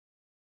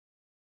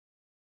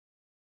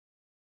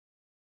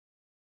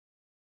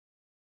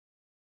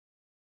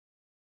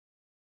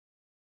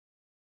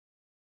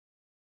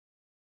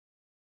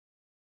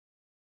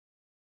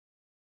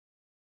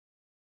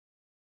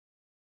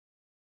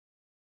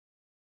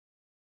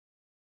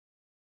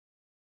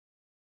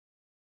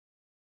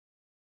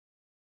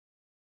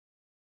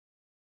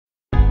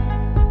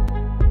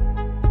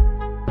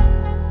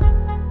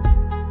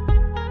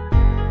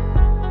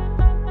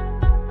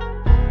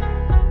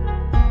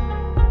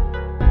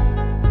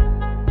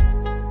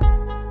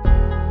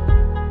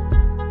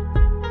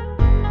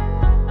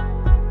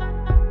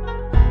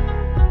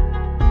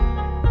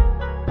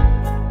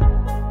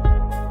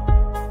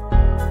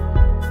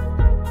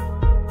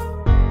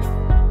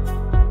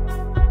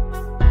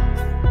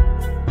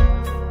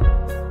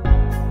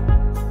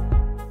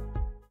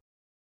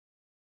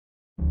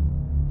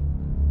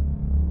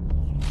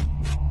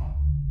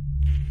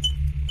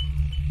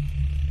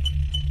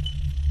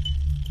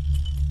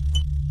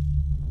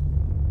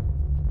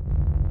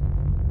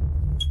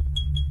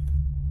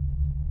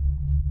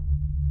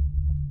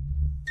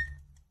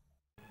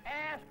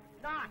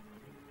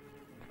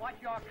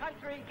what your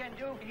country can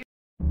do for you.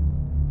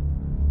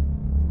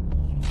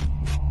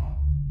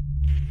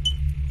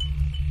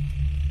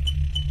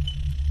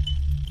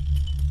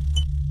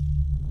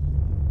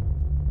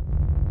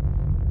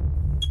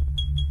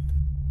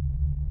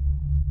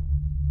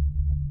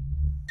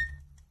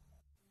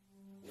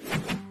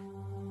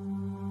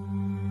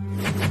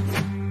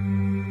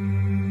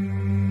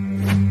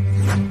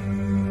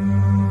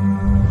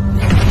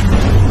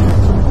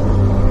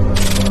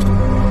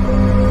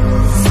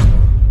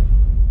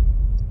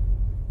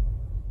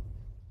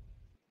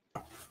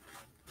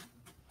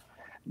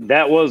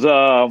 That was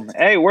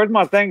hey, where'd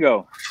my thing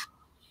go?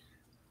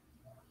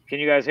 Can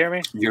you guys hear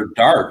me? You're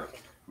dark.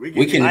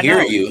 We can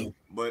hear you,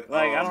 but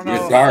like I don't know.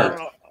 You're dark.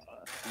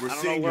 We're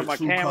seeing your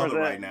true color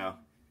right now.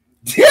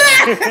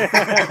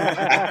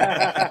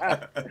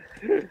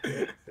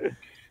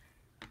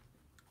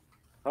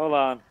 Hold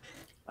on.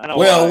 I know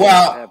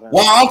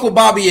while Uncle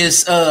Bobby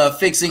is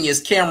fixing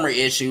his camera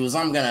issues,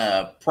 I'm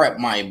gonna prep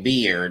my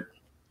beard.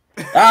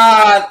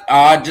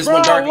 Just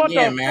went dark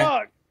again, man.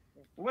 Fuck?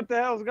 What the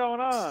hell's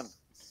going on?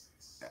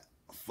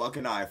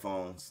 Fucking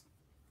iPhones.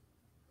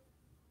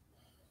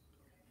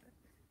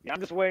 Yeah, I'm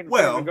just waiting for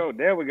it to go.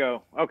 There we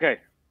go. Okay.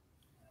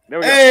 There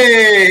we go.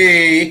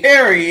 Hey,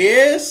 here he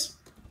is.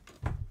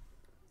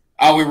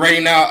 Are we ready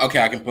now? Okay,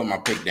 I can put my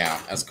pick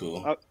down. That's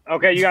cool.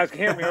 Okay, you guys can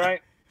hear me,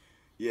 right?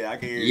 Yeah, I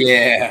can hear you.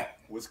 Yeah.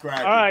 What's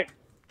cracking? All right.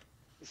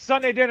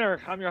 Sunday Dinner.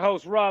 I'm your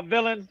host, Rob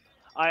Villain.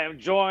 I am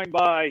joined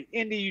by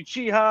Indy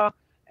Uchiha,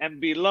 and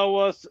below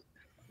us,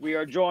 we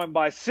are joined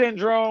by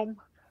Syndrome.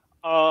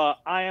 I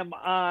am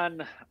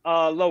on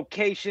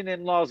location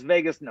in Las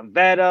Vegas,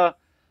 Nevada.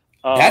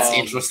 That's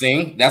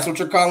interesting. That's what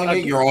you're calling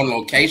it? You're on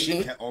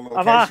location? On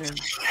location?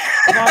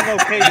 I'm on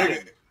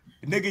location.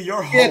 Nigga,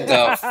 you're home. Get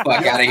the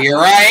fuck out of here,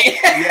 right?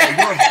 Yeah,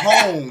 you're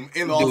home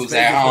in Las Vegas,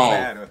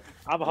 Nevada.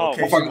 I'm home.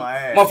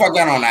 Motherfucker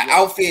got on an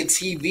Outfit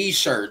TV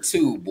shirt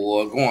too,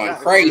 boy, going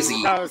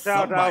crazy. Shout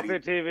out to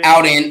Outfit TV.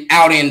 Out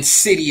in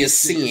City of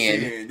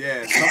Sin.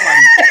 Yeah,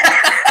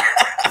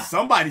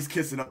 somebody's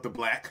kissing up the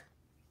black.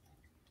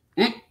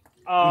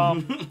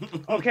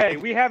 Okay,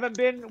 we haven't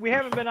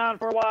been on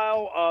for a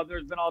while.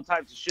 There's been all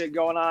types of shit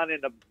going on in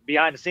the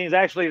behind the scenes.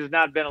 Actually, there's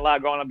not been a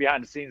lot going on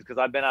behind the scenes because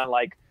I've been on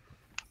like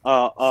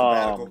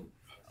long.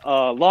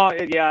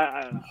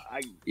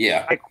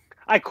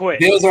 I quit.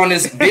 Bill's on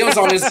his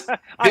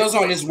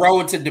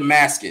road to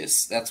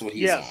Damascus. That's what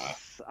he's on.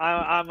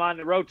 I'm on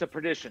the road to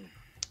perdition.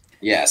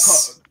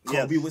 Yes.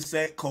 Kobe would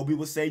say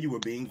you were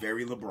being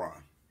very LeBron.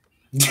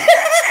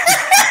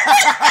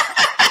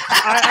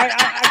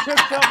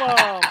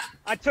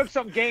 I took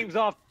some games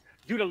off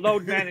due to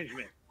load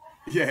management.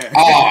 Yeah.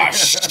 Oh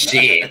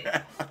shit.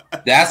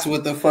 That's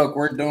what the fuck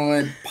we're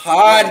doing.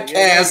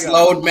 Podcast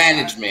load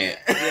management.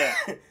 Yeah.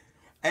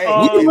 Hey,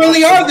 we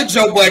really are the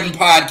Joe Budden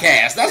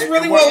podcast. That's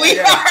really what we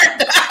are.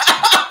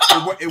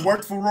 It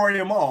worked for Roy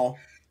and Maul.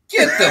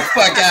 Get the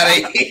fuck out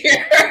of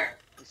here.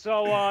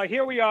 So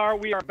here we are.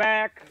 We are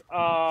back.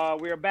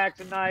 We are back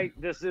tonight.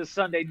 This is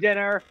Sunday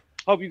Dinner.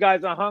 Hope you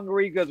guys are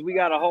hungry because we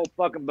got a whole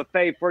fucking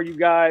buffet for you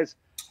guys.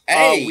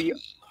 Hey.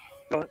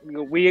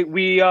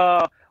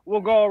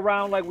 We'll go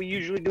around like we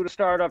usually do to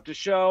start off the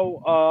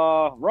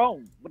show.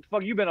 Rome, what the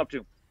fuck you been up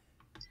to?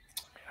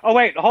 Oh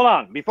wait, hold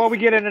on. Before we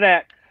get into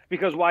that,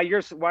 because while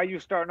you're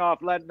starting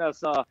off, letting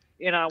us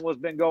in on what's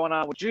been going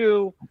on with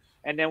you,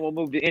 and then we'll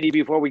move to Indy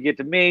before we get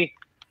to me.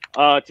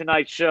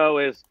 Tonight's show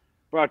is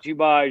brought to you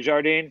by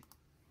Jardine.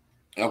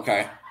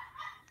 Okay.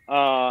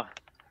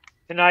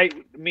 Tonight,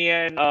 me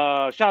and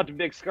shout out to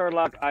Big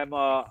Skurlock. I'm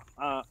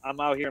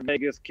out here in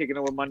Vegas kicking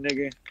it with my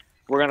nigga.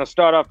 We're gonna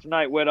start off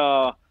tonight with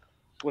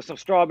some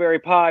strawberry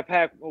pie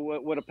pack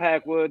with a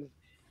packwood.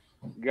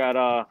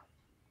 Got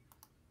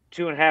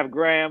 2.5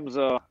 grams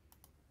of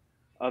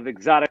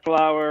exotic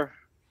flour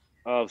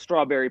of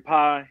strawberry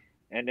pie,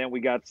 and then we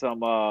got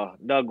some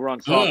nug run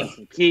sauce and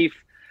some keef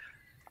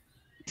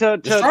to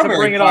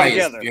bring it all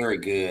together. Is very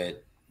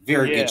good,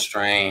 very good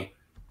strain.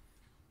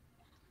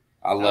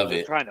 I love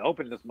it. Trying to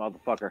open this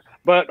motherfucker,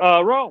 but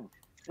Rome,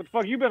 what the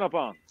fuck you been up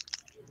on?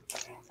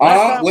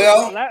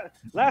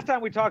 Last time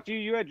we talked to you,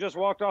 you had just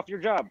walked off your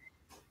job.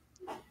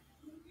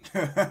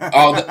 So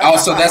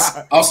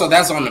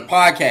that's on the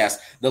podcast.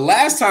 The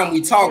last time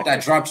we talked, I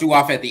dropped you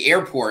off at the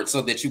airport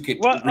so that you could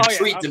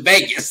retreat to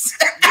Vegas.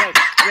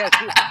 yes.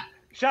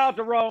 Shout out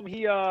to Rome.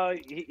 He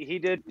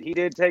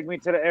did take me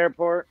to the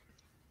airport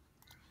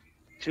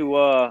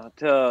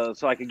to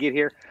so I could get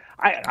here.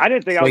 I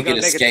didn't think I was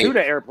gonna make it to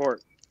the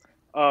airport.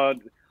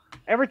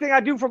 Everything I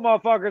do for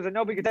motherfuckers and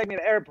nobody could take me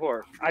to the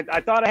airport.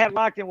 I thought I had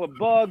locked in with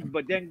Bug,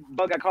 but then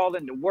Bug got called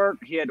into work.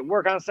 He had to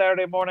work on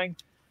Saturday morning.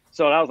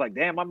 So I was like,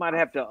 damn, I might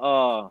have to,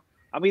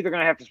 I'm either going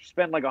to have to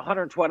spend like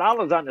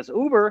 $112 on this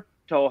Uber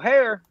to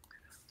O'Hare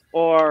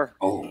or.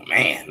 Oh,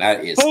 man,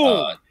 that is.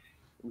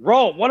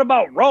 Rome. What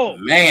about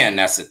Rome? Man,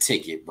 that's a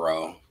ticket,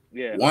 bro.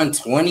 Yeah.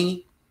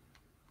 120.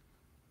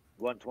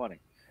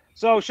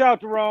 So shout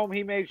out to Rome.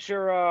 He made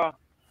sure I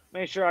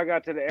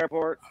got to the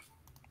airport.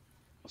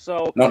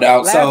 So no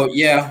doubt.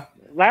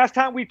 Last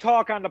time we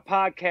talked on the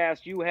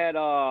podcast, you had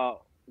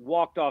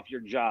walked off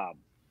your job.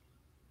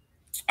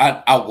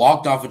 I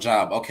walked off a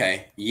job.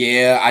 Okay.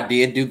 Yeah, I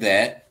did do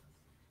that.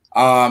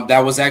 That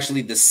was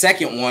actually the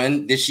second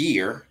one this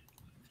year.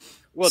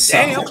 Well, So-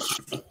 damn.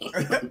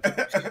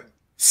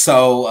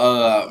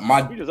 So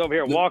my You just over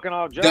here walking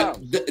off jobs.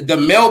 the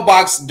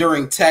mailbox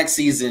during tax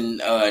season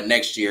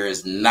next year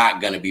is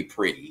not gonna be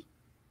pretty.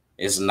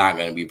 It's not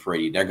gonna be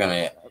pretty. They're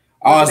gonna.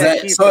 Oh, is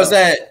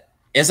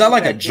that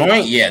like a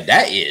joint? Yeah,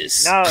 that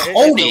is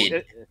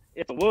coated.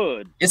 It's a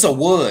wood. It's a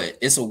wood.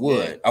 It's a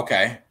wood.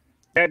 Okay.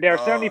 They're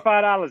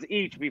 $75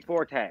 each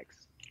before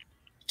tax.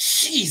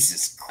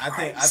 Jesus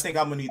Christ. I think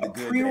I'm gonna need the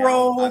good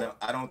pre-roll.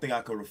 I don't think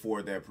I could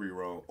afford that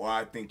pre-roll, or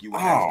I think you would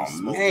have to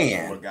smoke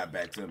it before it got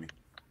back to me.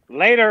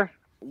 Later,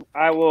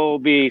 I will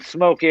be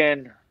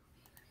smoking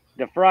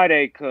the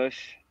Friday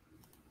Kush.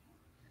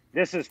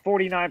 This is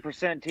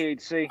 49%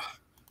 THC.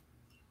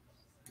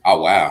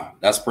 Oh wow,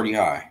 that's pretty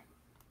high.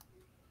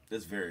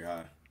 That's very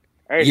high.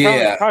 Hey,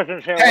 Yeah.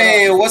 cousin,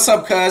 Hey, what's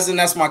up, cousin?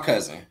 That's my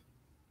cousin.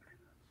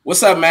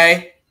 What's up,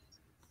 May?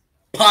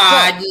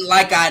 Podding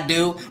like I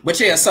do, but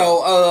yeah.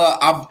 So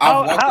I've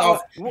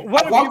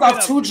walked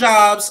off two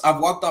jobs.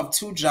 I've walked off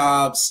two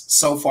jobs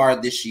so far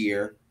this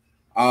year.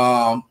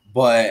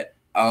 But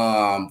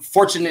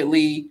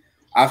fortunately,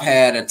 I've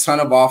had a ton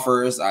of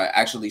offers. I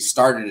actually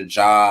started a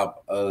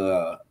job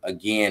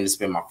again. It's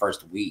been my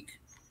first week.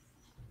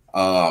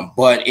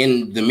 But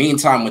in the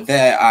meantime, with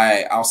that,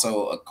 I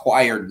also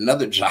acquired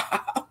another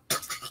job.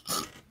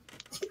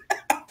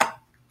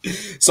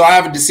 So I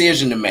have a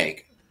decision to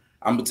make.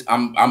 I'm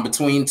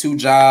between two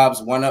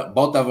jobs.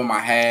 Both of them I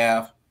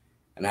have,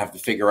 and I have to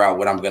figure out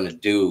what I'm gonna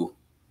do.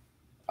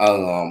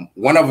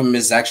 One of them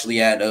is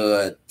actually at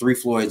Three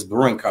Floyds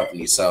Brewing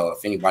Company. So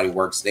if anybody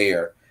works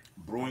there,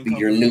 be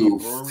your new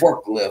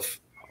forklift.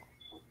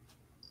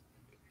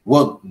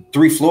 Well,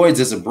 Three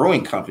Floyds is a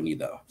brewing company,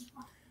 though.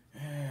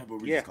 Yeah,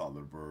 but we just call it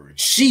a brewery.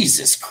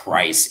 Jesus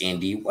Christ,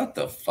 Indy, what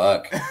the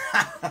fuck?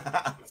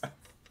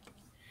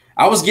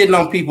 I was getting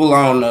on people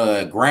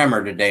on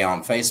grammar today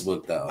on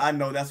Facebook, though. I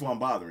know, that's why I'm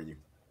bothering you.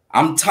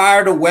 I'm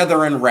tired of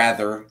whether and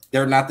rather.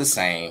 They're not the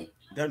same.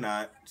 They're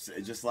not. It's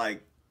just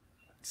like...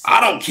 I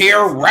don't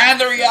care.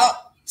 Rather, y'all.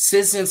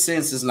 Sis and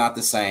sense is not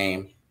the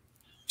same.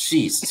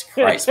 Jesus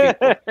Christ,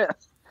 people.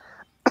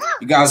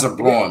 You guys are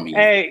blowing me.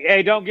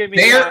 Hey, don't get me...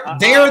 There,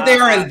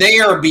 and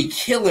there be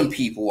killing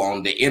people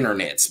on the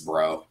internets,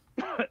 bro.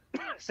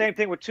 Same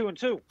thing with 2 and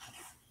 2.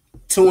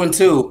 2 and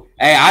 2.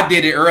 Hey, I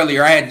did it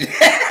earlier. I had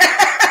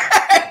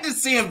to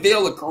see him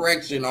build a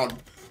correction on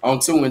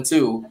 2 and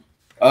 2.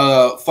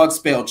 Fuck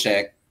spell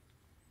check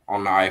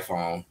on the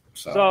iPhone.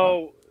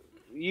 So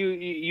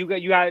you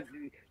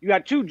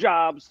got two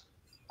jobs.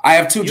 I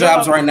have two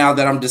jobs right now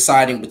that I'm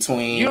deciding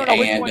between. You don't know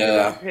which one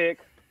you're gonna pick.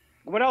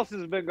 What else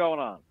has been going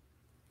on?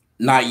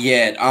 Not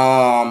yet.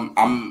 Well,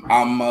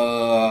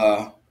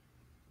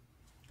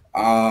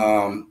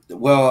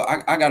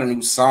 I got a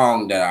new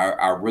song that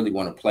I really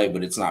want to play,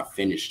 but it's not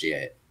finished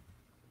yet.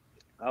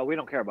 We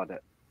don't care about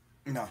that.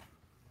 No.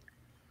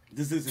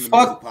 This isn't a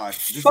music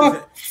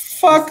podcast.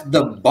 Fuck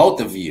the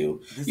both of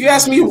you. You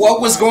asked me what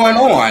was going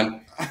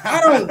on. I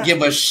don't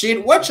give a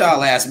shit what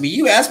y'all asked me.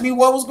 You asked me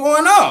what was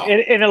going on.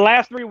 In the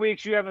last 3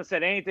 weeks, you haven't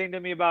said anything to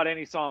me about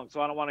any song,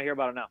 so I don't want to hear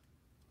about it now.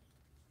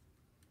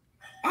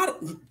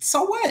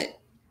 So what?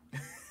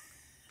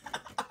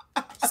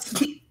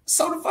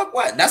 So the fuck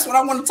what? That's what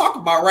I want to talk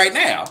about right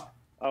now.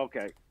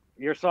 Okay.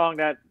 Your song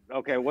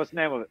what's the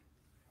name of it?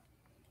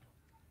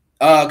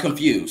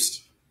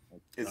 Confused.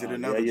 Is it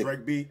another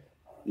Drake beat?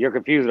 You're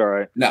confused, all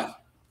right. No.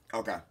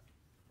 Okay.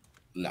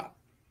 No.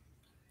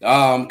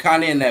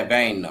 Kind of in that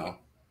vein, though.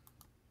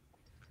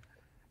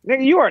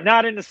 Nigga, you are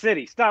not in the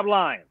city. Stop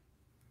lying.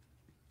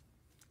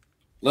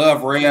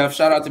 Love Rev.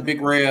 Shout out to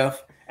Big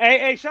Rev.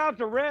 Hey, shout out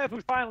to Rev,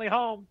 who's finally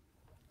home.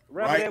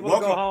 Rev is able to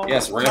go home.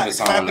 Yes, Rev is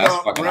home. That's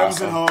fucking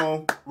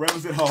awesome.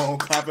 Rev's at home.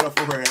 Clap it up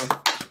for Rev.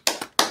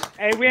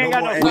 Hey, we ain't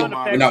got no sound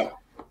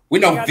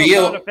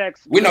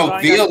effects. We know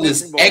Veal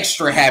is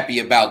extra happy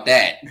about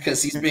that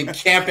because he's been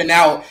camping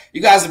out.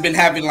 You guys have been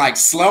having like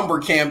slumber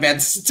camp at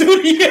the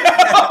studio.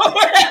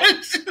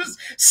 Just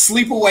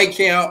sleepaway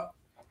camp.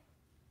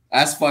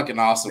 That's fucking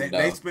awesome, though.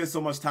 They spend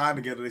so much time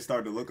together, they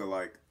start to look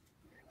alike.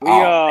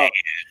 I've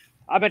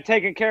been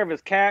taking care of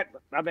his cat.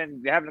 I've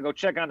been having to go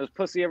check on his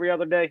pussy every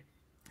other day.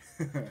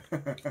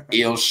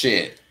 Ill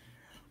shit.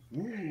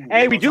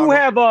 Hey, we do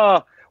have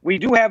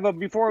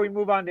before we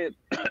move on to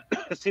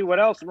see what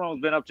else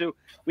Rome's been up to,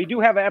 we do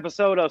have an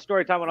episode of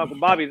Storytime with Uncle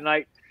Bobby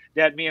tonight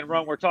that me and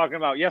Rome were talking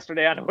about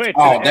yesterday on the way to the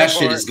that airport.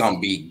 shit is gonna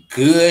be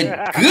good,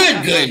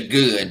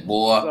 good,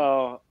 boy.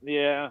 So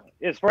yeah,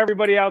 it's for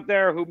everybody out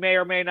there who may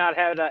or may not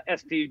have a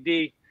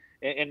STD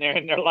in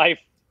their life.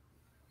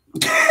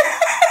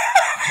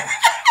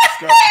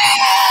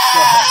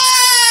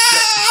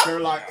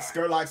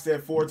 Skurlock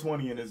said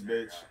 420 in this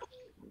bitch.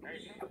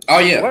 Oh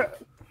yeah.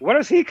 What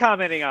is he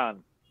commenting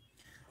on?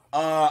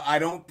 I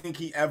don't think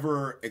he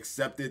ever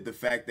accepted the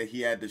fact that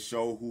he had to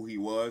show who he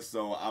was.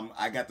 So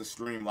I got the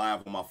stream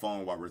live on my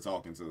phone while we're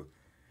talking to.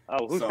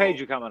 Oh, whose page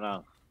you coming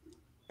on?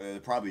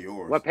 Probably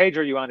yours. What page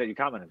are you on that you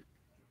commented?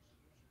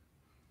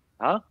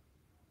 Huh?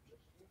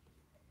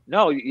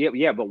 No,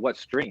 yeah, but what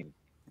stream?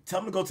 Tell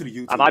him to go to the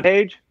YouTube. On my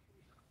page?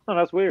 Oh,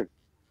 that's weird.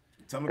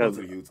 Tell him to go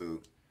to the YouTube.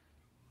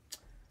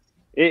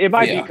 It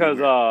might be because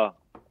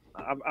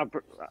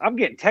I'm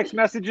getting text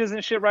messages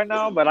and shit right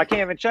now, but I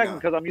can't even check them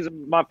because I'm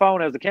using my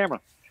phone as the camera.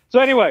 So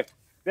anyway,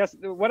 that's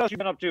what else you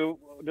been up to?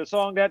 The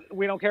song that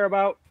we don't care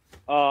about.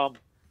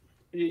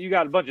 You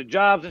got a bunch of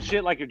jobs and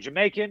shit like you're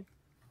Jamaican.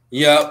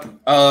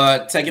 Yep.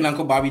 Taking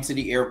Uncle Bobby to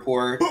the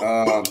airport.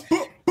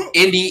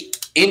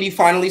 Indy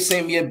finally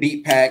sent me a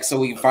beat pack so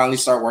we can finally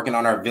start working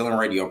on our Villain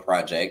Radio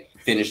project.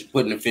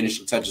 Putting the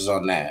finishing touches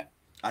on that.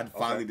 I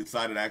finally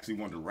decided I actually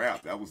wanted to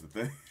rap. That was the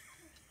thing.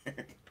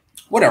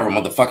 Whatever,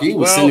 motherfucker. You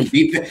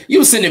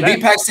was sending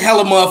beat packs to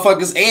hella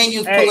motherfuckers, and you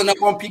was pulling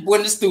up on people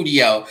in the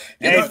studio.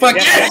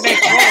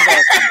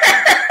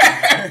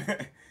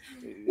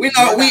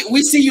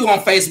 We see you on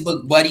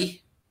Facebook,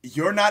 buddy.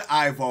 You're not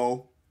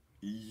Ivo.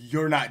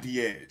 You're not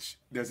The Edge.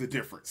 There's a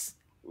difference.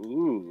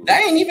 Ooh.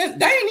 I ain't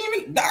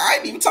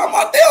even talking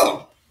about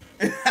them.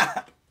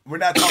 We're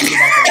not talking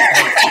about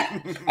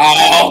that.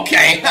 Oh,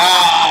 okay.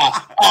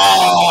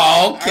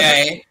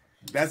 Okay.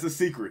 That's a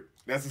secret.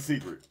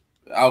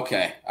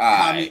 Okay.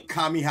 All right.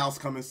 Kami House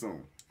coming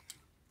soon.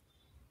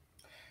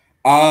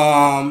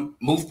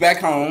 Moved back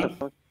home.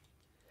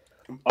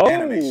 Oh,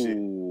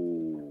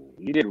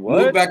 you did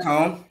what? Moved back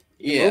home.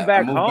 Yeah, moved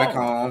back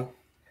home.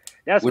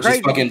 That's which crazy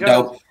is fucking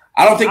dope.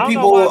 I don't think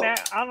people.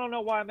 I don't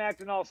know why I'm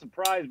acting all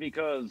surprised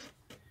because,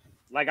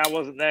 like, I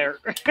wasn't there.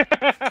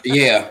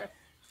 Yeah.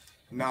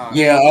 Nah.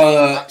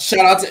 Yeah.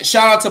 Shout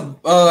out to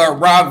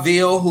Rob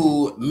Veal,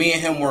 who me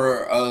and him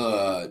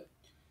were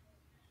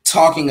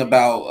talking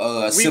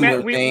about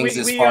similar things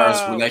as far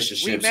as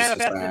relationships. We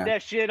manifested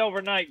that shit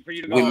overnight for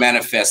you to go. We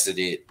manifested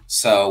it.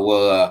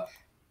 So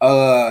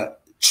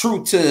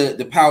true to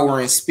the power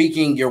in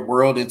speaking your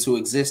world into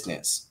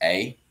existence,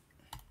 eh?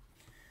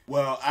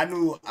 Well, I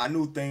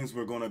knew things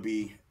were gonna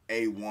be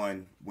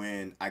A1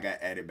 when I got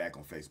added back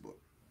on Facebook.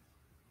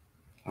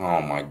 Oh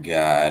my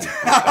God.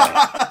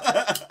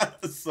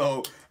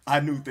 So I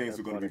knew things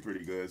were gonna be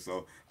pretty good.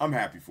 So I'm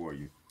happy for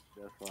you.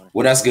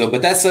 Well, that's good.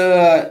 But that's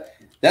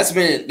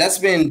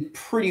been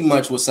pretty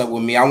much what's up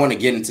with me. I want to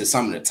get into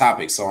some of the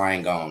topics, so I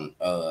ain't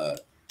gonna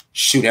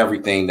shoot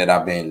everything that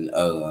I've been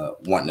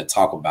wanting to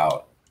talk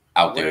about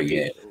out there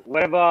yet.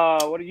 What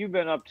have you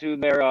been up to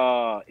there,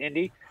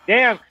 Indy?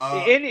 Damn,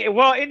 Indy.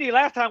 Well, Indy,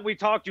 last time we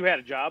talked, you had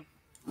a job.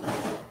 Yeah,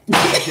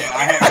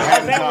 I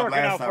had a job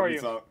last time we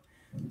talked.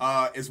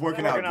 It's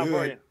working out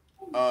good.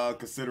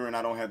 Considering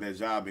I don't have that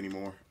job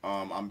anymore.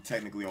 I'm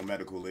technically on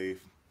medical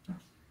leave.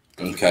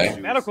 Okay.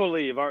 Medical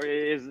leave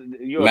is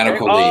you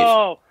medical okay? leave.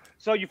 Oh,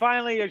 so you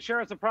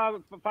insurance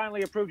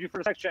finally approved you for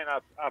a sex change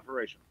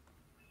operation.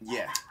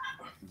 Yeah.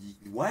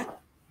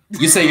 What?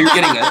 You say you're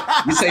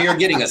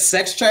getting a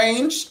sex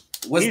change?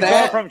 What's He's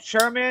that? going from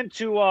Sherman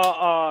to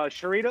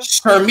Sharita.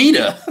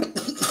 Shermita.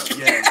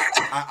 Yeah.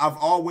 I've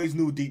always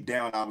knew deep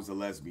down I was a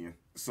lesbian.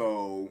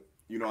 So,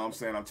 you know what I'm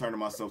saying? I'm turning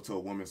myself to a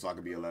woman so I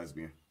can be a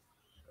lesbian.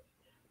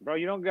 Bro,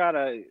 you don't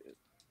gotta.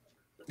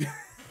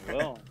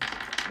 Well.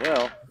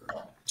 Well,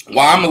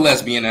 I'm a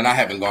lesbian and I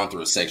haven't gone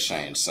through a sex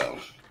change, so.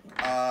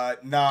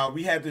 Nah,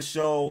 we had the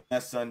show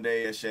last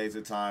Sunday at Shades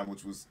of Time,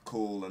 which was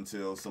cool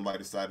until somebody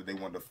decided they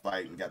wanted to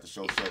fight and got the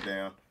show shut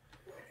down.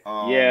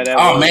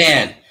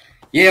 Man.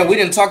 Yeah, we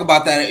didn't talk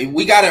about that.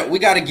 We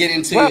gotta get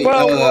into. Are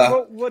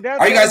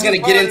you guys gonna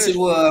get into?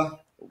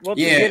 We'll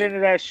get into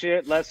that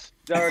shit. Let's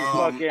start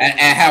fucking.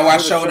 And how I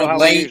showed up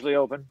late. Usually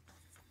open.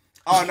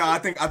 Oh no, I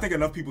think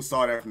enough people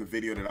saw that from the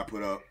video that I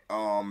put up.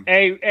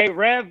 Hey,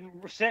 Rev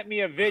sent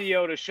me a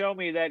video to show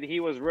me that he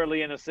was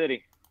really in the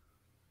city.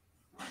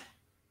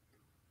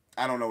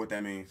 I don't know what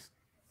that means.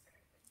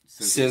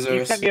 Scissors.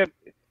 He sent me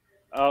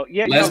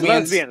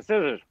lesbian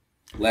scissors.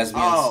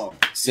 Lesbians. Oh,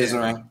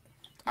 scissoring.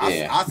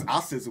 Yeah.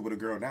 I'll scissor with a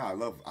girl now. I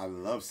love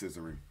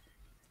scissoring.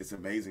 It's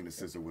amazing to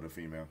scissor with a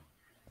female.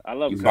 I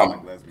love you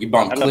bump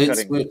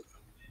clits with.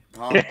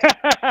 Huh?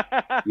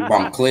 You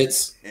bump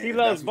clits. He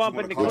loves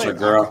bumping the clits. With your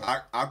girl.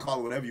 I call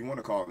it whatever you want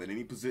to call it.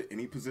 Any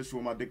position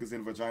where my dick is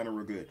in vagina,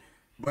 we're good.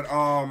 But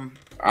I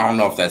don't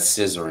know if that's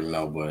scissoring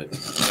though, but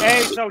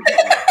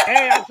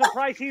I'm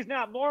surprised he's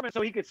not Mormon,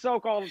 so he could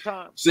soak all the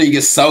time. So you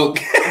can soak.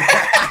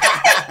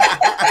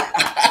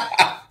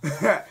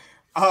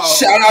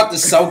 Shout out to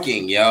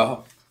soaking,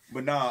 yo.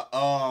 But nah,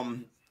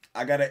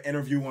 I got an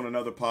interview on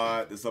another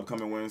pod this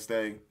upcoming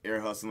Wednesday, Air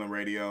Hustling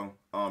Radio.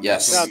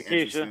 Yes. That's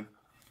interesting.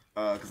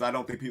 Because I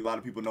don't think a lot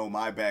of people know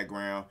my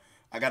background.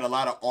 I got a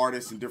lot of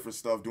artists and different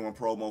stuff doing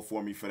promo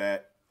for me for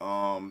that.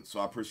 So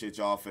I appreciate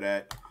y'all for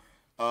that.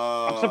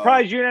 I'm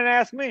surprised you didn't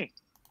ask me.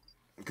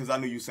 Because I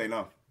knew you'd say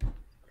no.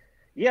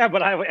 Yeah,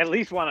 but I at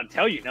least want to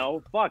tell you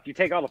no. Fuck, you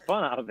take all the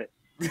fun out of it.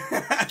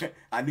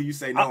 I knew you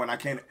say no, and I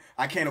can't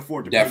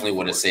afford to. Definitely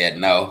would have said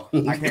no.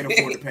 I can't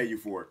afford to pay you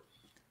for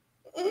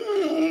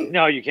it.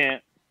 No, you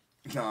can't.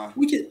 Nah.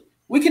 We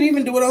could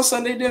even do it on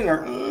Sunday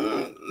dinner.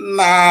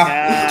 Nah.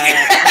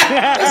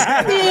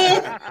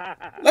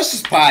 Let's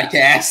just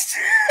podcast.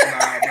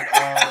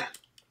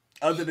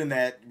 Other than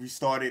that, we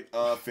started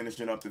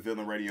finishing up the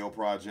Villain Radio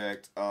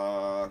project.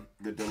 The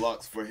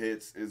deluxe for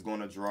hits is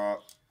gonna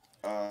drop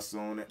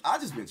soon. I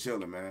just been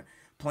chilling, man.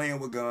 Playing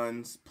with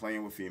guns,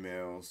 playing with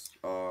females,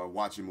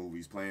 watching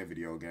movies, playing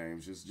video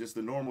games. Just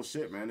the normal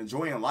shit, man.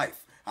 Enjoying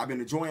life. I've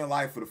been enjoying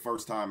life for the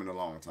first time in a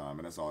long time,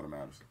 and that's all that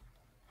matters.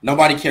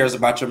 Nobody cares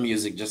about your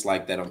music just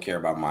like they don't care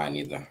about mine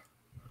either.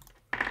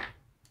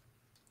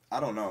 I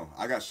don't know.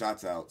 I got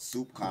shots out.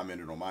 Soup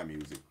commented on my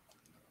music.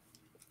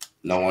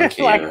 No one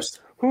cares.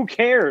 Like, who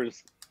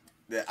cares?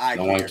 No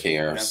one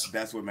cares.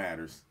 That's what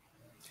matters.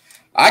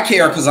 I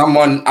care because I'm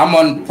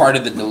on part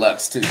of the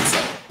deluxe too. So.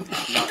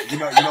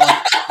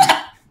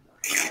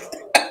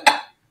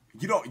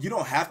 You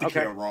don't have to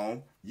care,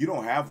 Rome. You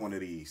don't have one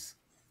of these.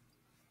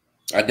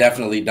 I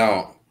definitely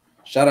don't.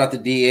 Shout out to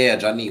D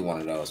Edge. I need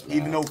one of those, man.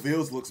 Even though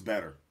Ville's looks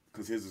better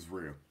because his is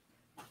real.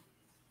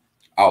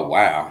 Oh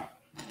wow.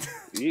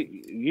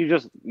 You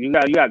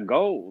got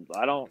gold.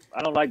 I don't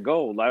like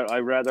gold. I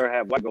rather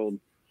have white gold.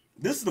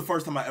 This is the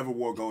first time I ever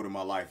wore gold in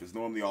my life. It's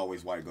normally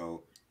always white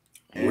gold.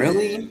 And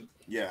really?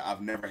 Yeah,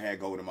 I've never had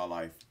gold in my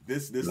life.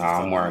 This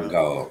I'm wearing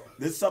gold.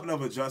 This is something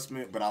of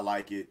adjustment, but I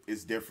like it.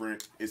 It's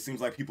different. It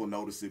seems like people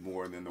notice it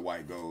more than the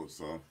white gold.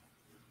 So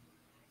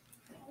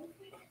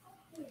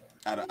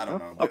I don't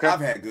know. But I've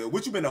had good.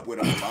 What you been up with,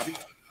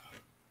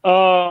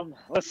 Bobby?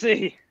 Let's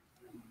see.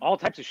 All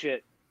types of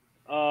shit.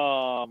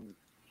 Where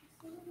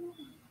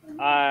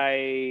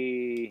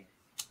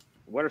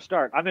to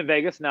start? I'm in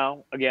Vegas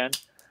now again.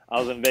 I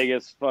was in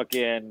Vegas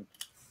fucking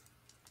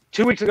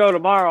 2 weeks ago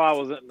tomorrow.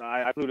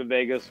 I flew to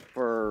Vegas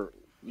for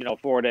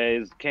 4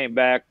 days. Came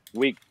back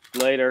week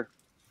later.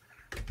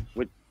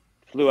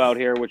 Flew out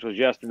here, which was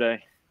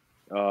yesterday.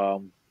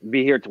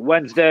 Be here to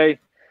Wednesday.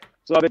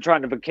 So I've been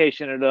trying to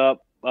vacation it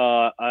up.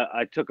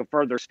 I took a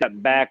further step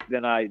back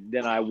than I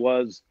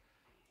was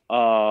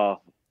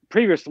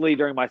previously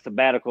during my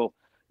sabbatical.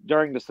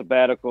 During the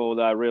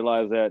sabbatical, I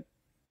realized that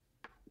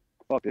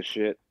fuck this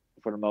shit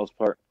for the most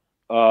part.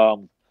 But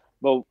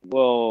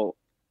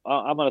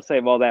I'm gonna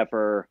save all that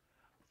for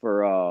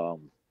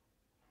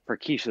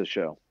Keisha's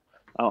show.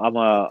 I'm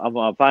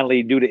gonna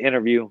finally do the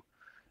interview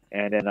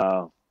and then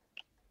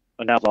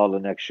announce all the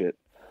next shit.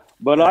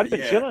 But I've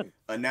been chilling.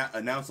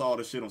 Announce all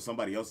the shit on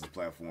somebody else's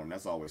platform.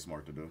 That's always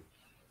smart to do.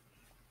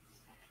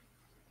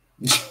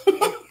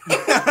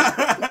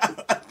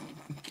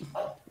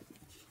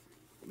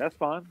 That's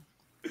fine.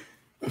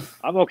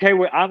 I'm okay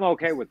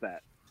with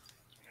that.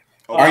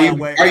 Are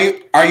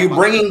you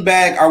bringing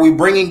back? Are we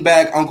bringing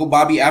back Uncle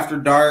Bobby After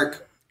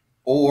Dark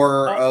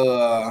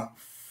or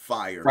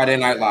Fire Friday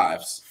Night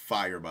Lives?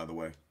 Fire, by the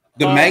way.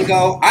 The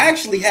Mango. I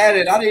actually had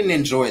it. I didn't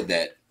enjoy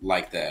that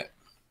like that.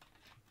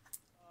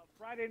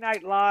 Friday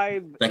Night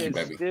Live.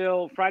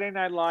 Friday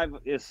Night Live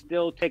is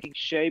still taking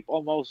shape.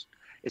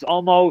 It's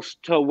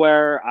almost to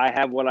where I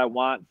have what I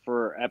want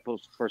for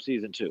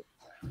season 2.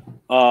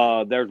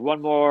 There's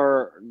one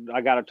more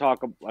I gotta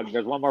talk.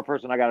 There's one more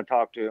person I gotta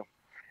talk to,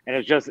 and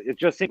it's just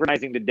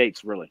synchronizing the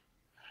dates really.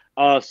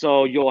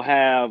 So you'll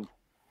have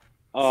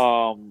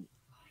I'm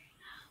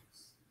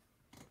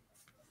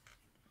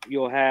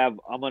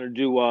gonna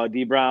do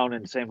D Brown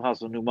and Same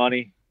Hustle New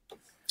Money.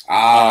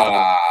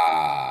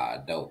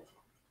 Dope.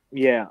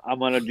 Yeah, I'm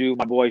gonna do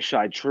my boy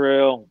Shy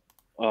Trill,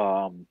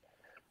 Terrell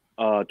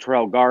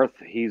Garth.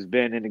 He's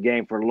been in the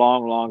game for a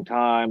long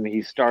time.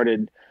 He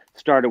started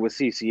with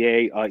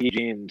CCA. EG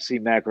and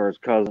C-Mac are his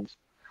cousins.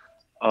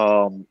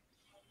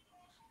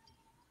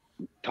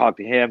 Talk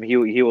to him.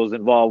 He was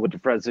involved with the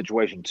Fred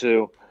situation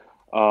too.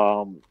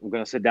 We're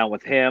gonna sit down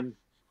with him.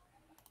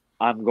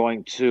 I'm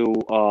going to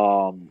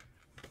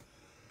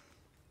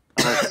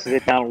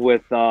sit down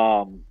with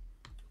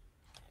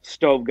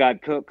Stove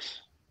God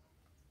Cooks.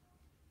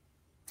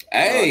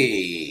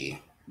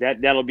 Hey,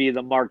 that'll be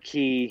the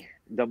marquee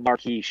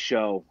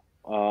show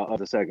of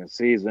the second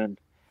season.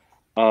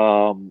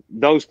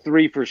 Those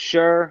 3 for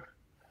sure.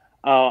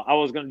 I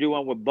was gonna do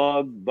one with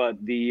Bug,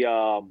 but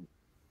the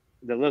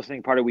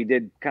listening party we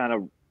did kind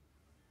of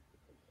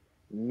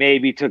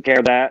maybe took care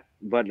of that.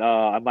 But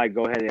I might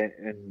go ahead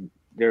and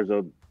there's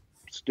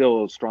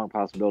still a strong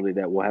possibility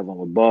that we'll have one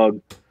with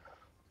Bug.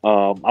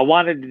 I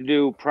wanted to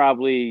do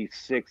probably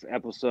 6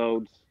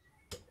 episodes.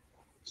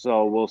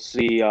 So we'll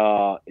see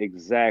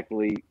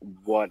exactly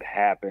what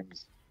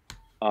happens.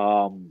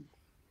 Whoa!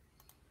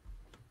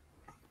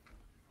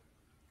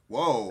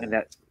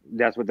 And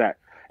that's what that.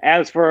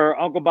 As for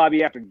Uncle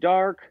Bobby After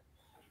Dark,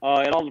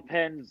 it all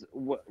depends.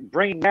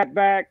 Bringing that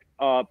back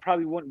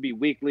probably wouldn't be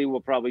weekly.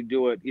 We'll probably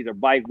do it either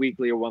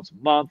bi-weekly or once a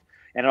month,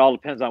 and it all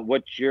depends on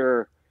what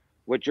your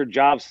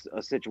job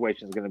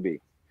situation is going to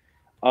be.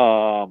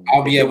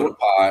 I'll be able to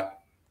pod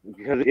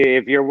because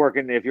if you're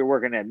working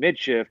at mid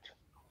shift,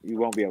 you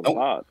won't be able to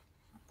pod.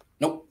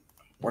 Nope,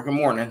 working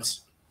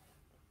mornings.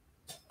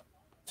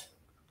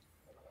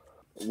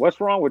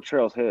 What's wrong with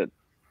Trail's head?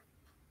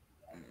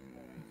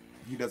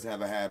 He doesn't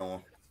have a hat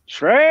on.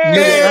 Trey!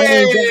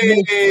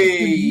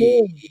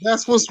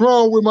 That's what's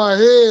wrong with my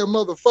head,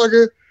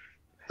 motherfucker.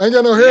 Ain't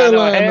got no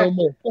hairline no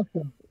more.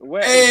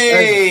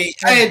 Hey,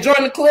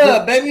 join the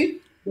club, baby.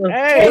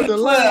 Hey, join the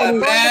club,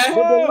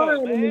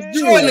 man.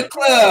 Join the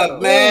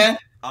club, man.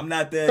 I'm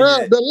not there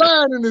yet. The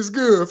lining is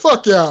good.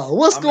 Fuck y'all.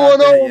 What's going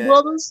on,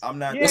 brothers? I'm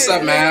not. What's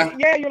up, man?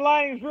 Yeah, your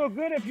lining's real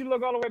good if you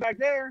look all the way back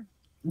there.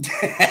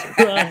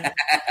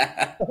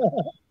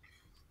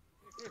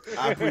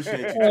 I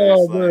appreciate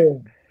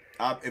you.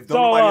 If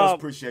nobody else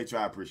appreciate you,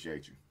 I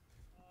appreciate you.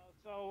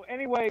 So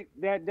anyway,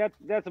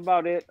 that's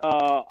about it.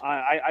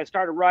 I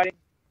started writing.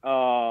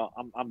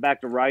 I'm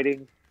back to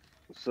writing,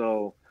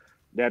 so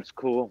that's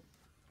cool.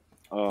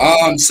 So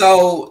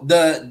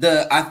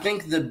I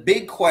think the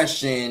big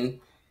question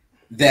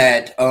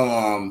that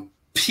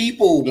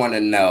people want to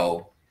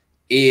know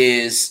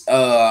is,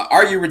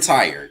 are you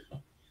retired?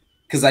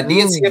 Because I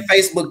did see a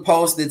Facebook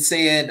post that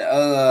said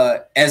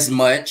as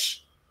much.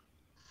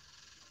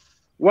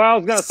 Well, I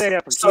was gonna say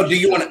that. So do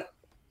you want to?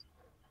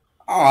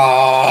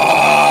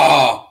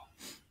 Oh.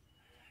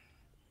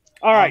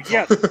 All right.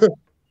 Yes.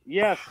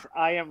 Yes,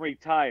 I am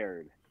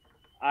retired.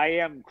 I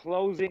am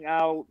closing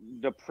out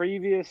the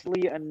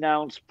previously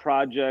announced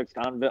projects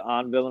on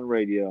Villain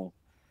Radio,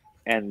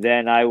 and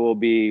then I will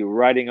be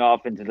riding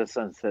off into the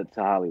sunset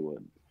to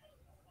Hollywood.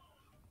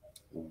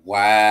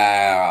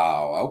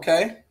 Wow.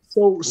 Okay.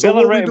 So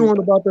what are we doing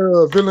about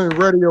the Villain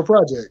Radio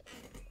project?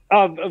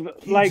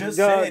 He just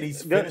said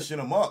he's finishing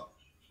them up.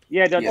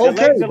 Yeah, the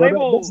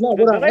label's not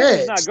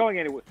going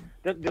anywhere.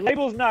 The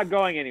label's not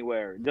going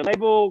anywhere. The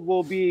label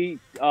will be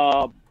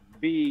the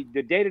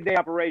day-to-day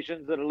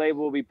operations of the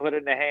label will be put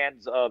in the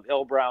hands of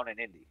Hill Brown and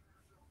Indy.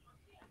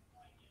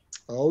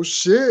 Oh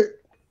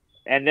shit!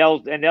 And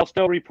they'll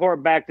still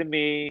report back to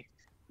me.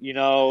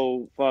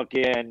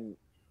 Fucking,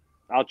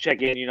 I'll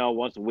check in.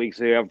 Once a week,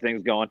 see how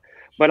everything's going.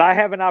 But I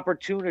have an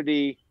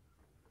opportunity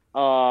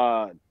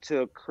to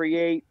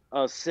create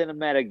a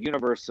cinematic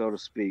universe, so to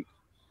speak,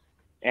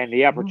 and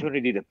the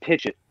opportunity to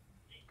pitch it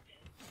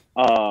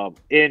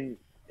in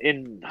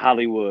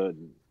Hollywood.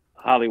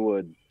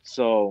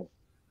 So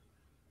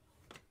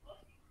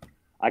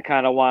I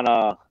kind of want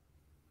to.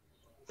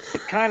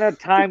 It's kind of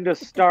time to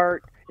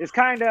start. It's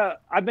kind of.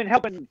 I've been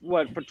helping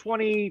for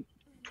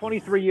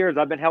 23 years.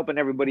 I've been helping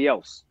everybody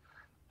else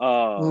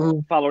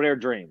follow their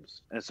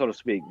dreams, and so to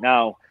speak.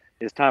 Now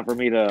it's time for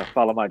me to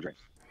follow my dreams.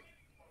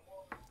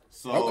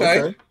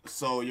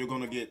 So you're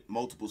gonna get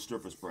multiple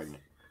strippers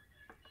pregnant?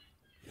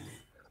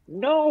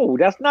 No,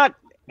 that's not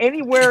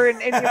anywhere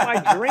in any of my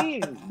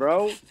dreams,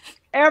 bro.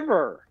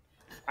 Ever.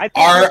 I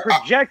think you're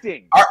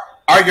projecting.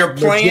 Are your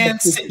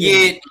plans to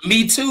get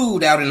Me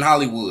Too'd out in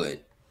Hollywood?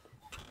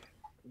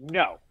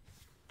 No.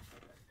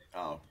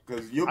 Oh,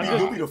 because you'll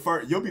be the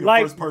first. You'll be the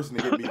first person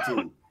to get Me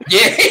Too'd.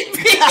 Yeah.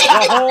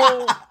 The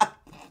whole.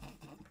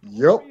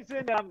 Yep.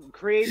 Reason I'm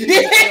creating.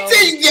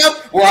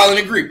 Yep. We're all in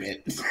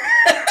agreement.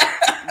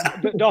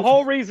 The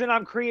whole reason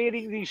I'm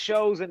creating these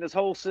shows and this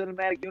whole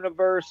cinematic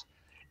universe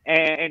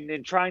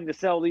and trying to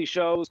sell these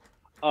shows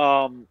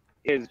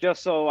is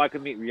just so I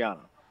can meet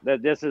Rihanna.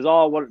 This is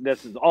all. Oh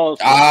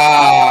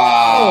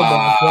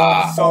my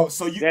God. So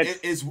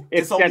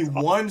it's only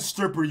one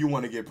stripper you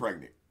want to get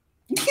pregnant.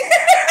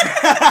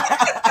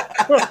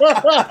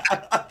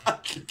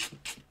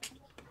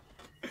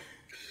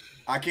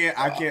 I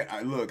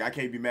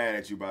can't be mad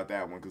at you about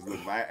that one, because look,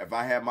 if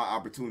I had my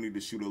opportunity to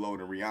shoot a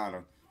load in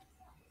Rihanna,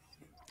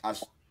 I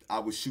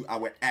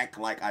would act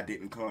like I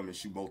didn't come and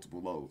shoot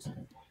multiple loads.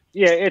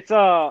 Yeah,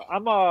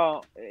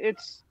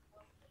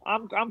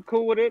 I'm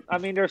cool with it. I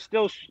mean, there's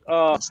still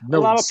a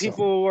lot of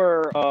people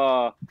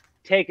were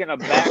taken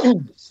aback,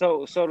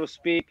 so to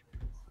speak,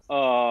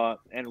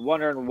 and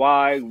wondering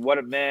what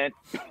it meant,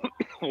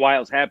 why it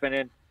was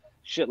happening,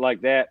 shit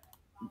like that.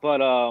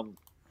 But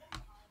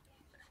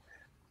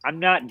I'm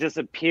not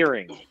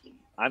disappearing.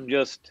 I'm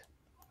just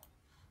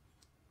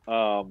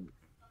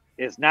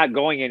it's not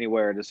going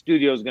anywhere. The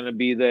studio's gonna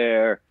be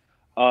there.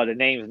 The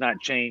name's not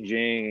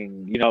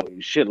changing.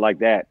 Shit like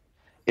that.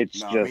 It's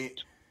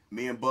just.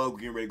 Me and Bug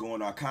getting ready to go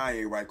on our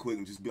Kanye right quick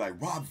and just be like,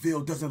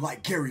 Robville doesn't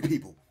like Gary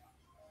people.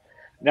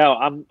 No,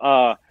 I'm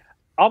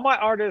all my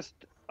artists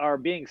are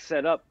being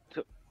set up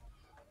to.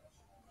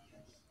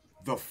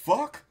 The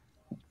fuck?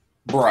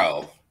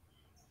 Bro.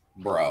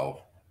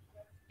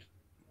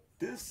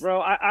 This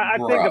Bro, I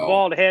think the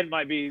bald head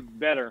might be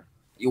better.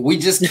 We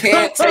just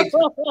can't take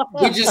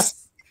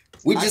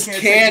we just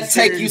can't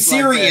take you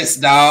serious,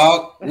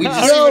 dog. We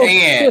just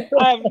can't.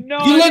 I have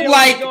no you idea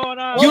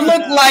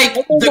look like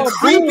the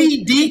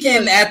creepy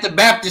deacon at the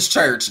Baptist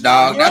church,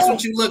 dog. That's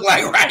what you look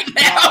like right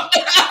now.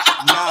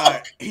 Nah,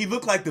 he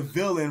looked like the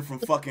villain from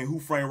fucking Who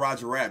Framed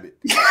Roger Rabbit.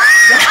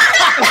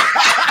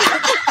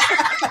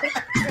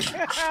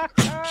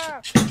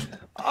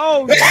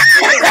 Oh,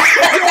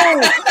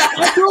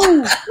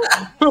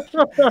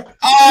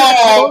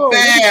 oh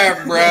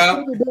man,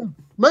 bro.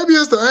 Maybe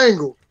it's the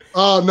angle.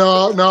 Oh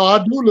no, I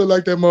do look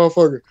like that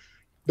motherfucker.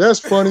 That's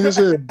funny as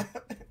hell.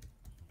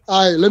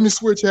 All right, let me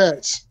switch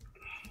hats.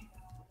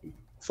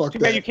 Fuck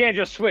that. You can't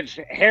just switch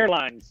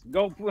hairlines.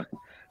 Go.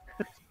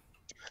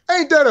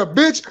 Ain't that a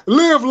bitch?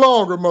 Live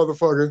longer,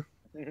 motherfucker.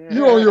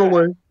 You on your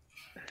way.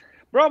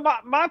 Bro,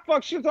 my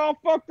fuck shit's all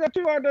fucked up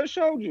too. I just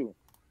showed you.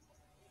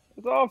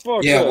 It's all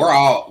fucked Yeah,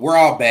 up. we're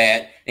all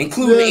bad,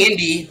 including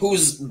Indy,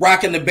 who's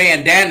rocking the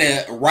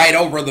bandana right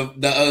over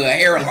the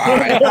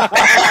hairline.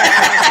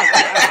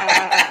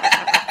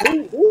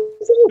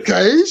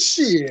 Okay,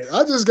 shit.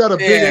 I just got a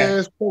big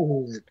ass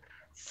forehead.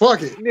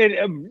 Fuck it.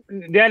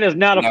 That is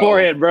not a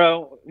forehead,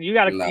 bro. You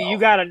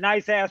got a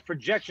nice ass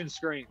projection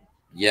screen.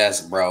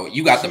 Yes, bro.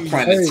 You got the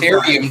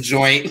planetarium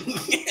joint.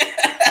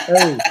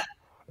 Hey,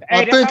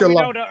 I think we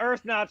know the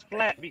Earth's not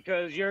flat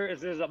because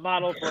yours is a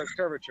model for its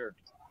curvature.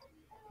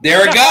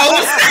 There it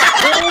goes.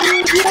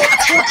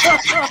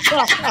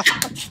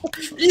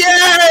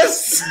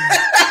 Yes.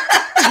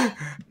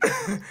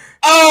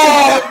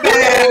 Oh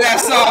man,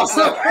 that's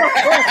awesome.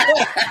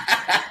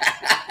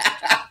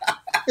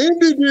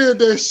 Indy did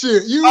that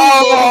shit.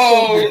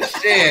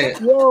 Shit.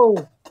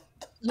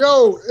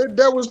 Yo,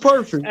 that was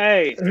perfect.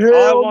 Hey,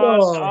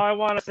 all I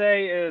want to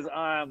say is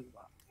I'm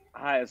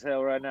high as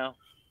hell right now.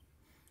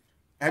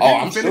 Have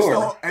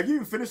you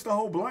even finished the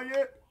whole blunt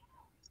yet?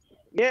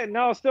 Yeah,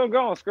 no, still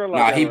going.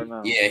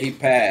 He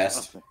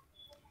passed.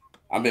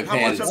 I've been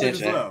paying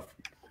attention. I'm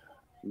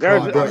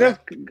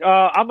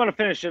gonna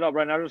finish it up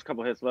right now. There's a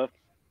couple hits left.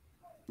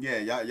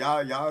 Yeah,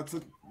 y'all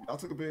took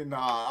a bit.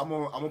 Nah, I'm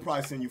gonna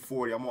probably send you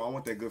 40. I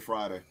want that Good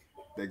Friday,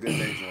 that good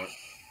day joint.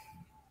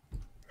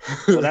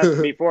 So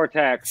that's before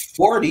tax.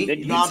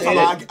 40. No,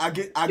 I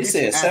get you after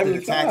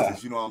the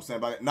taxes. You know what I'm saying?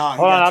 But nah,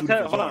 hold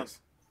on.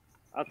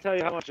 I'll tell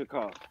you how much it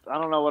cost. I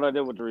don't know what I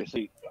did with the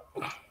receipt.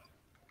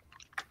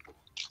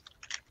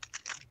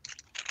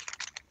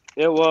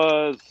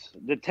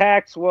 The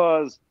tax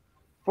was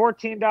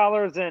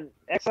 $14 in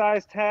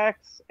excise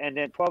tax and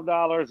then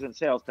 $12 in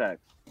sales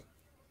tax.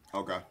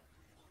 Okay.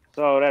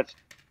 So that's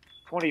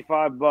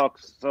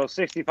 $25. So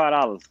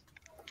 $65.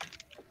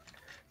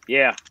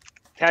 Yeah.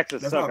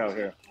 Taxes suck out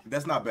here.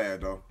 That's not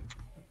bad though.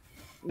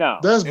 No.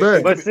 That's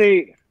bad. But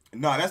see.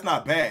 No, that's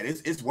not bad.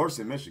 It's worse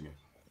in Michigan.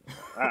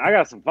 I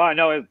got some fire.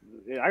 No,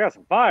 I got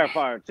some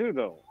fire too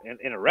though.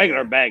 In a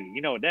regular baggie.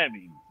 You know what that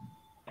means.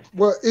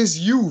 Well, it's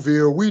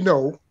Uville. We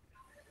know.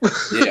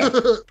 Yeah.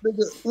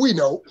 We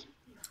know.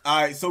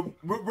 All right, so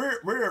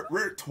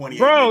we're 20.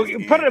 Bro,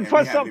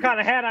 put some kind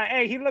of hat on.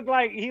 Hey, he looked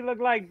like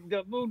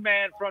the Moon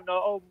Man from the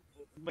old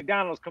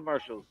McDonald's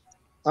commercials.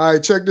 All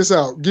right, check this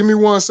out. Give me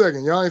 1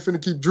 second. Y'all ain't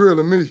finna keep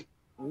drilling me.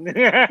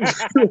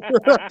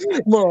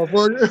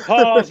 Motherfucker.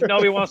 Pause.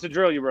 Nobody wants to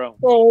drill you, bro.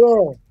 Hold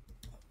on.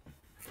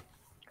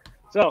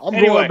 So I'm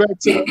going back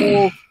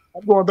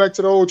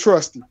to the old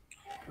trusty.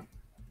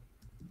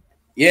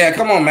 Yeah,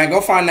 come on, man.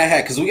 Go find that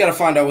hat because we got to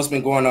find out what's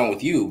been going on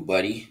with you,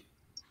 buddy.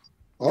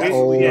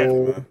 Uh-oh. Yeah.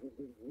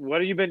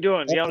 What have you been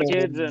doing? Yelling at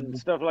kids and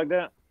stuff like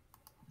that?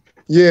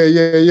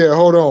 Yeah.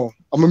 Hold on.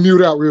 I'm going to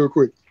mute out real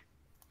quick.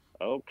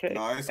 Okay.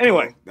 No,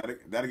 anyway. Cool.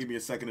 That'll give me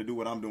a second to do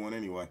what I'm doing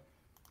anyway.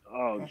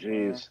 Oh,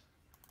 jeez.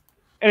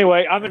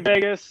 Anyway, I'm in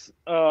Vegas.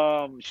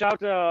 Shout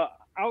to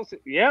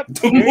Yep.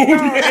 There you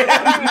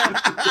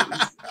go.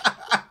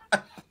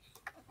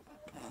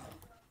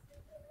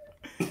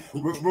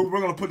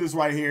 We're gonna put this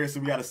right here, so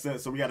we got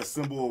a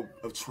symbol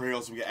of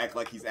Trail, so we can act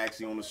like he's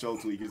actually on the show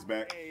till he gets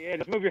back. Yeah,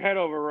 just move your head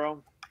over,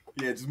 Rome.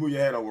 Yeah, just move your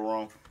head over,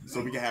 Rome,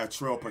 so we can have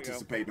Trail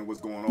participating in what's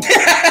going on.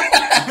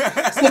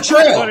 So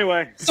Trail,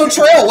 anyway.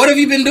 What have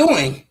you been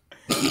doing?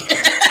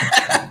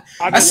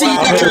 I see you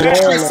got your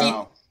trusty.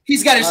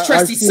 He's got his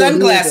trusty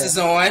sunglasses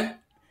on.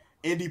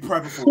 Indy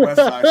prepping for West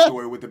Side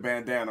Story with the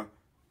bandana.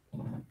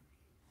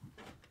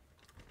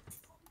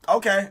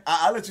 Okay,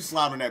 I'll let you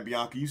slide on that,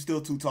 Bianca. You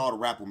still too tall to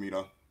rap with me,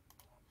 though.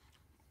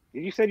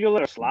 You said you'll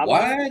let her slide?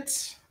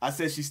 What? I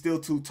said she's still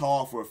too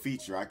tall for a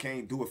feature. I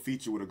can't do a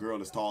feature with a girl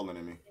that's taller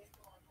than me.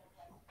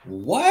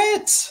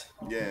 What?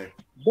 Yeah.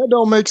 That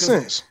don't make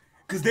sense.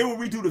 Because then when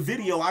we do the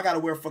video, I got to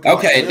wear fucking...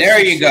 Okay, there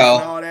you go.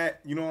 And all that,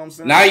 you know what I'm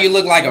saying? Now you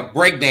look like a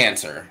break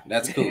dancer.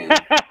 That's cool.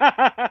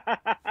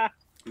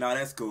 Nah,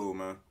 that's cool,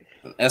 man.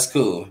 That's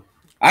cool.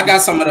 I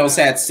got some of those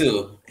hats,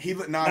 too. He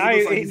looks like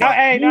he's about to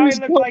ask you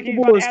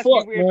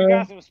if you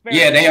got some spare.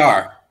 Yeah, they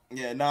are.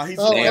 Yeah, nah, he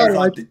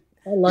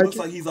looks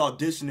like he's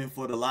auditioning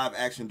for the live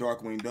action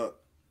Darkwing Duck.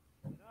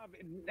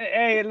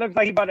 Hey, it looks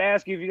like he's about to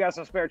ask you if you got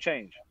some spare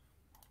change.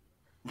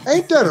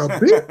 Ain't that a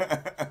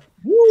bit?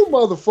 You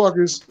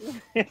motherfuckers.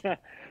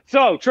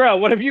 So, Trell,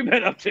 what have you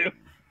been up to?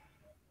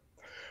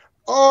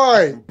 All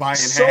right. Buying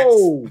hats.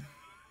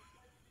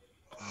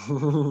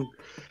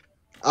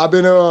 I've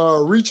been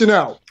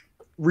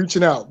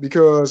reaching out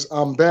because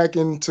I'm back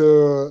into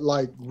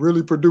like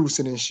really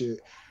producing and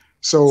shit.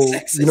 So,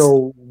 you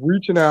know,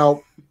 reaching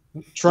out,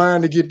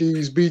 trying to get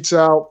these beats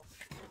out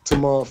to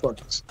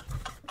motherfuckers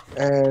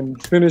and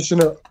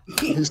finishing up.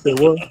 He said,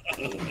 what?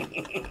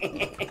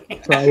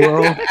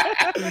 Tyrone?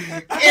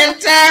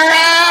 It's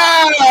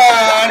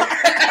Tyrone!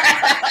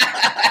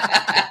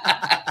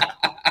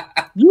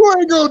 You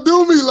ain't gonna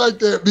do me like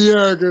that,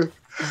 Bianca.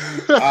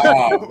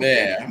 Oh,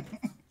 man.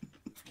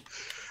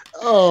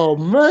 Oh,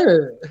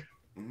 man.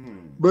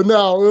 But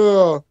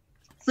now,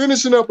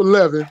 finishing up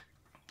 11,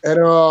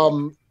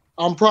 and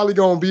I'm probably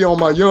gonna be on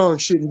my young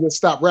shit and just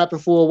stop rapping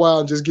for a while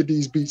and just get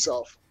these beats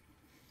off.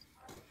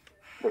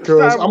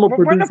 Because I'm a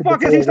producer. When the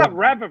fuck has he stopped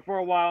rapping for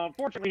a while?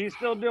 Unfortunately, he's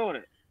still doing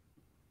it.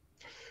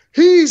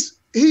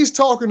 He's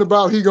talking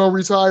about he gonna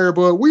retire,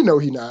 but we know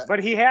he not.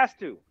 But he has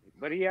to.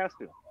 But he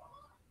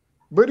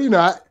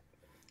not.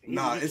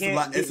 Nah,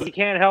 he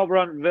can't help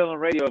run Villain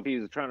Radio if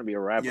he's trying to be a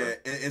rapper. Yeah,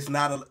 it's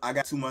not. I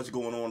got too much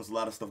going on. There's a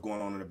lot of stuff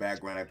going on in the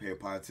background. I pay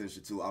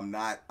attention to. I'm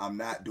not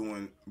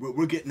doing.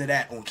 We're getting to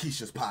that on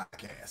Keisha's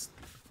podcast.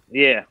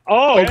 Yeah.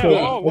 Oh, okay.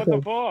 Yeah. Oh, what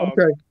the fuck?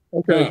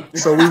 Okay.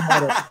 So we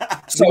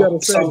gotta.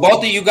 So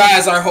both of you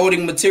guys are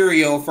holding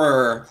material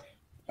for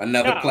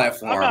another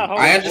platform.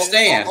 I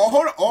understand.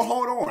 Hold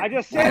on. I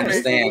just said. I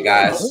understand,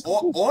 guys.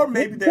 Or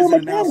maybe there's an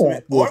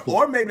announcement.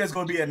 Or maybe there's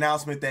going to be an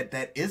announcement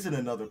that isn't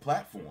another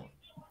platform.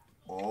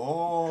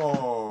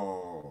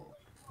 Oh.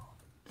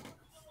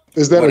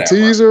 Is that a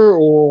teaser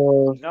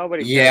or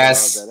nobody?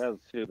 Yes. That was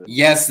stupid.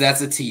 Yes,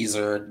 that's a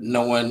teaser.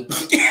 No one.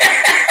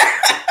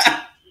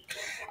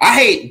 I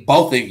hate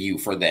both of you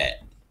for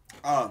that.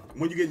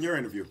 When you getting your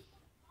interview?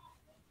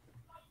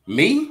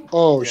 Me?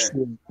 Oh shit.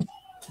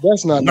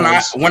 That's not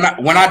nice. When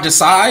I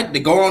decide to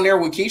go on there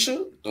with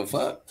Keisha, the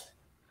fuck?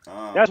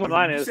 That's what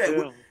mine is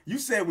too. You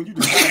said when you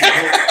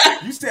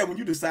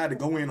decide to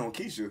go in on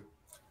Keisha.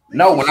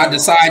 No, when I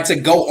decide to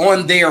go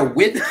on there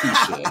with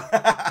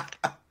Keisha.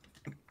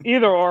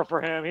 Either or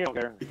for him, he don't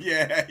care.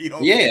 Yeah, he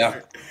don't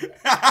care.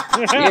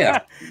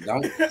 Yeah.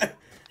 Don't.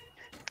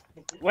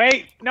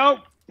 Wait, nope.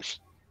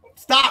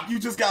 Stop! You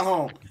just got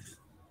home.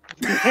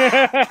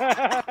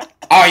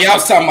 Oh, y'all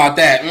was talking about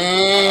that.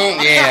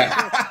 Yeah.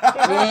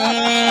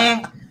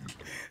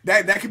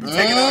 That could be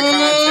taken out of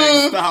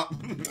context. Stop.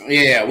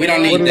 Yeah, we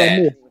don't need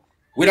that.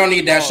 We don't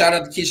need that. Shout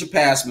out to Keisha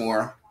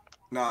Passmore.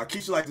 Nah,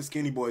 Keisha like the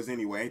skinny boys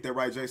anyway. Ain't that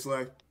right, Jay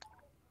Slay?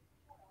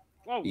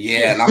 Oh,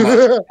 yeah,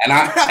 and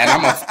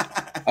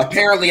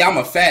apparently I'm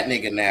a fat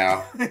nigga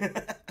now.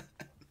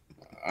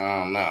 I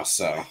don't know.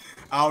 So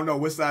I don't know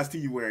what size T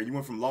you wearing. You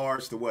went from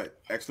large to what?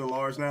 Extra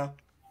large now?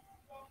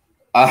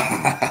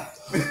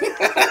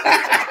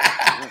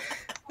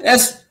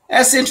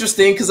 That's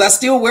interesting because I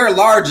still wear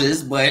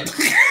larges, but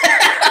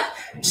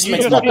just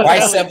makes my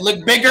bicep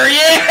look bigger.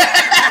 Yeah.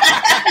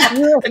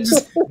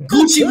 Just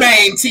Gucci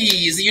Mane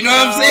tees, you know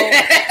what I'm saying?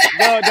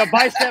 No, the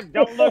bicep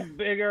don't look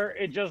bigger.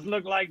 It just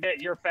look like that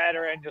you're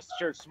fatter and the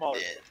shirt's smaller.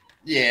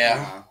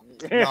 Yeah.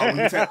 No,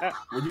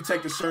 when you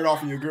take the shirt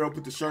off and your girl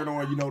put the shirt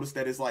on, you notice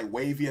that it's like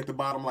wavy at the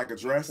bottom like a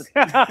dress.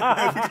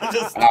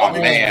 Oh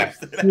man.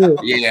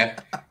 Yeah.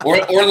 Or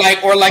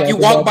like you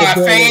walk by a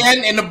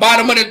fan and the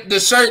bottom of the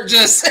shirt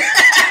just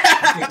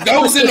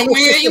goes in the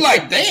wind. You're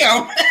like,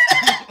 damn.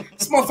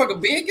 This motherfucker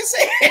big as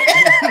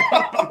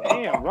hell.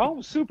 Damn,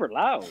 Rome's super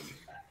loud.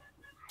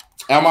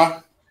 Am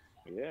I?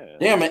 Yeah.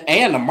 Damn it,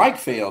 and the mic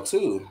failed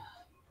too.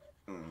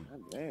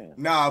 Damn.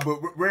 Nah,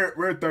 but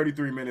we're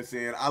 33 minutes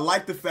in. I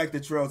like the fact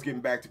that Trail's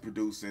getting back to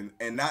producing,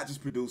 and not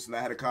just producing.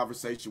 I had a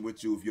conversation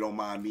with you, if you don't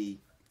mind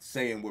me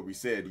saying what we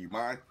said. Do you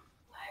mind?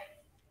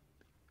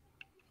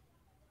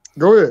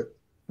 Go ahead.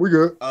 We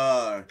good.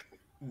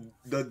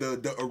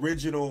 The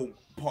original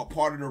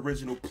part of the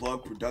original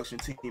Plug production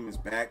team is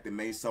back. They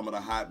made some of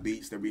the hot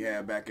beats that we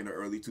had back in the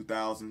early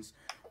 2000s.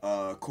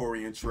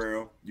 Corey and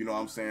Trail, you know what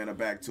I'm saying, are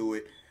back to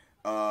it.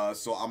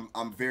 So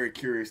I'm very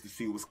curious to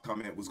see what's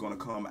going to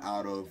come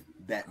out of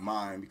that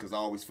mind, because I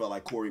always felt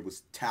like Corey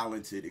was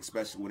talented,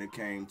 especially when it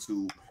came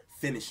to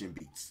finishing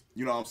beats.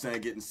 You know what I'm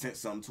saying? Getting sent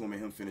something to him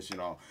and him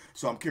finishing off.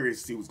 So I'm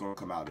curious to see what's going to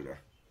come out of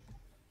there.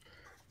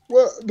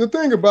 Well, the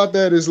thing about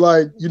that is,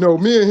 like, you know,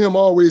 me and him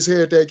always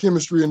had that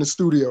chemistry in the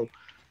studio.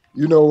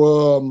 You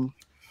know,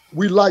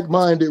 we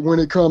like-minded when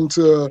it comes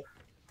to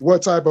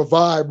what type of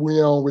vibe we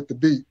on with the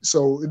beat.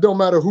 So it don't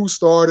matter who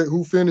started,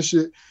 who finished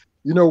it.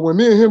 You know, when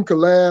me and him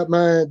collab,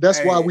 man, that's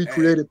why we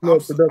created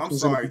Plug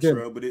Productions. I'm sorry,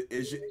 Trell, but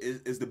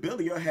is the bill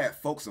of your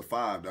hat folks a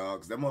 5,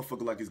 dog? 'Cause that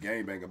motherfucker like his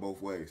game banging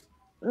both ways.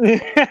 I'm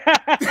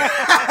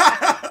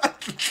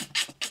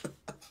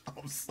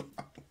sorry.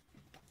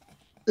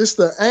 It's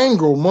the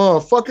angle,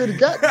 motherfucker.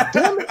 God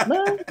damn it,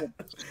 man.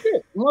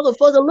 Shit,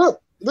 motherfucker,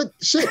 look,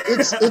 shit.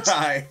 It's it's a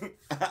hat.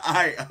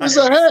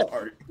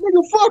 Sorry.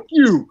 Nigga, fuck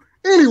you.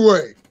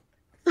 Anyway.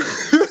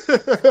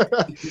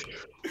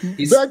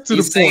 Back to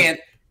the point.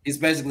 He's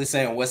basically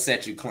saying, what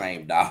set you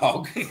claim,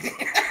 dog?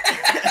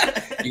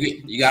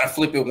 you got to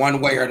flip it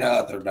one way or the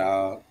other,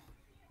 dog.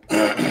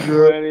 Good.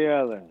 Or the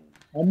other.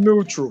 I'm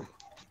neutral.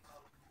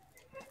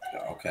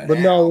 Okay. But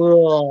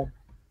no,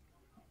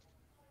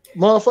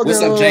 motherfucker.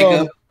 What's up,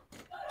 Jacob?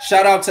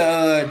 Shout out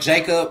to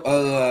Jacob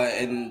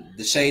and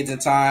the Shades in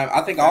Time. I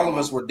think all of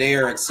us were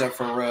there except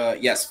for,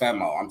 yes,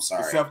 Femo. I'm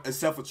sorry.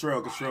 Except for Trail,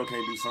 because Trail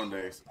can't do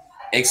Sundays.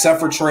 Except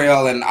for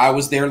Trail, and I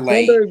was there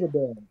late.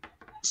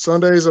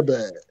 Sundays are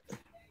bad.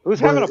 Who's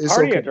having a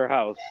party at your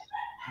house?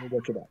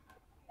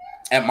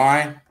 At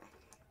mine?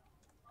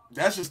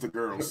 That's just the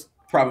girls.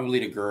 Probably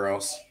the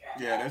girls.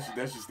 Yeah,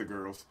 that's just the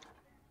girls.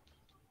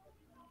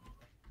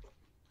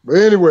 But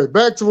anyway,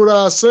 back to what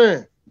I was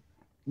saying.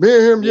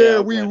 Me and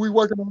him, we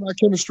working on our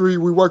chemistry.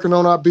 We working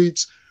on our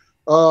beats.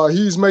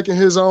 He's making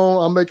his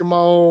own. I'm making my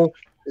own.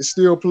 It's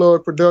still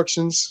Plug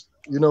Productions.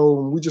 You know,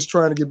 we just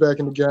trying to get back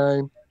in the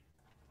game.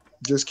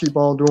 just keep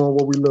on doing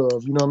what we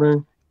love. You know what I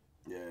mean?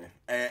 Yeah.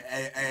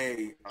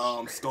 Hey,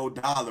 Skull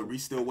Dollar, we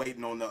still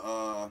waiting on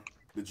the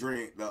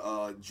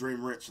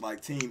Dream Rich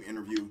like team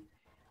interview.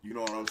 You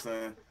know what I'm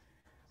saying?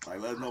 Like,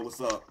 let us know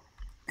what's up.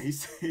 He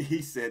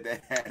said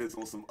that hat is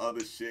on some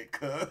other shit,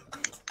 cuz.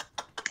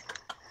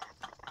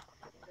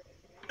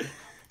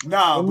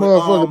 Nah, That but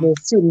motherfucker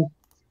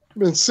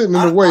been sitting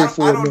in the way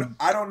for a minute.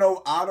 I don't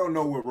know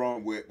what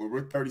wrong with, but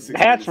we're 36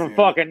 That's minutes from in.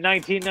 fucking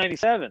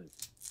 1997.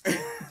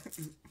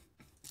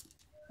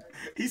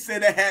 He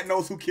said that hat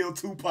knows who killed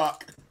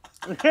Tupac.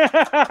 Who said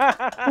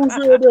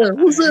that?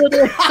 Who said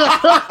that?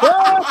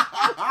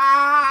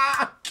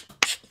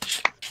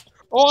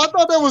 Oh, I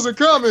thought that was a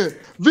comment.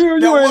 Vito,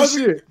 you ain't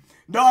shit.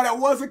 No, that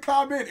was a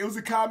comment. It was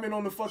a comment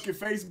on the fucking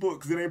Facebook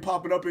because it ain't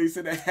popping up. And he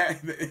said that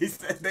hat.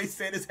 They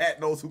said his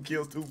hat knows who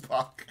kills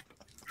Tupac.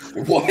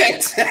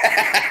 What?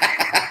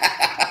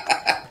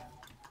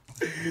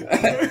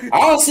 I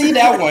don't see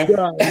that one.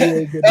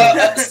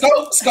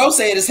 Scope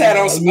said his hat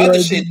on some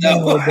other shit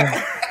though.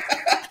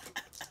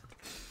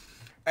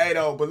 Hey,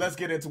 though, but let's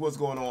get into what's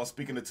going on.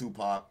 Speaking of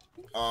Tupac,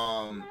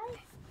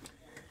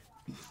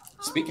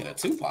 speaking of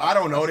Tupac, I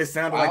don't know. This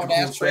sounded like a cool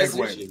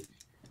segue.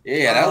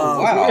 Yeah, that was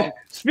wow.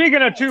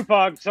 Speaking of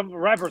Tupac, some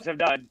rappers have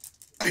died.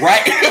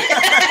 Right.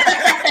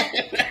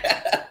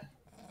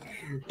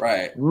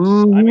 Right.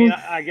 Mm-hmm. I mean,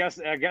 I guess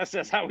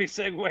that's how we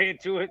segue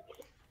into it.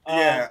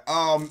 Yeah.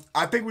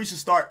 I think we should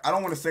start. I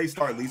don't want to say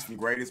start least from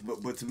greatest,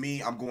 but to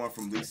me, I'm going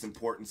from least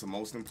important to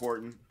most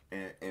important.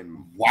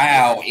 And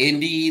wow,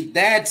 Indy,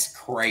 that's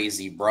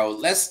crazy, bro.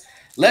 Let's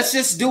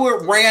just do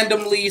it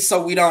randomly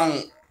so we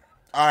don't.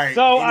 All right.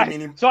 So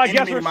I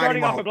guess we're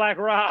starting off with Black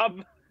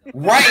Rob.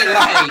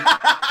 Right, like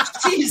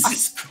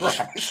Jesus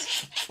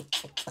Christ.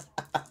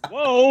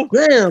 Whoa.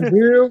 Damn,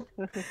 Bill.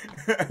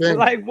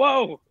 Like,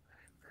 whoa.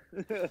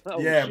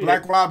 Yeah, shit.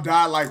 Black Rob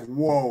died like,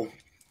 whoa.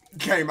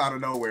 Came out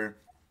of nowhere.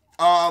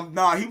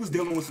 Nah, he was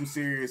dealing with some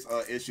serious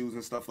issues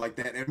and stuff like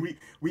that. And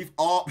we've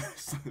all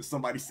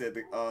somebody said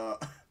that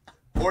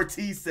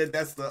Ortiz said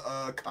that's the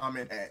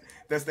comment hat.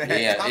 That's the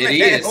hat. Yeah,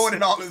 it is on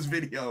in all his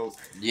videos.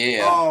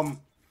 Yeah.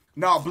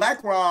 No,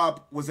 Black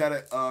Rob was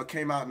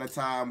came out in a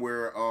time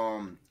where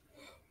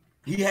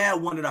he had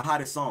one of the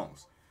hottest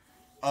songs.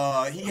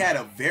 He had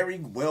a very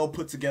well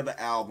put together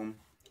album,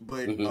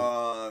 but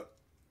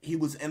he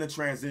was in a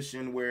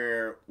transition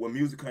where when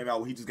music came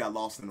out, he just got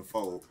lost in the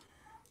fold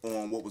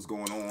on what was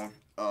going on.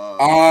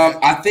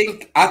 I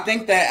think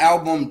that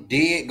album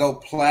did go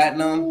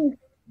platinum,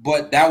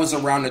 but that was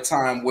around the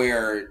time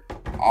where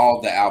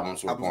all the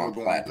albums were going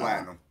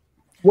platinum.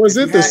 Was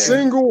it the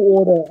single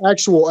or the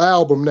actual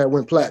album that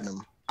went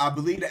platinum? I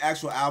believe the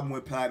actual album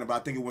went platinum, but I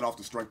think it went off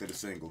the strength of the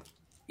single.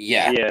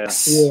 Yeah.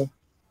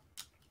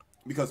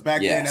 Because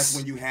back then, that's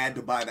when you had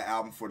to buy the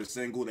album for the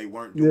single. They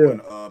weren't doing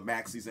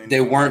maxis anymore.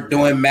 They weren't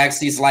doing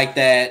maxis like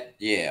that.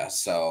 Yeah,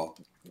 so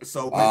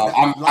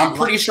I'm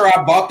pretty sure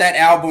I bought that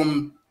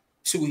album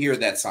to hear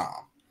that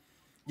song.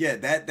 Yeah,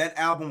 that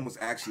album was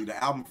actually,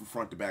 the album from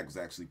front to back was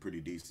actually pretty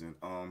decent.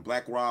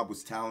 Black Rob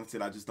was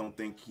talented. I just don't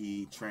think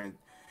he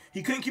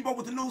couldn't keep up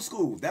with the new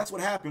school. That's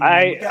what happened.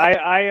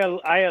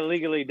 I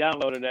illegally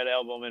downloaded that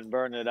album and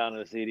burned it on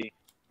the CD.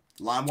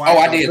 LimeWire. Oh,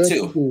 I did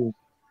too.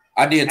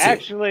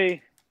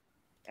 Actually,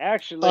 I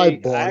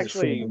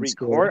actually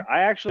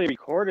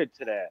recorded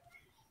to that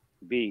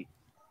beat.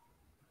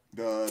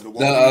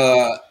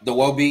 The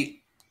woe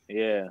beat.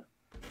 Yeah.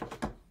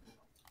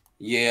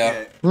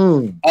 Yeah.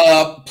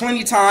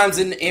 Plenty times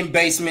in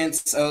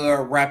basements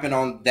rapping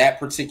on that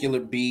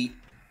particular beat.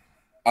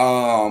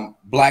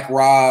 Black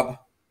Rob,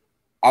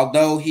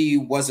 although he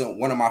wasn't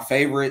one of my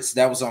favorites,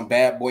 that was on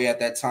Bad Boy at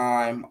that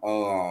time.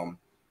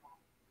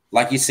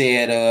 Like you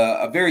said,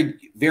 a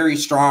very, very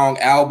strong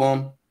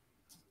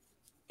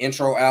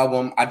intro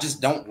album. I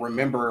just don't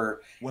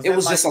remember. It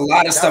was just a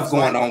lot of stuff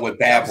going on with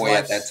Bad Boy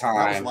at that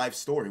time. That was Life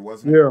Story,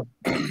 wasn't it?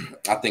 Yeah.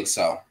 I think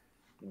so.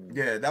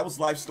 Yeah, that was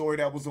Life Story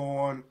that was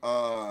on.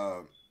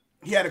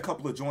 He had a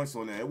couple of joints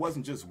on there. It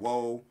wasn't just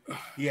Whoa.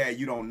 He had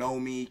You Don't Know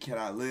Me, Can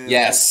I Live?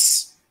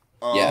 Yes.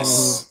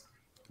 Yes.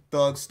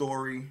 Thug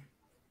Story.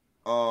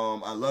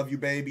 I Love You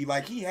Baby.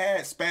 Like, he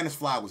had Spanish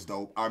Fly was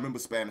dope. I remember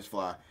Spanish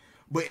Fly.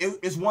 But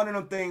it's one of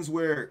them things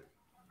where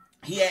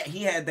he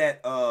had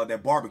that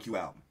barbecue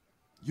album.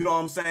 You know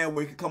what I'm saying?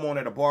 Where you could come on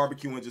at a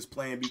barbecue and just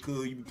play and be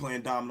cool. You be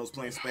playing dominoes,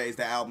 playing spades.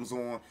 The album's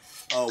on.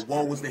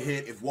 Whoa was the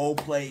hit. If Whoa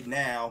played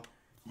now,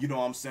 you know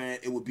what I'm saying?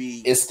 It would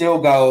be. It still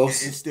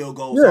goes. It still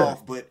goes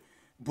off. But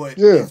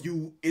if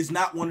you, it's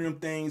not one of them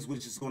things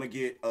which is gonna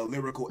get a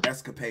lyrical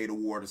escapade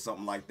award or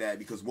something like that,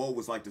 because Whoa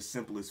was like the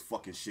simplest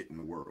fucking shit in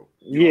the world.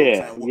 You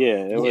know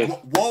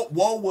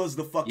Whoa was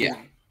the fucking.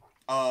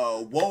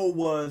 Whoa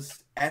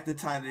was at the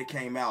time that it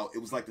came out. It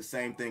was like the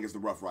same thing as the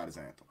Rough Riders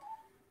anthem.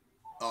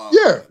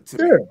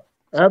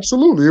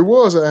 Absolutely, it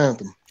was an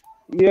anthem.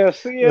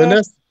 Yes, yeah.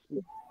 And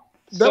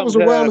that was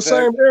around the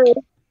same era.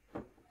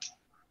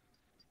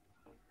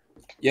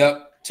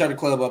 Yep, tear the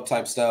club up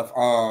type stuff.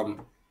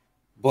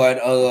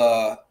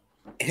 But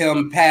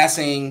him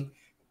passing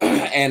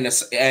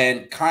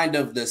and kind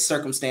of the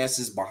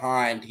circumstances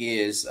behind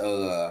his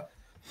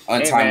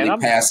untimely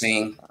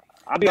passing.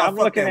 I'm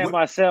looking at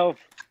myself.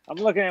 I'm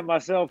looking at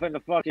myself in the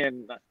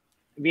fucking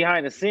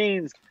behind the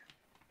scenes,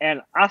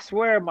 and I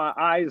swear my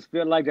eyes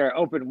feel like they're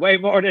open way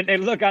more than they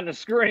look on the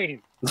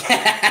screen.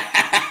 God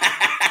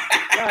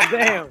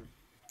damn.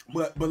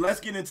 But let's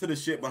get into the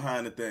shit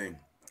behind the thing.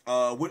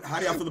 How do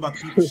y'all feel about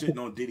the people shitting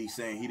on Diddy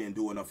saying he didn't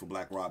do enough for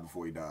Black Rob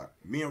before he died?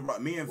 Me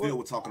and Phil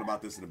were talking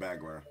about this in the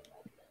background.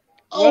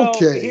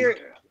 Okay. Well, here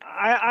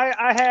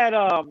I had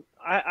an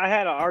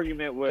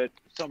argument with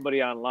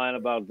somebody online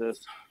about this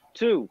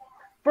too.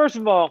 First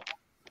of all,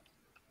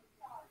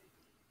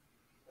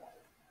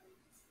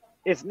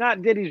 it's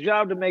not Diddy's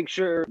job to make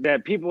sure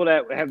that people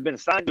that have been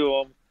signed to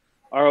him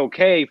are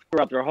okay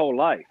throughout their whole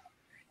life.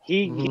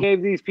 He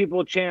gave these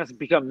people a chance to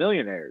become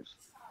millionaires.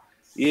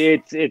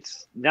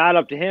 It's not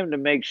up to him to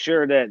make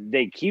sure that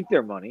they keep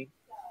their money.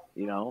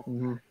 You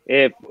know,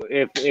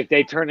 if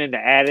they turn into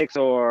addicts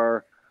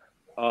or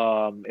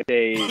if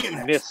they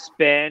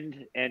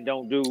misspend and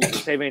don't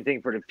save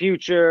anything for the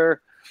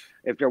future,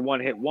 if they're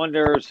one-hit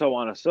wonders, so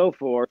on and so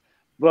forth.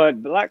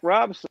 But Black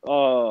Rob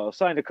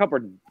signed a couple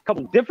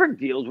different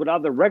deals with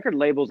other record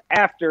labels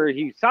after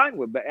he was signed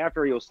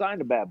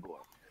to Bad Boy.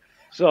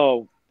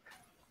 So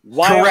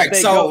why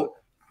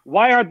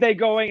aren't they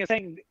going and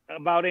saying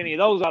about any of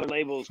those other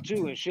labels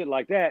too and shit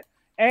like that?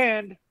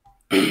 And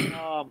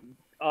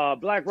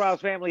Black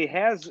Rob's family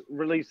has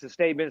released a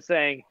statement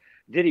saying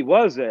Diddy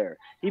was there.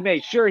 He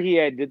made sure he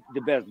had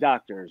the best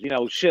doctors,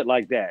 shit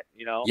like that,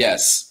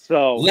 Yes.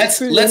 So let's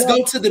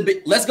go to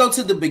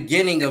the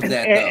beginning of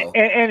that though.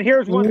 And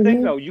here's one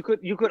thing though: you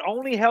could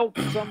only help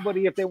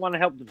somebody if they want to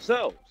help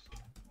themselves,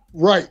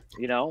 right?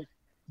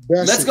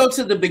 Let's go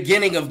to the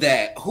beginning of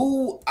that.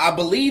 Who I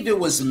believe it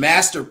was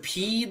Master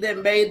P that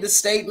made the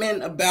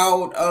statement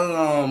about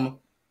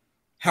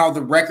how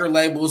the record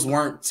labels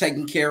weren't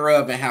taken care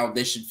of and how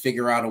they should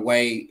figure out a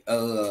way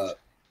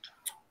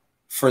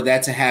for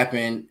that to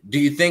happen. Do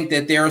you think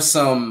that there's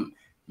some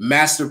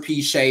Master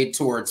P shade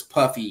towards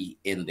Puffy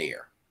in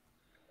there?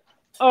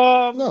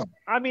 No.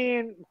 I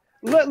mean,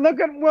 look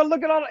at No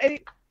Limit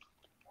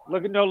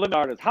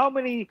artists. How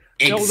many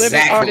No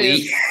Limit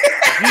artists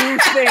do you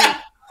think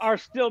are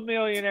still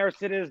millionaires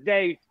to this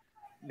day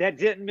that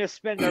didn't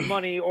misspend their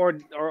money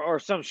or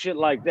some shit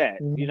like that?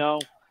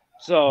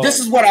 So this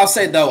is what I'll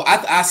say though.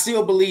 I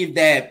still believe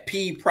that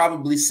P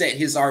probably set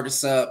his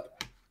artists up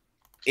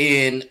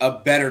in a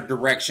better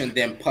direction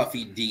than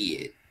Puffy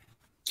did.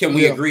 Can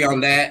we agree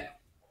on that?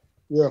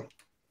 Yeah.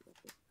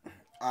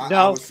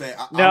 I would say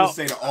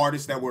the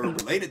artists that were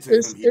related to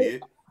him, he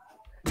did.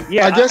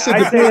 Yeah, I guess it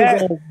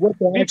depends on what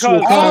the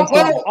actual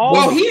content.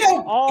 Well, he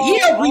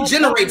helped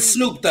regenerate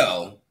Snoop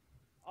though.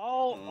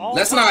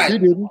 Let's not. He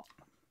didn't.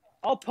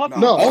 All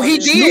Puffy. No. Oh, he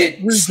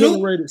did.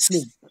 Regenerated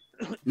Snoop.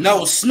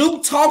 No,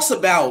 Snoop talks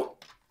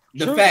about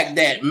the fact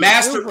that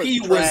Master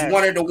P was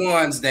one of the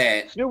ones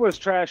that Snoop was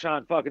trash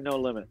on fucking No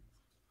Limit.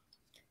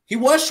 He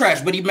was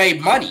trash, but he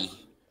made money.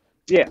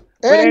 Yeah,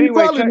 but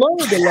anyway, he probably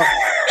learned a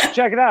lot.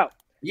 Check it out.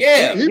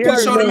 Yeah, he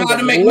showed him how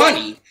to make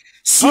money.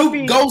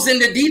 Snoop goes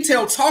into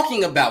detail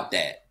talking about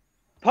that.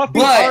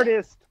 Puffy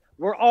artists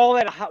were all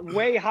at a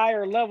way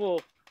higher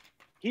level.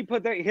 He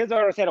put his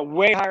artists at a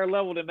way higher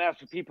level than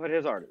Master P put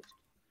his artists.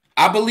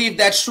 I believe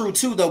that's true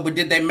too, though. But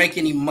did they make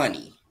any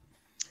money?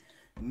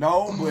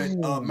 No,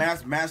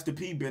 but Master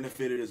P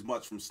benefited as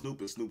much from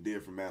Snoop as Snoop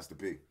did from Master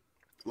P.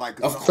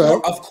 Like, of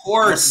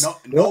course.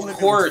 No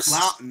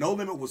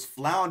Limit was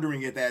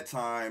floundering at that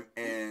time,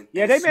 and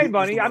they made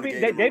money. I mean,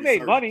 they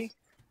made money.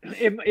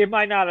 It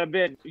might not have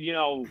been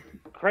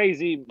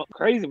crazy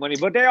money,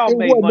 but they all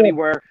made money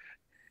where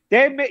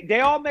they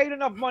all made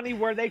enough money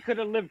where they could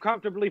have lived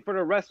comfortably for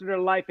the rest of their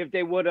life if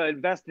they would have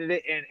invested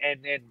it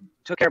and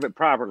took care of it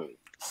properly.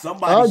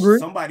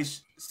 Somebody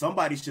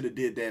should have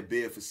did that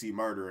bid for C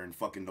Murder, and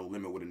fucking No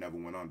Limit would have never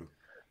went under.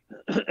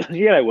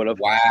 Yeah, they would have.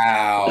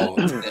 Wow.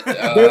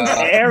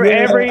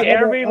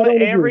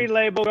 Every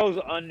label goes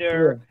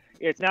under.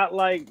 Yeah. It's not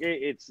like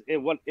it's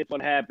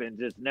what happens.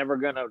 It's never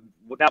gonna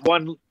that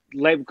one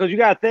label, because you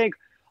gotta think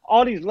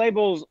all these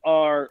labels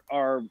are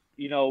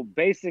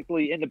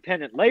basically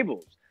independent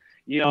labels.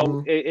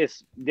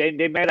 It's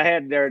they might have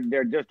had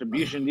their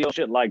distribution deal,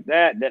 shit like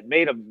that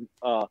made them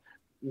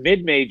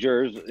mid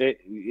majors,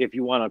 if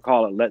you want to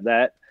call it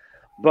that.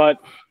 But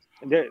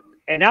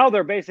now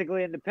they're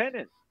basically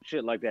independent,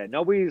 shit like that.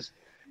 Nobody's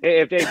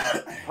if they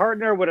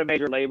partner with a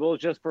major label,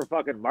 it's just for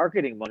fucking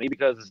marketing money,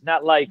 because it's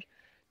not like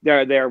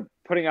they're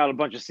putting out a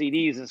bunch of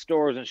CDs in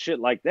stores and shit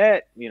like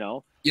that.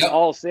 Yep.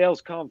 All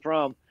sales come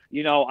from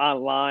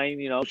online,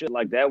 shit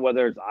like that,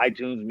 whether it's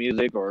iTunes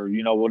Music or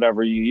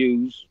whatever you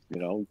use.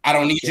 I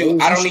don't need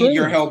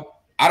your help.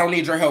 I don't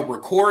need your help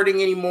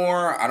recording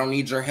anymore. I don't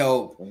need your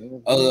help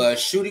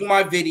shooting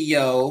my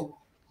video.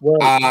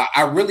 Right.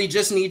 I really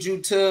just need you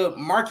to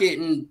market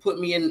and put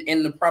me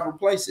in the proper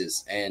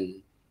places,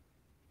 and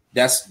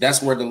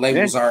that's where the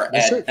labels are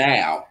at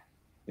now.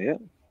 Yeah.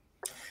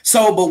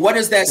 So, but what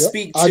does that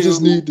speak to? I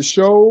just need the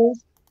show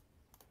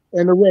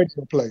and the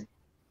radio play.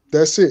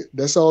 That's it.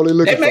 That's all they're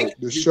looking for.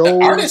 The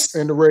shows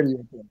and the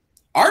radio.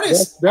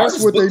 Artists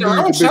what book they their need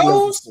own the big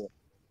labels shows. for.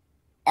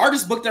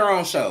 Artists book their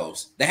own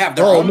shows. They have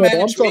their own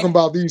management. I'm talking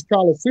about these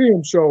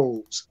Coliseum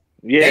shows.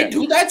 Yeah, they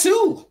do that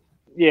too.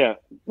 Yeah,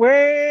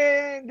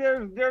 well,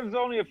 there's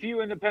only a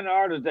few independent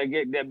artists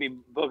that be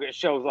booking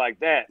shows like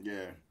that.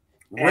 Yeah.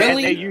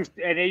 Really?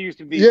 And they used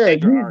to be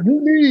you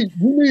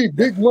need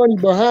big money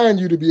behind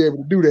you to be able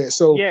to do that.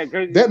 So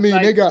that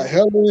means they got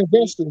hella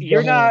investors.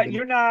 You're not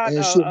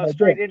a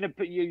straight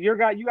independent. You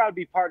got to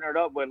be partnered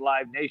up with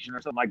Live Nation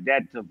or something like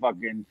that to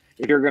fucking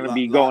if you're going to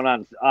be going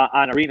on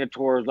arena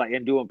tours like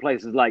and doing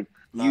places like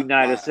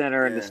United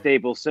Center and the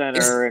Staples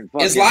Center and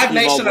fucking is Live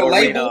Nation a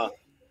label? Arena.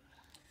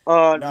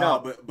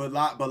 No.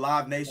 But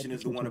Live Nation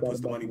is the one that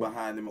puts the money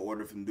behind them in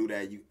order for them to do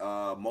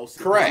that. Most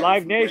correct.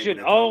 Live Nation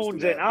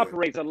owns and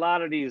operates a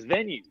lot of these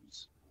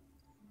venues.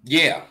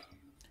 Yeah,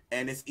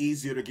 and it's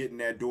easier to get in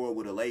that door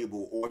with a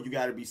label, or you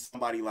got to be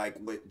somebody like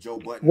what Joe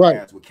Budden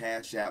has with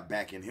Cash App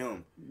backing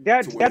him.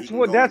 That's what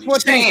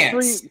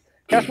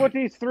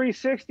these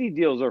 360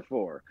 deals are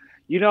for.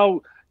 You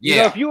know,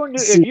 if you're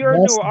a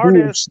new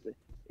artist.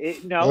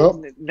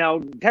 No,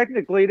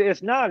 technically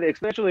it's not,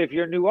 especially if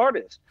you're a new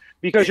artist,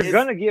 because you're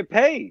going to get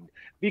paid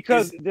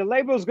because the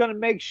label's going to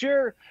make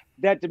sure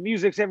that the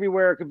music's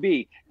everywhere it could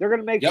be. They're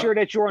going to make sure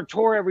that you're on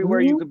tour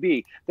everywhere you could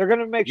be. They're going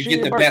to make sure you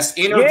get the best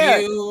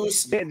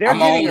interviews. Yeah, they're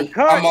getting a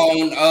cut. I'm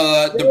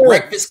on the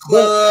Breakfast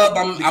Club.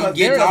 I'm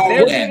getting all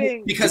of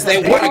that because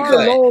they want a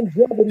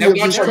cut. They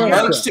want your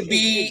merch to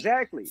be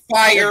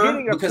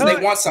fire because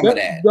they want some of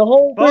that.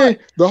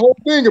 The whole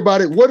thing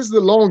about it, what is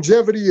the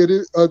longevity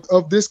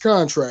of this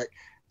contract?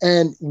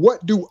 And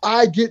what do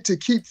I get to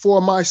keep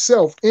for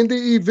myself in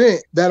the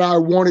event that I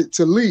want it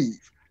to leave?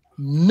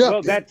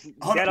 Nothing.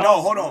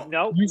 Well, hold on.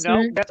 No,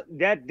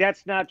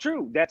 that's not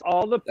true. That's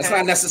all the. That's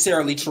not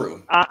necessarily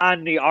true.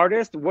 On the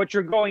artist, what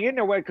you're going in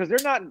their way, because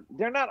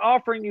they're not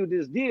offering you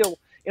this deal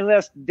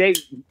unless they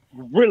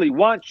really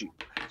want you.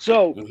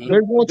 So they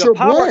want your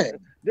brand.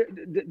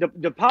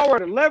 The power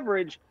to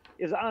leverage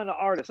is on the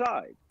artist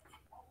side.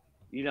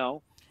 You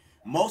know.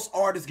 Most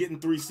artists getting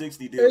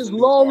 360 deals. As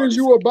long as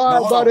you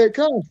abide by that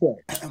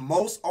contract.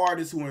 Most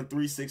artists who are in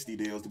 360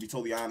 deals, to be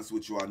totally honest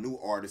with you, are new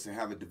artists and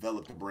haven't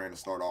developed a brand to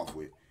start off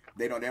with.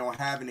 They don't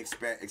have an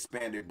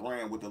expanded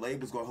brand. What the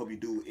label's going to help you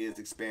do is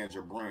expand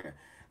your brand.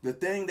 The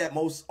thing that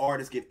most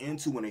artists get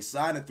into when they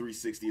sign a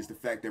 360 is the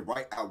fact that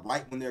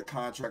right when their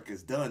contract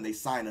is done, they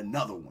sign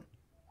another one.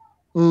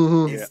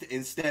 Mm-hmm.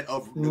 Instead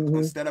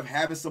of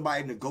having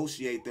somebody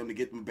negotiate them to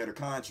get them a better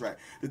contract.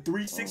 The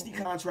 360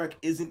 contract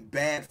isn't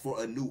bad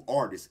for a new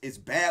artist. It's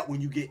bad when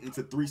you get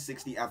into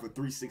 360 after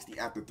 360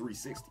 after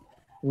 360.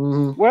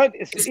 Mm-hmm. Well,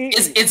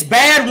 it's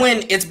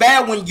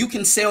bad when you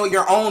can sell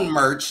your own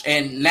merch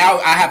and now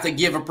I have to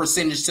give a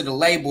percentage to the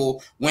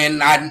label when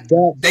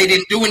they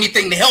didn't do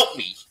anything to help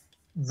me.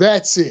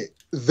 That's it.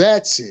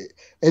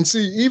 And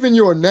see, even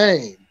your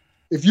name,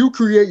 if you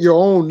create your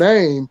own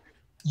name,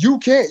 you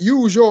can't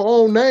use your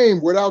own name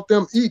without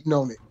them eating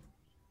on it.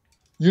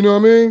 You know what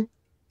I mean?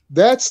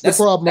 That's the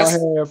problem I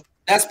have.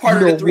 That's part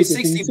of the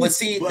 360, but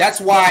see,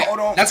 that's why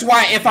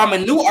if I'm a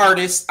new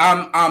artist,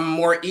 I'm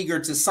more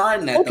eager to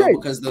sign that though,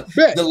 because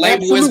the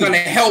label is going to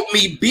help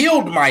me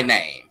build my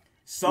name.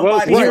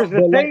 Here's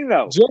the thing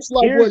though. Just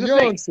like what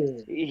Young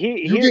said.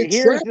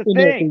 Here's the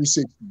thing.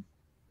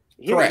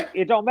 Correct.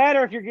 It don't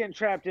matter if you're getting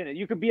trapped in it.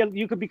 You could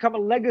become a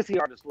legacy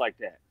artist like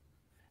that.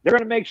 They're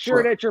gonna make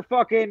sure that you're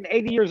fucking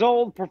 80 years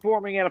old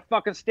performing at a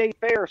fucking state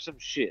fair or some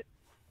shit.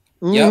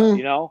 Yep.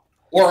 You know,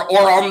 or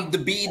on the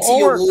BET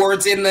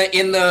Awards in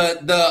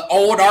the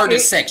old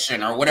artist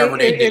section or whatever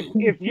they do.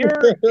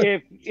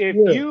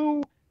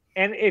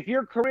 If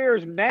your career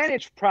is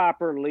managed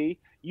properly,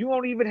 you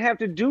won't even have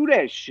to do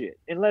that shit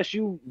unless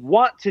you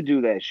want to do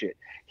that shit.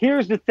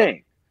 Here's the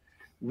thing: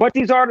 what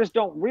these artists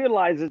don't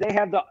realize is they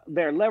have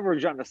their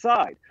leverage on the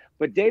side,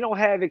 but they don't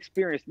have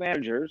experienced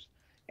managers.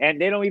 And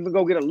they don't even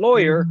go get a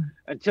lawyer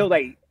until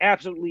they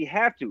absolutely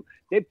have to.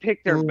 They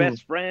pick their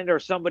best friend or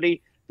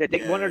somebody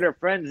one of their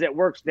friends that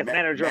works the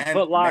manager of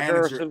Foot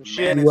Locker or some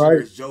shit.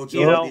 Right.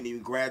 JoJo didn't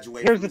even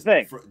graduate. Here's the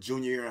thing: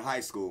 junior year in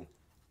high school.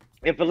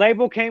 If a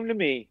label came to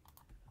me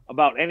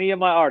about any of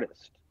my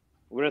artists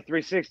with a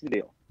 360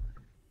 deal,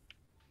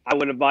 I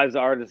would advise the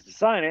artist to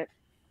sign it,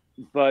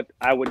 but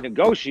I would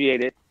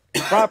negotiate it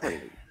properly.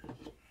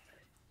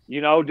 You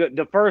know,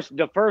 the first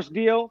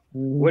deal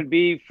would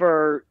be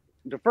for.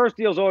 The first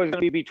deal is always going to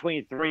be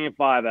between 3 and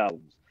 5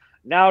 albums.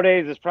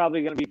 Nowadays, it's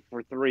probably going to be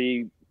for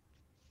 3.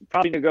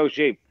 Probably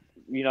negotiate,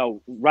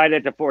 right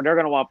at the 4. They're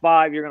going to want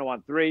 5. You're going to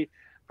want 3.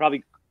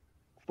 Probably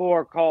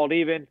 4 called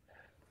even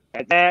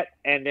at that,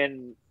 and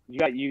then you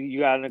got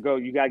to go.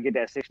 You got to get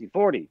that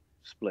 60-40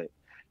 split.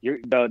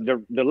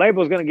 The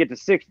label is going to get the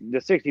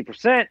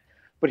 60%.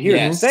 But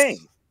here's the thing.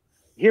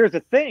 Here's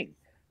the thing.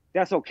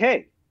 That's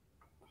okay.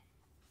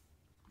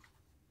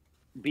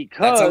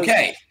 Because that's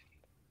okay.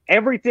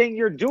 Everything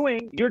you're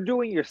doing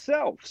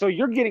yourself. So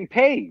you're getting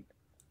paid.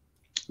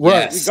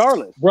 Right.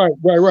 Regardless. Right.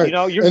 You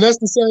know, and that's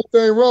the same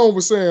thing Ron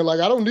was saying. Like,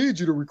 I don't need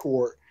you to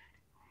record.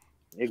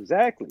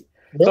 Exactly.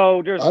 Yep.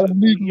 So there's I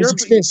believe it was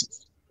expensive.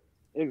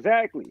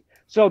 Exactly.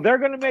 So they're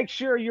going to make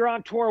sure you're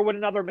on tour with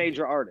another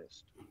major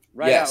artist,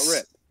 right out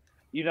rip.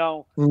 You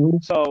know,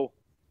 so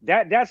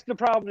that's the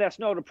problem that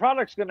Snow the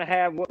Product's going to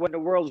have when the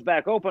world's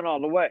back open all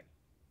the way.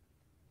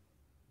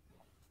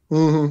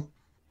 Mm-hmm.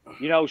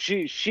 You know,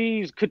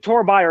 she's could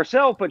tour by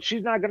herself, but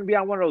she's not going to be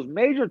on one of those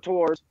major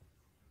tours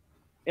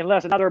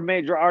unless another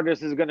major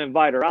artist is going to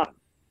invite her on.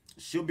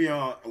 She'll be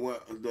on.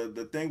 Well,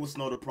 the thing with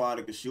Snow the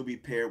Product is she'll be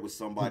paired with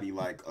somebody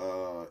like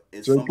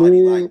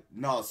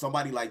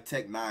somebody like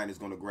Tech Nine is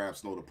going to grab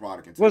Snow the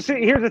Product. And well,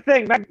 see, here's the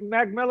thing: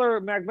 Mac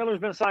Miller's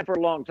been signed for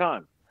a long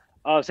time.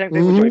 Same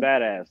thing with Joey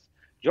Badass.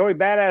 Joey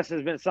Badass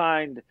has been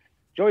signed.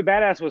 Joey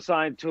Badass was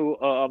signed to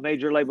a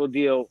major label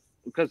deal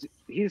because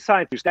he's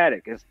signed through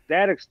Static, and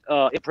Static's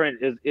imprint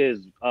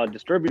is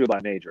distributed by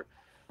Major.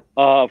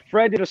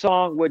 Fred did a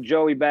song with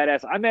Joey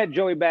Badass. I met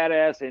Joey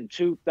Badass in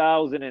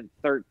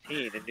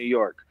 2013 in New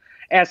York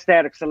at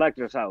Static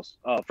Selector's house.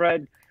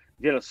 Fred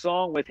did a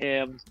song with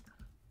him.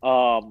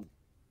 And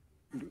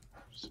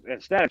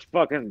Static's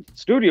fucking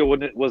studio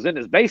was in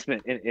his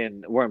basement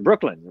we're in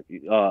Brooklyn.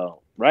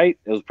 Right?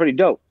 It was pretty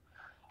dope.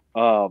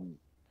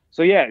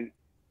 So yeah,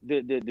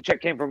 the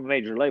check came from a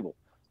major label.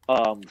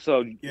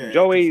 So yeah,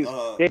 Joey's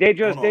they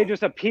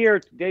just appear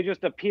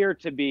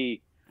to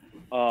be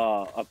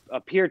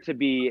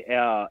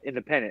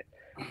independent,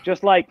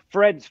 just like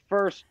Fred's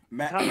first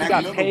time he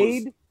got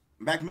paid.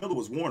 Mac Miller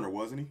was Warner,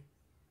 wasn't he?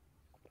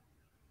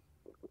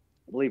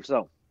 I believe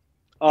so.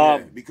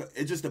 Because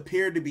it just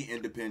appeared to be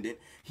independent.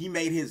 He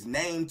made his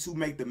name to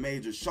make the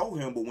majors show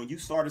him, but when you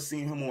started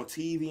seeing him on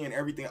TV and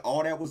everything,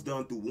 all that was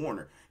done through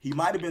Warner. He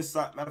might have been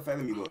matter of fact,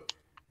 let me look.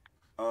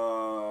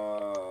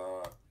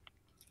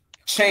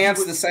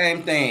 Chance, the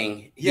same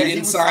thing. He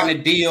didn't sign a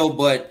deal,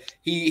 but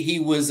he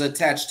was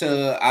attached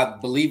to, I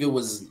believe it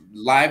was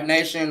Live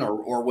Nation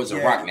or was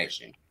it Rock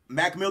Nation?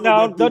 Mac Miller.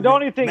 No, the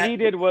only thing he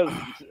did was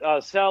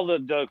sell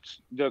the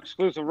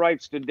exclusive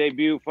rights to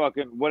debut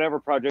fucking whatever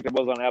project it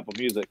was on Apple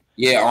Music.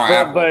 Yeah, on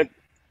Apple.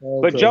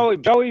 But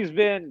Joey's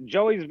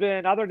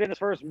been other than his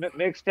first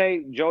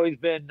mixtape, Joey's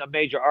been a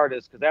major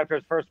artist because after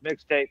his first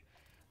mixtape,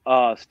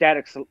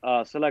 Static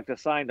Selecta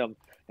signed him,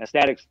 and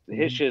Static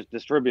his shit's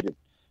distributed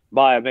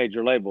by a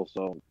major label,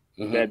 so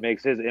that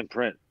makes his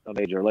imprint a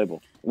major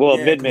label. Well,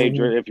 a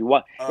mid-major if you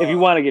want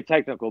to get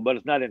technical, but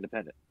it's not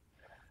independent.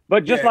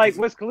 But just like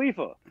Wiz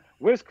Khalifa,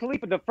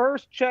 the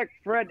first check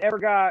Fred ever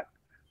got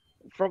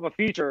from a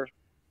feature,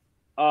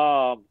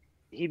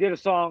 he did a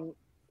song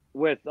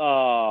with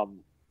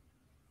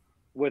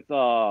Wiz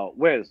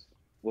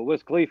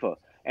Khalifa,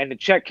 and the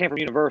check came from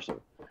Universal,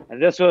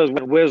 and this was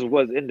when Wiz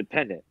was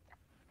independent.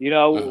 You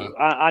know,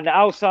 on the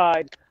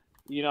outside,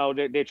 you know,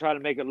 they try to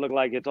make it look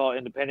like it's all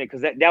independent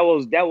because that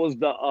was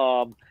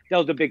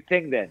the big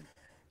thing then.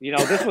 You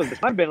know, this might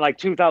have been like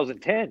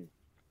 2010.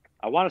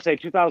 I want to say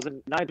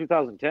 2009,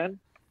 2010.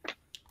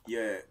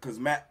 Yeah, because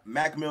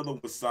Mac Miller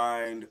was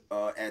signed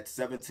at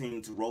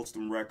 17 to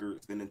Roastum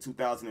Records. Then in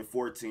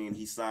 2014,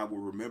 he signed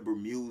with Remember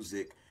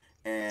Music,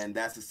 and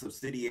that's a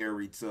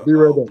subsidiary to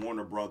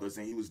Warner Brothers,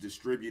 and he was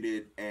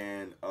distributed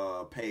and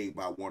paid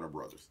by Warner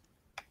Brothers.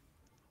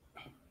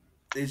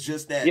 It's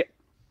just that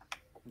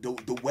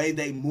the way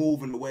they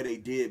move and the way they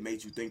did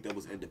made you think that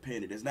was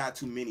independent. There's not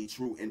too many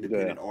true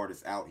independent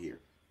artists out here.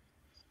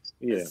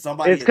 Yeah,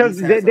 it's because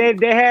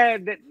they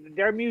had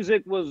their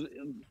music was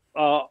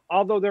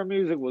although their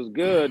music was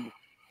good,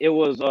 it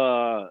was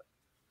a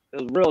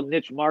real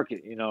niche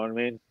market. You know what I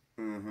mean?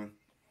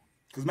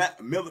 Because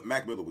Mac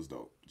Miller was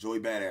dope. Joey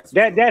Badass.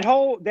 That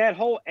whole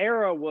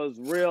era was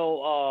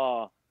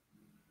real.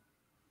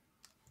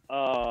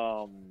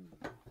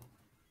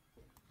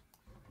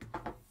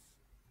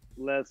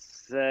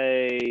 Let's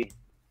say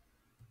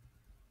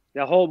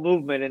the whole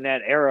movement in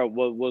that era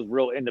was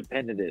real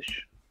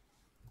independent-ish.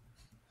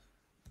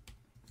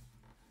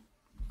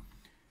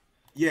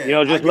 Yeah, you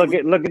know, just look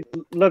at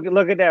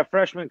that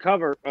freshman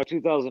cover of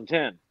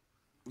 2010.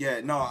 Yeah,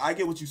 no, I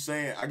get what you're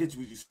saying.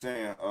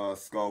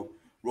 Skull.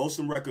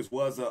 Roastum Records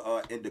was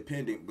a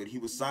independent, but he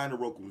was signed to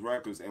Roastum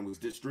Records and was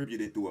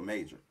distributed through a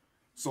major.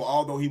 So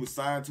although he was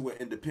signed to an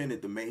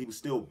independent, he was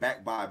still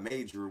backed by a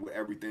major with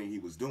everything he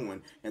was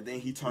doing. And then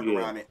he turned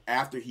around and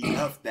after he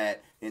left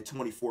that in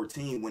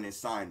 2014, went and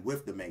signed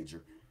with the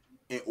major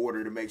in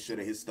order to make sure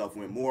that his stuff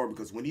went more.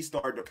 Because when he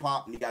started to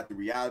pop and he got the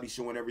reality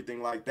show and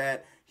everything like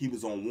that, he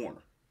was on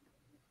Warner.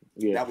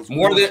 Yeah, that was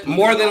more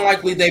than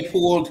likely they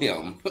pulled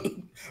him.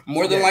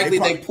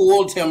 They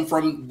pulled him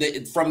from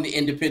the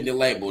independent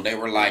label. They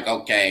were like,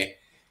 okay,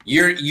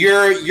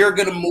 you're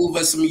gonna move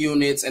us some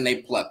units, and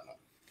they plucked him.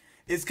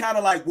 It's kind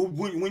of like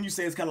when you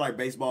say it's kind of like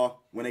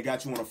baseball when they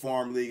got you on a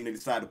farm league and they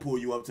decide to pull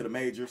you up to the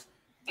majors.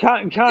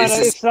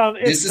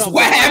 This is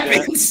what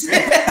happens.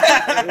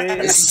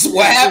 This is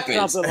what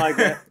happens. Something like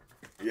that.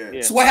 Yeah.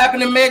 It's what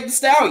happened to Meg Thee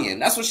Stallion.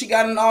 That's what she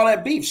got in all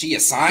that beef. She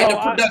assigned a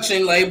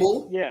production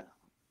label. Yeah.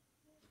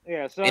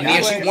 Yeah. So and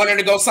then she wanted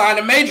to go sign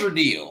a major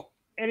deal.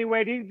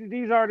 Anyway,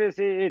 these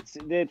artists, it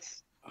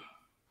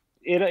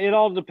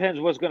all depends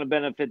what's going to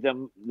benefit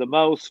them the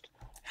most.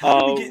 How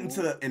did we get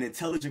into an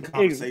intelligent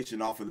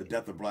conversation off of the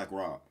death of Black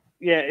Rob?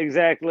 Yeah,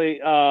 exactly.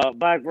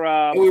 Black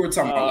Rob. We were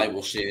talking about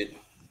label shit.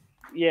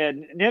 Yeah,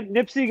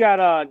 Nipsey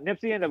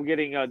ended up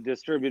getting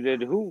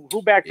distributed. Who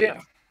backed him?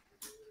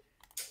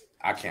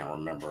 I can't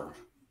remember.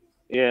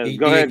 Yeah, he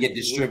go did ahead. Get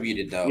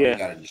distributed though. Yeah. He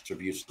got a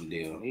distribution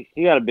deal.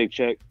 He got a big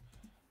check.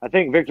 I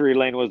think Victory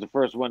Lane was the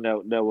first one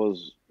that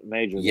was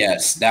major.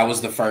 Yes, that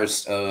was the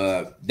first.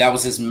 That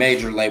was his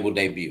major label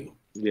debut.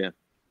 Yeah.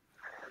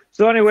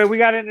 So anyway, we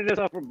got into this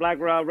off of Black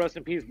Rob. Rest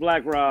in peace,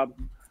 Black Rob.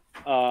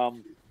 Oh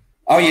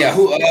yeah,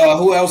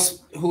 who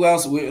else? Who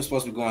else we were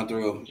supposed to be going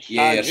through?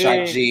 Yeah,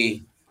 Shock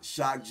G.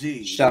 Shock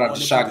G. Shout out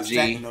to Shock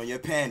G. On your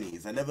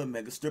panties. I never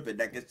make a stripper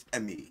that gets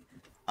at me.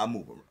 I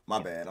move him.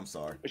 My bad. I'm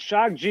sorry.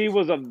 Shock G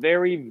was a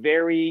very,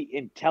 very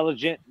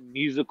intelligent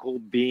musical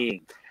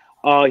being.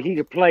 He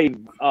could play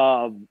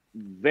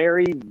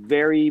very,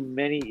 very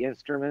many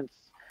instruments.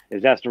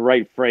 If that's the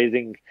right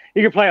phrasing,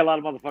 he could play a lot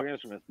of motherfucking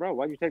instruments. Bro,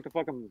 why'd you take the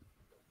fucking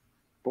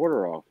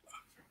border off?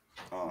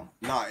 Oh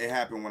no, it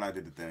happened when I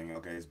did the thing.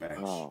 Okay, it's back.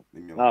 Oh,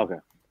 okay.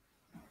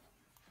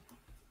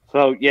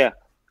 So yeah,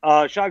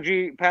 Shock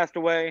G passed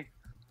away.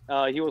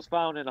 He was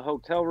found in a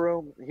hotel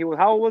room. He was,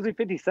 how old was he?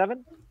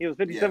 57. He was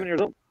 57 years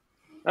old.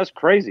 That's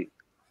crazy.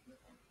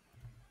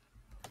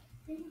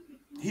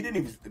 He didn't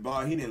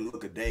even. He didn't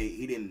look a day.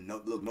 He didn't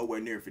look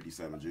nowhere near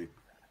 57. G.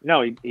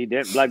 No, he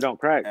didn't. Black don't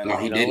crack. No,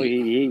 he didn't.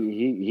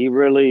 He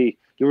really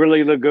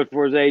looked good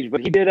for his age.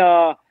 But he did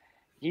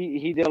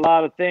he did a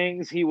lot of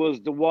things. He was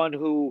the one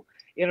who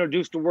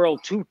introduced the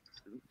world to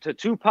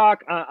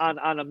Tupac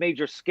on a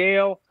major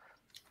scale.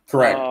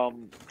 Correct.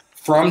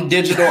 From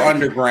Digital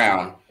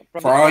Underground.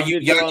 For all you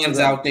youngins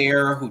out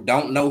there who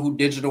don't know who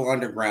Digital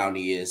Underground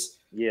is,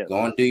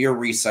 go and do your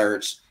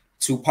research.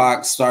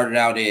 Tupac started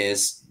out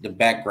as the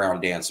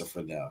background dancer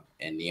for them,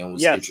 and then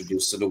was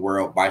introduced to the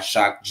world by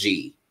Shock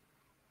G.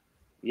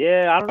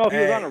 Yeah, I don't know if he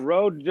was on the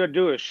road to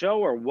do a show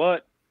or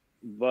what,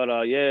 but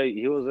yeah,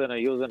 he was in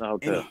a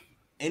hotel.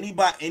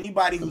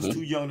 Anybody who's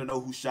too young to know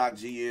who Shock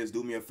G is,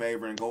 do me a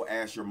favor and go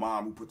ask your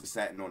mom who put the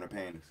satin on her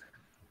panties.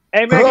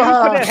 Hey man, can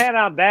you put that hat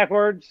on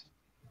backwards?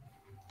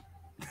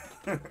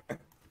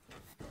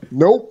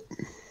 Nope.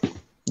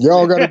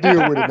 Y'all got to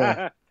deal with it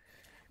now.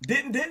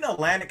 Didn't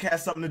Atlantic have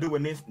something to do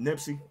with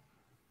Nipsey?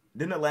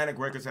 Didn't Atlantic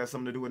Records have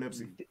something to do with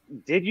Nipsey?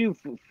 Did you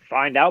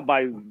find out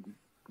by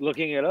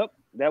looking it up?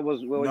 That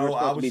was what you were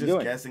supposed to be doing. No, I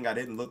was just guessing. I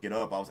didn't look it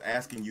up. I was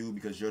asking you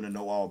because you're the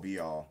know-all,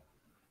 be-all.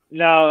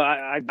 No,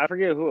 I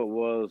forget who it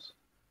was.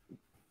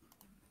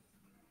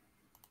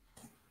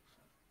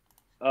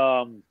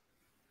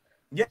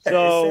 Yeah,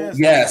 so,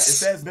 it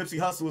says Nipsey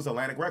Hussle is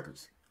Atlantic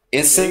Records.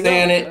 It's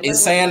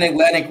saying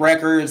Atlantic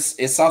Records.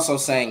 It's also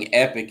saying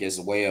Epic as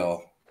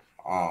well.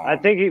 I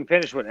think he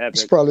finished with Epic.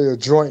 It's probably a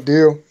joint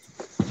deal.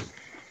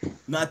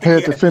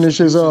 Had to finish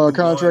his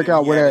contract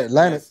out with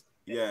Atlantic.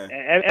 Yeah,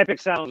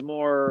 Epic sounds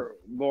more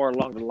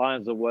along the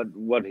lines of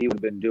what he would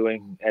have been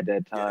doing at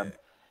that time. Yeah.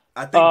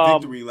 I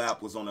think Victory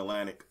Lap was on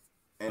Atlantic,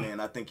 and then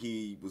I think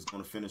he was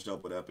going to finish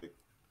up with Epic.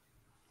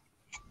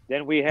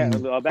 Then we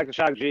had back to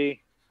Shock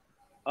G,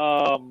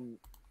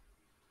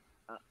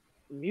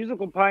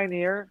 musical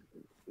pioneer.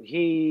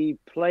 He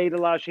played a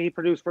lot. He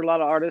produced for a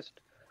lot of artists.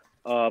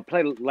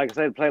 Played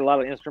a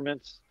lot of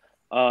instruments.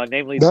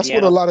 Namely, that's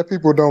piano. What a lot of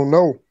people don't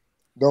know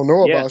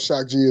about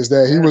Shock G is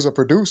that he was a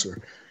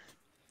producer.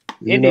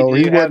 You know,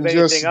 he wasn't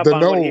just the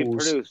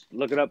nose.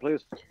 Look it up,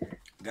 please.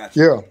 Gotcha.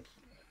 Yeah.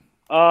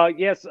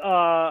 Yes.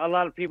 A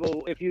lot of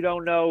people, if you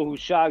don't know who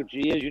Shock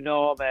G is, you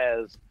know him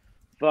as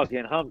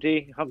fucking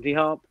Humpty Hump.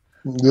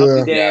 Yeah.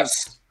 Humpty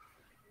Dance.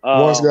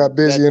 Once got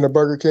busy in the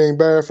Burger King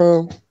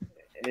bathroom.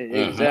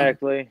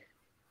 Exactly.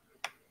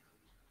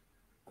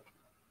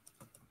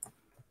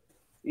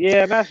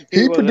 Yeah, Master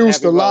P he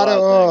produced a lot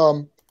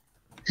of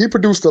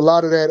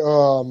that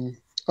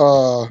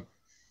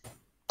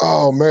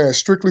oh man,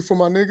 Strictly for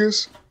My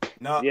Niggas.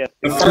 No, the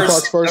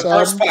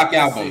first Pac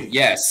album.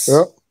 Yes.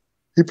 Yep.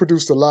 He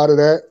produced a lot of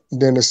that.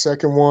 Then the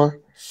second one,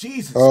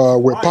 Jesus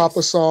with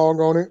Papa's song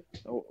on it.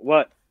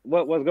 What's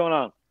going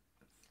on?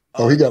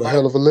 Oh, he got a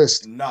hell of a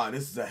list. Nah,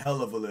 this is a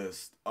hell of a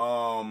list.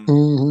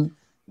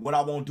 What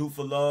I Won't Do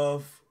for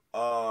Love,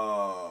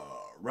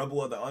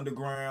 Rebel of the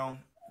Underground,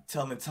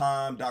 Telling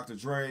Time, Dr.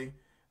 Dre,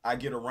 I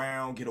Get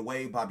Around, Get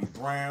Away, Bobby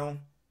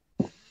Brown.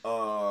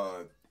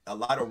 A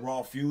lot of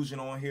Raw Fusion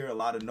on here, a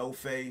lot of No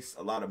Face,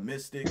 a lot of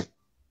Mystic,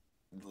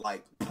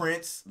 like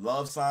Prince,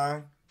 Love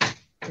Sign.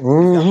 He's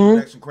got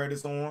production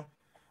credits on.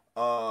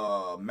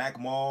 Mac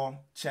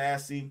Mall,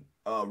 Chassis,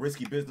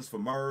 Risky Business for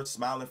Merge,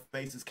 Smiling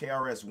Faces,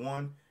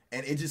 KRS-One,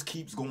 and it just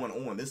keeps going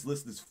on. This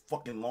list is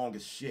fucking long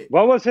as shit.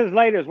 What was his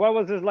latest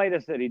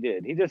that he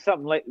did? He did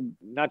something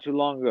not too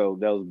long ago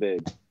that was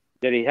big.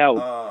 Did he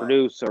help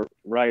produce or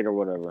write or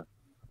whatever?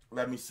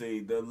 Let me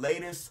see. The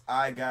latest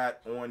I got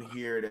on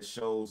here that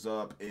shows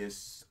up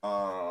is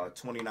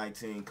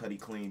 2019 Cuddy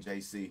Clean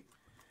JC.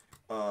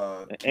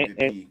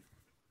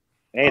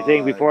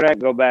 Anything before that?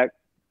 Go back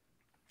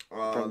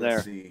from there.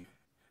 Let's see.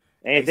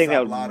 Anything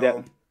that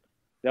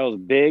was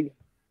big?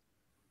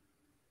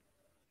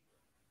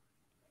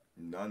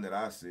 None that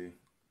I see.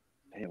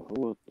 Damn, who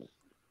was this?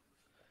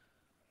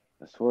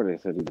 I swear they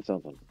said he did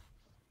something.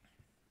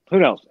 Who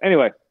knows?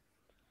 Anyway.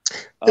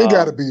 It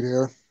got to be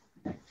there.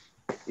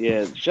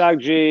 Yeah, Shock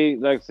G,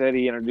 like I said,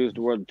 he introduced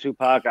the world of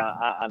Tupac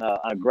on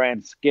a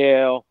grand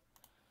scale.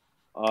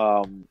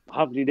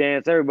 Humpty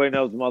Dance, everybody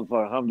knows the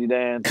motherfucker Humpty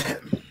Dance.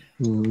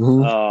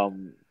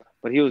 Mm-hmm.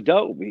 But he was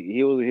dope.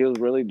 He was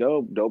really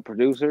dope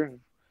producer.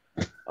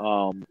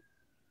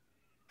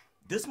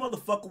 This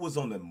motherfucker was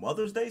on the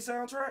Mother's Day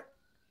soundtrack.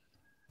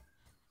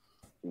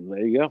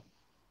 There you go.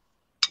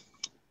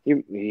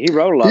 He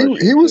wrote a lot.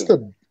 He was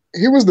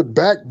the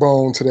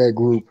backbone to that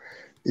group.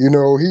 You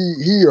know,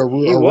 he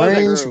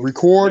arranged,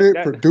 recorded,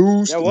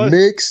 produced,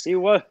 mixed.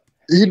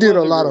 He did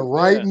a lot of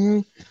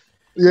writing.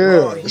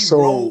 Yeah.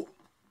 Well,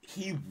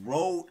 he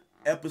wrote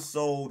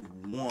episode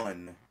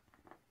 1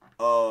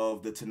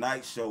 of the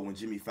Tonight Show when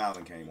Jimmy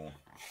Fallon came on.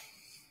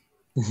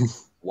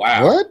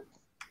 Wow. What?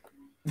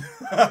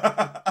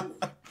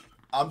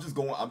 I'm just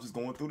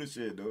going through this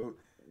shit, dude.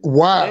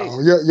 Wow.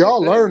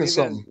 Y'all learning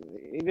something.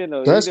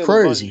 That's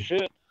crazy.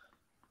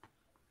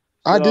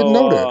 I didn't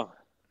know that.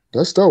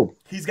 That's dope.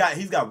 He's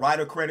got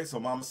writer credits, so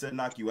Mama Said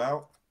Knock You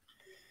Out.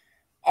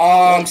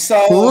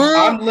 So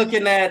I'm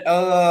looking at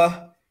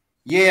the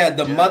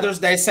Mother's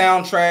Day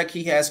soundtrack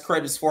he has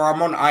credits for.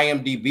 I'm on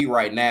IMDb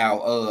right now.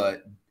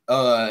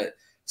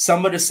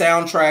 Some of the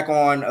soundtrack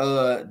on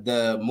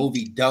the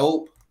movie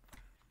Dope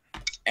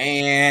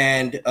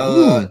and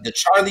the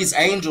Charlie's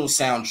Angels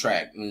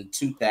soundtrack in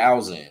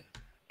 2000.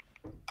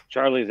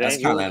 Charlie's Angels?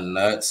 That's kind of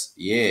nuts.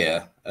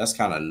 Yeah, that's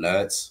kind of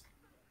nuts.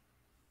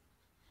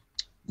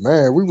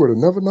 Man, we would have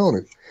never known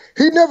it.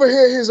 He never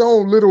had his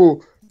own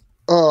little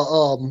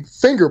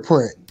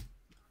fingerprint.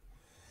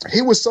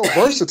 He was so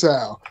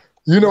versatile.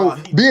 You know,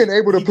 being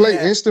able to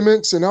play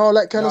instruments and all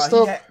that kind of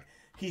stuff.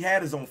 He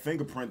had his own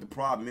fingerprint. The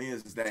problem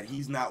is that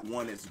he's not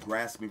one that's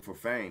grasping for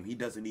fame. He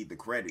doesn't need the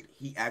credit.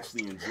 He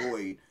actually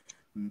enjoyed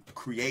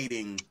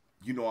creating,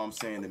 you know what I'm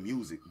saying, the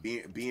music,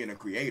 being a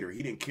creator.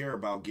 He didn't care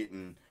about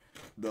getting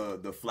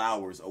the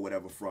flowers or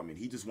whatever from it.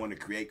 He just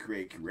wanted to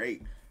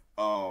create.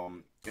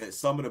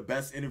 Some of the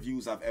best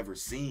interviews I've ever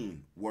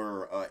seen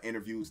were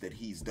interviews that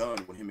he's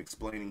done with him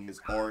explaining his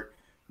art,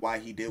 why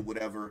he did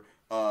whatever.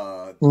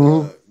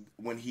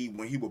 When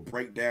he would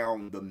break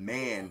down the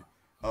man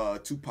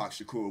Tupac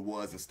Shakur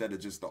was instead of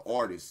just the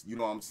artist, you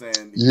know what I'm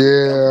saying?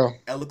 Yeah.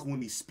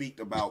 Eloquently speak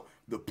about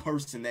the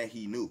person that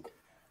he knew.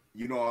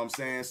 You know what I'm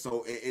saying?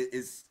 So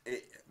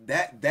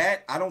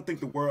that I don't think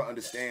the world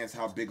understands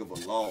how big of a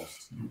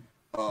loss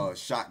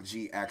Shock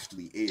G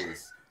actually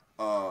is.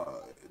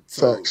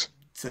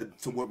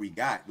 To what we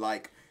got.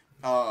 Like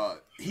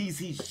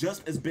he's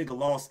just as big a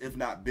loss, if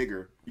not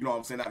bigger, you know what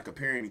I'm saying, not to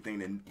compare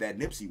anything that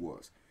Nipsey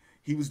was.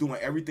 He was doing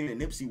everything that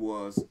Nipsey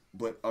was,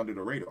 but under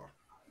the radar.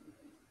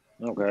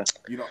 Okay.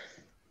 You know.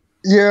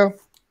 Yeah.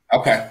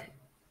 Okay.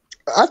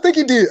 I think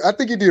he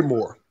did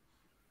more.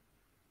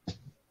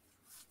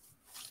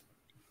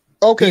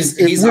 Okay,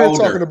 if we're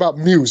talking about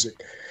music.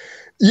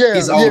 Yeah,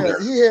 he's older.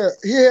 He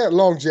had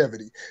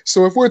longevity.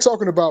 So if we're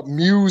talking about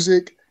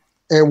music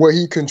and what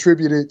he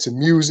contributed to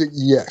music,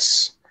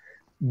 yes.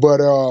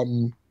 But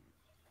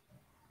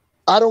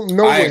I don't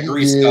know what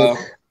he did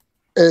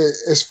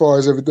as far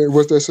as everything.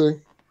 What's that say?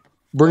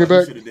 Bring it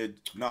back.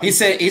 He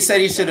said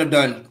he should have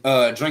done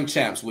Drink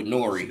Champs with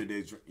Nori.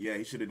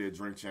 He should have did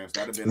Drink Champs.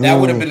 That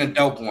would have been a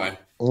dope one.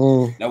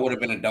 That would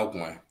have been a dope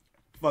one.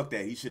 Fuck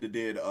that. He should have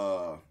did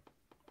a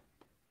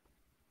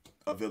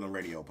Villain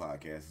Radio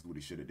podcast. Is what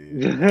he should have did.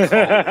 He could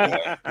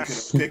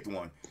have picked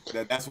one.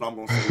 That's what I'm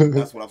gonna say.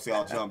 That's what I'm saying.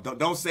 I'll jump.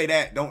 Don't say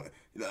that. Don't.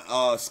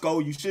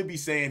 Skull, you should be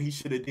saying he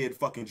should have did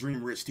fucking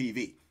Dream Rich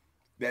TV.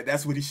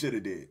 That's what he should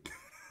have did.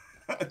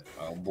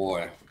 Oh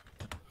boy.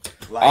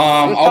 Like,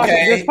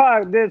 okay.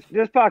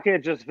 This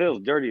podcast just feels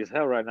dirty as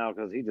hell right now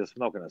because he's just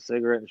smoking a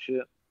cigarette and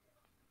shit.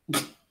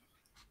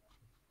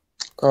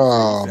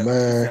 Oh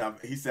man.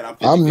 He said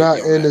I'm not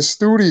in the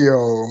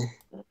studio.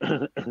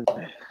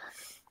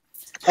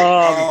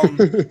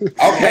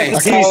 Okay,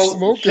 so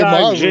smoking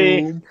my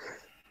room.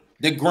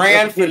 The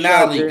grand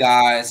finale,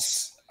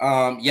 guys.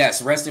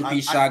 Yes, rest in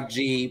peace, Shock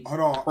G.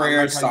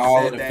 Prayers to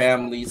all of the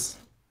families.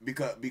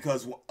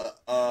 Because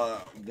a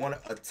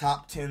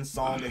top 10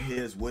 song of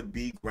his would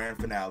be grand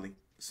finale.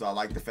 So I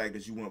like the fact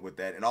that you went with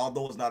that. And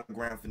although it's not a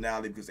grand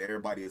finale because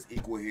everybody is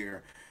equal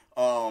here,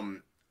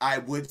 I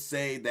would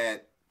say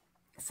that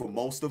for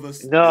most of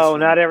us,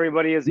 not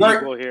everybody is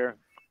equal here.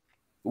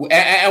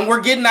 And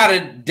we're getting out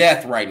of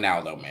death right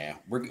now, though, man.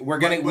 We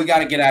got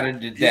to get out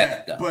of the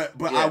death, though.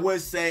 But I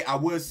would say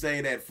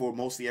that for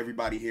mostly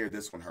everybody here,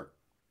 this one hurt.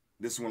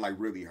 This one like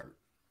really hurt.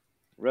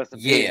 Rest in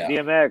peace,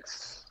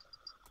 DMX.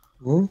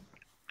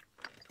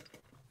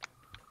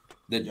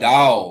 The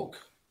dog.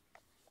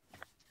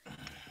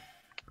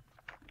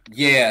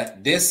 Yeah,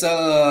 this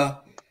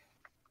one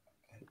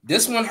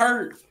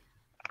hurt.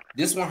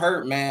 This one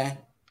hurt, man.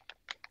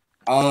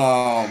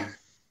 A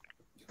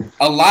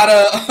lot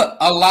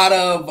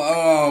of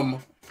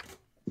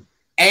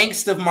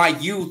angst of my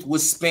youth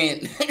was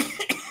spent.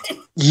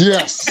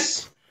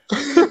 Yes.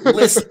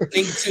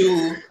 listening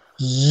to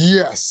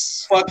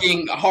yes,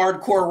 fucking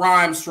hardcore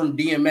rhymes from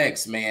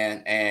DMX,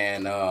 man.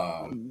 And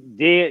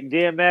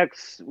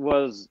DMX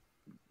was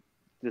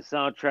the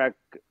soundtrack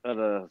of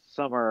the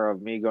summer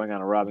of me going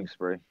on a robbing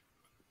spree.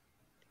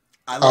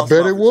 I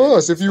bet it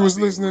was if you was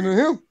listening to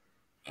him.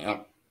 yeah.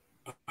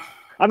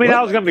 I mean,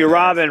 I was gonna be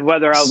robbing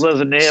whether I was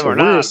listening to him or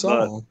not,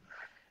 but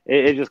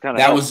it just kind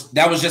of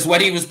that was just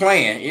what he was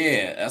playing.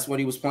 Yeah, that's what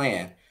he was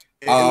playing.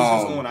 It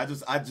was just going.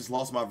 I just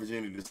lost my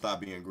virginity to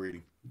stop being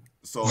greedy.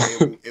 So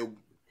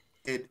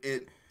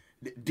it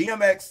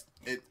DMX.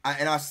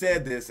 And I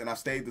said this, and I've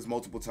stated this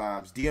multiple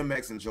times.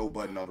 DMX and Joe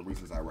Budden are the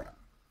reasons I rap.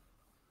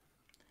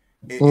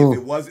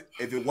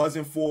 If it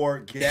wasn't for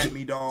Get At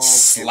Me Dog,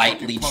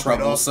 slightly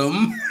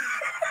troublesome.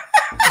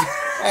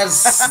 That's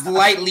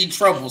slightly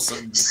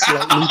troublesome. You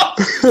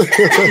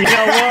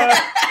know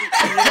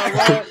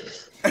what?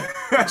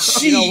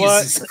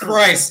 Jesus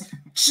Christ.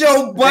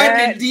 Joe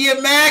Budden and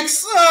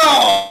DMX.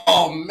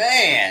 Oh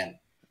man.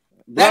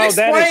 That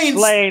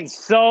explains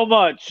so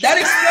much. That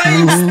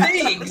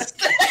explains things.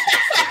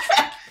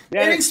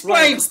 It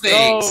explains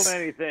things. So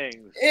many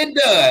things. It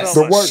does.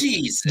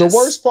 The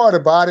worst part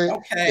about it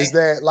is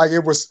that like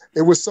it was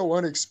so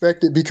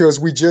unexpected because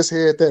we just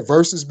had that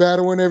versus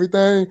battle and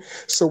everything.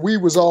 So we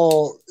was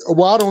all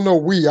I don't know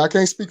I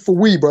can't speak for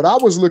but I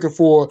was looking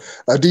for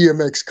a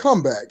DMX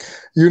comeback.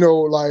 You know,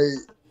 like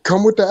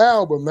come with the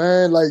album,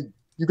 man. Like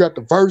you got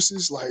the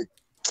verses, like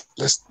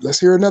let's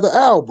hear another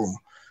album.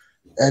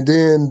 And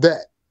then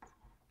that.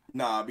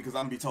 Nah, because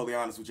I'm gonna be totally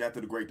honest with you. After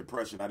the Great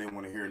Depression, I didn't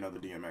want to hear another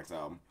DMX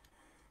album.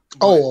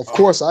 But, of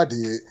course I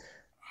did.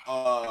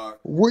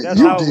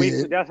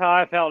 That's how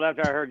I felt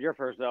after I heard your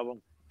first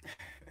album.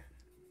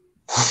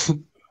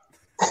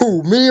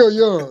 Who, me or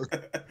Young?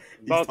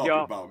 Both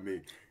y'all. About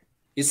me.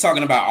 He's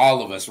talking about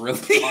all of us, really.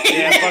 He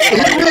really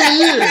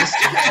is.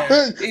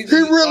 He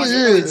really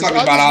is.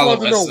 Talking about all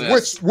of us. I just want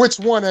to know which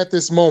one at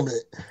this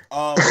moment.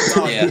 All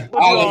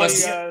of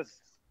us.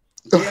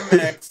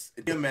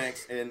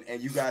 DMX,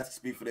 and you guys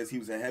speak for this. He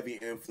was a heavy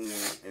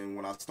influence, and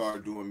when I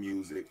started doing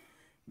music,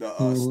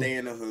 the Stay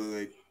in the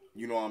Hood,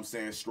 you know what I'm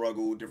saying,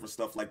 Struggle, different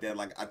stuff like that.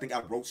 Like I think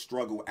I wrote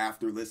Struggle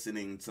after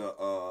listening to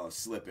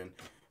Slippin'.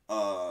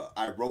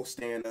 I wrote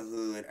Stay in the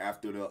Hood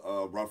after the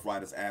Rough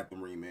Riders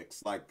Anthem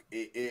remix. Like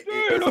it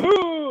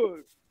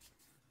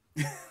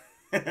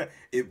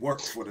it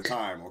worked for the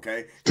time,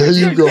 okay? There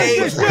you go.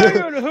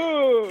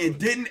 It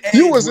didn't age.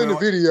 You was in the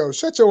video.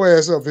 Shut your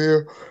ass up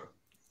here.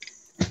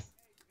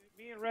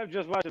 Me and Rev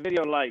just watched a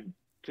video like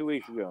 2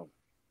 weeks ago.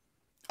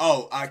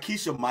 Oh,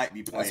 Keisha might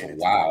be playing it.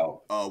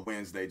 Wow.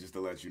 Wednesday, just to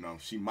let you know.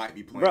 She might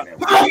be playing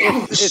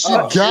that. She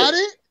got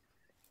it?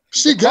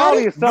 She got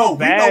it? No,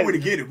 we know where to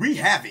get it. We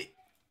have it.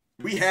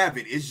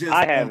 It's just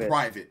on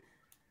private.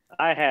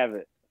 I have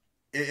it.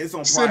 It's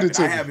on private.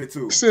 I have it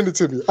too. Send it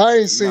to me. I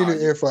ain't seen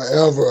it in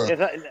forever.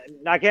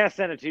 I can't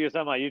send it to you. It's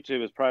on my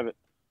YouTube. It's private.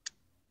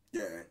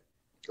 Yeah.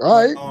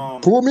 All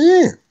right. Pull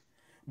me in.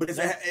 But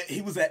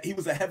he was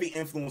a heavy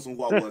influence on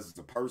who I was as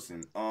a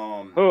person. Who?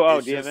 Oh,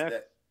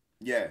 DMX?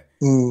 Yeah.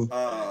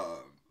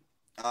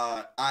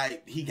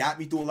 He got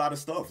me through a lot of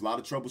stuff, a lot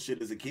of trouble shit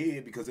as a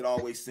kid, because it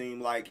always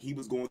seemed like he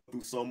was going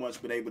through so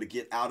much, but able to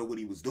get out of what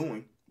he was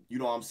doing. You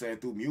know what I'm saying?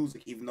 Through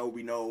music, even though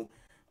we know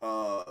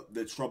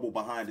the trouble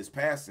behind his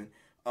passing,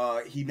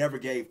 he never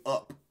gave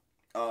up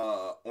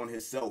on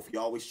himself. He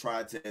always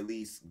tried to at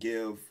least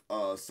give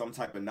some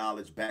type of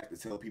knowledge back to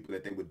tell people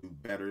that they would do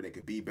better, they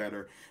could be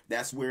better.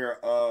 That's where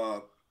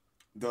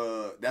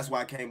that's why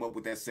I came up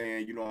with that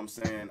saying, you know what I'm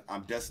saying,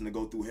 I'm destined to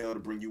go through hell to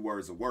bring you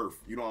words of worth.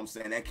 You know what I'm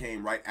saying? That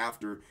came right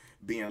after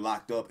being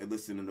locked up and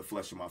listening to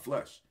Flesh of My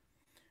Flesh.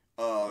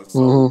 I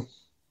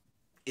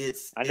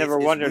never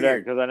wondered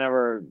that because I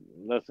never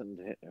listened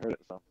to heard it.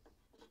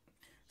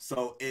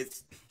 So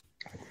it's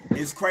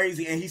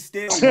crazy, and he's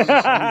still one of the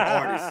only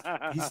artists.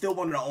 He's still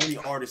one of the only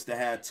artists to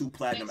have 2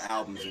 platinum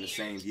albums in the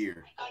same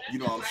year. You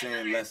know what I'm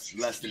saying?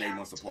 Less than 8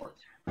 months apart.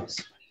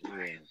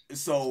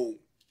 So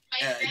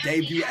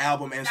debut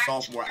album and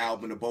sophomore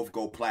album to both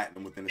go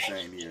platinum within the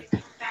same year.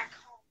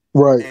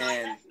 Right.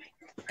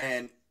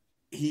 And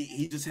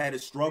he just had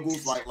his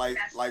struggles, like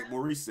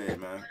Maurice said,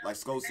 man. Like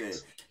Sco said,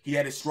 he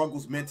had his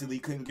struggles mentally,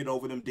 couldn't get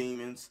over them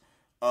demons.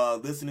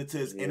 Listening to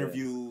his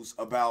interviews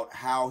about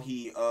how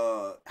he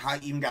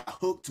even got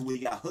hooked to what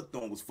he got hooked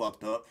on was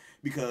fucked up,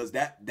 because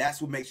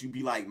that's what makes you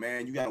be like,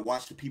 man, you gotta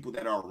watch the people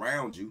that are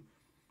around you.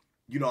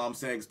 You know what I'm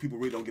saying? Because people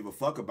really don't give a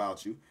fuck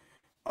about you.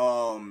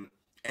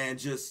 And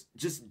just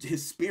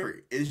his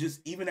spirit. It's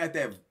just even at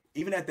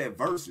that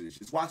verses,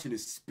 just watching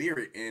his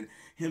spirit and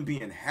him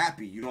being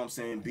happy, you know what I'm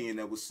saying, being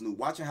there with Snoop.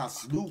 Watching how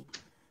Snoop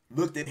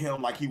looked at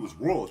him like he was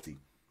royalty.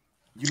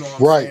 You know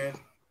what I'm saying?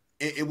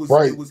 It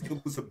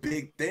was a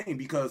big thing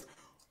because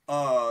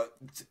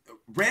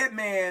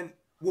Redman,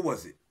 what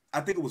was it? I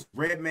think it was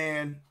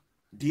Redman,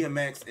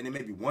 DMX, and then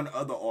maybe one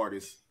other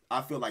artist.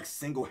 I feel like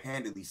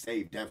single-handedly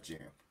saved Def Jam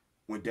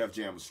when Def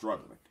Jam was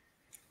struggling.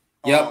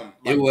 Yep,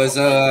 it was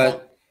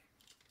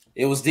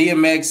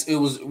DMX. It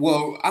was,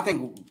 I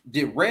think,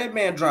 did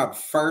Redman drop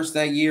first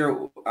that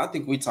year? I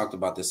think we talked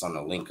about this on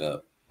the link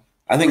up.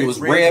 I think it was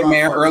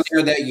Redman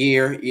earlier that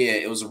year. Yeah,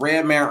 it was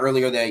Redman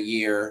earlier that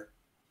year.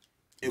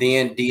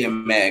 Then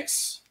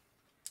DMX.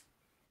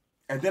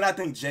 And then I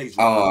think Jay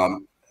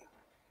dropped.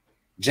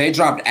 Jay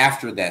dropped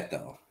after that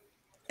though.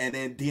 And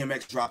then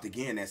DMX dropped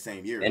again that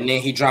same year. And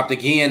then he dropped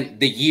again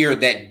the year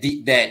that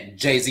that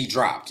Jay-Z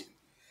dropped.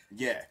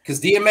 Yeah. Because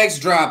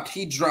DMX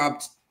he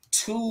dropped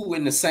 2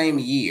 in the same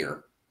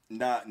year.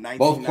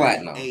 Both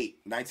platinum.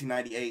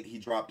 1998, he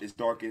dropped It's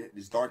Dark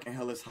and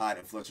Hell is Hot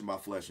and Flesh and My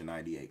Flesh in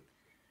 98.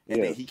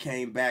 And then he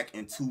came back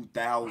in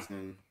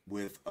 2000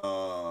 with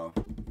what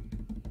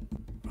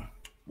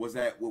was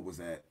that?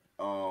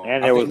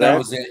 And there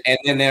was X. And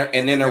then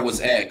there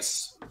was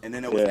X. And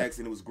then there was X,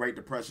 and it was Great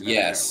Depression.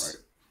 Yes. That,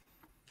 right?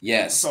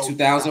 Yes. So,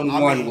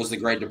 2001 was the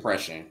Great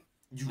Depression.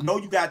 You know,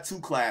 you got 2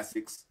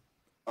 classics,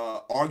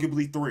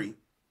 arguably 3,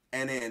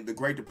 and then the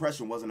Great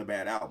Depression wasn't a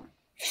bad album.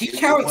 He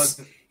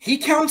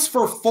counts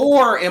for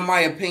 4 in my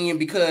opinion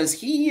because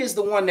he is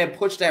the one that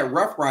pushed that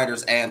Rough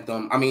Riders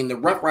anthem. I mean, the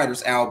Rough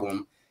Riders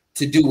album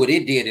to do what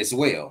it did as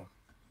well.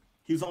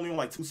 He was only on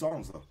like 2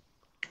 songs though.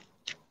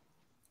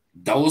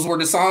 Those were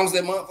the songs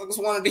that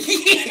motherfuckers wanted to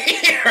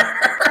hear.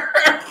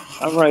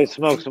 I'm ready to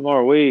smoke some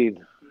more weed.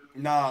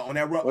 Nah, on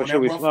that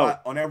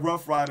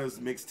Rough Riders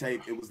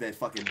mixtape, it was that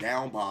fucking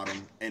Down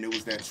Bottom, and it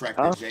was that track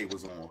that Jay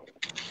was on.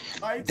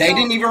 Like, they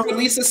didn't even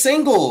release a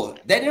single.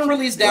 They didn't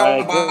release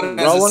Down Bottom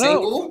as a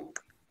single.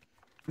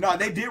 No,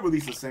 they did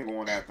release a single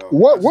on that though.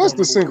 What was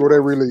the single they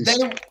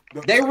released?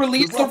 They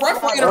released the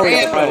Rough Rider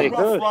anthem. The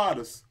Rough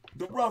Riders.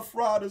 The Rough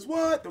Riders.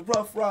 What? The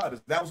Rough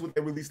Riders. That was what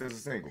they released as a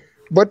single.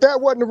 But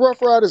that wasn't the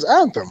Rough Riders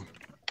anthem.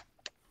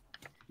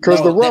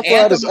 Because the Rough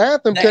Riders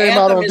anthem came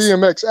out on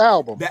DMX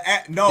album. The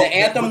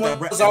anthem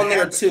was on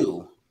there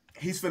too.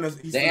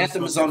 The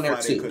anthem is on there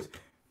too.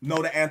 No,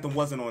 the anthem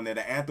wasn't on there.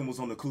 The anthem was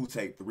on the Clue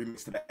tape. The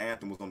remix to the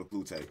anthem was on the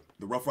Clue tape.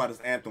 The Rough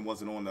Riders anthem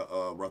wasn't on the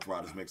Rough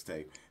Riders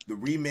mixtape. The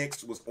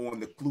remix was on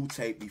the Clue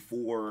tape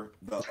before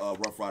the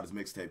Rough Riders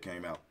mixtape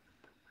came out.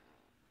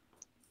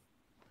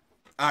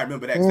 I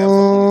remember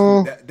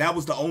that. That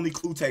was the only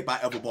Clue tape I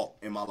ever bought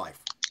in my life.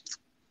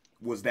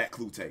 Was that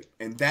Clue tape,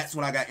 and that's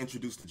when I got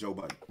introduced to Joe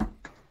Budden.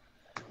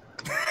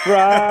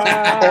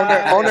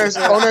 Right. on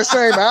that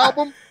same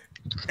album.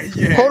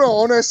 Yeah. Hold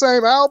on that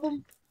same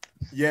album.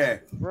 Yeah.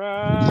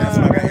 Right. That's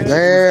when I got introduced.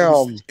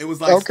 Damn. It was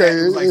like okay.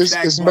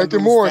 It's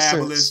making more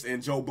Fabulous sense.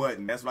 and Joe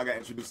Budden. That's when I got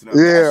introduced to them.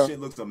 Yeah. That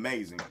shit looks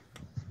amazing.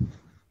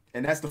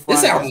 And that's the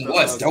this album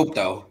was dope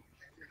though.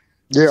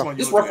 Yeah.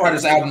 This Rough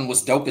Riders album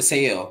was dope as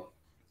hell.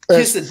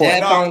 Kiss the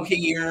Death on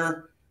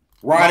here.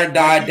 Ride or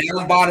Die,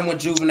 Down Bottom with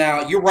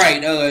Juvenile. You're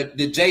right.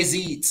 The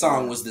Jay-Z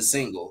song was the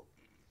single.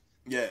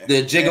 Yeah.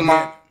 The Jigga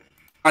My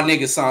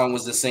Nigga song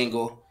was the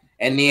single.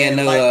 And then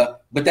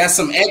but that's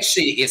some X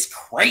shit is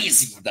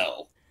crazy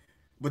though.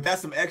 But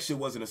that's some X shit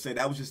wasn't a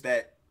single. That was just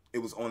that it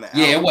was on the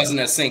album. Yeah, it wasn't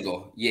a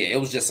single. Yeah, it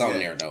was just on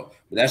there though.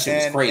 But that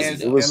shit was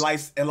crazy.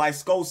 And like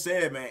Sko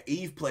said, man,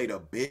 Eve played a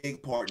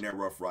big part in that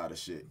Rough Rider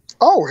shit.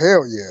 Oh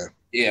hell yeah.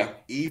 Yeah.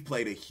 Eve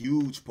played a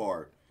huge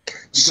part.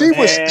 She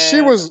was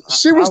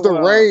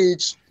the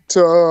rage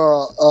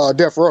to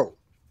Death Row.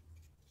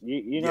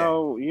 You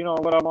know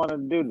what I want to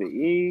do to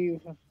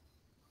Eve.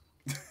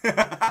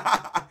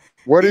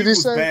 What did Eve he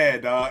was say?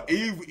 Bad dog.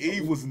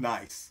 Eve was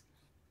nice.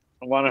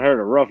 I wanted her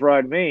to rough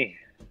ride me.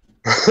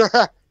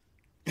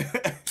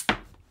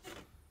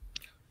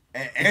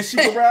 and she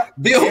could rap.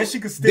 And she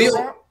could still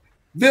rap.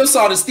 Bill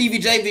saw the Stevie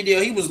J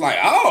video. He was like,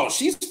 "Oh,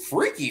 she's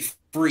freaky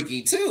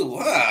too,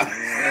 huh?"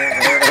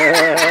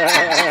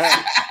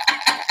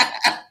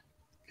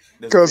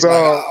 Because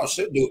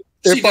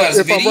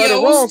if I'm right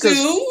or wrong,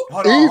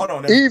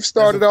 because Eve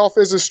started off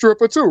as a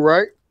stripper too,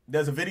 right?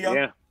 There's a video.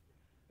 Yeah.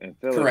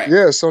 Correct.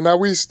 Yeah. So now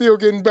we still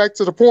getting back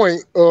to the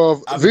point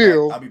of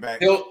Bill. I'll be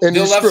back. And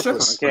the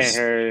strippers. I can't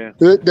hear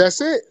you. That's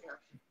it.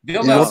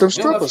 Bill loves them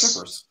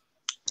strippers.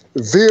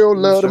 Bill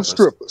love them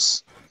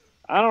strippers.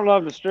 I don't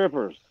love the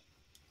strippers.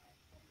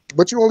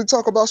 But you only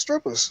talk about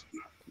strippers.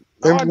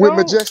 And with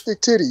majestic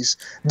titties.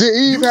 Did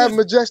Eve have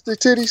majestic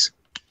titties?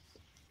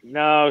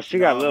 No, she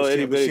got little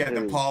itty bitty. She had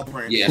the paw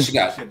prints. Yeah, she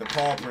had the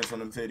paw prints on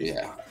them titties.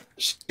 Yeah,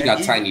 she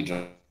got tiny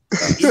joints.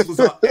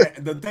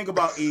 The thing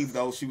about Eve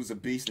though, she was a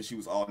beast and she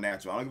was all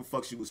natural. I don't give a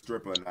fuck she was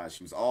stripper or not.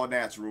 She was all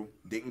natural.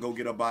 Didn't go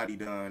get her body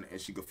done, and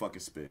she could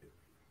fucking spit.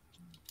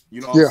 You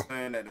know what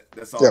I'm saying?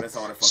 That's all. Yeah. That's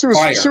all.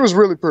 That she was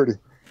really pretty.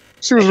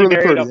 She was really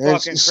pretty,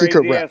 and she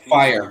could rap.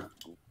 Fire.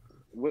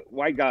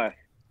 White guy.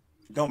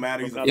 Don't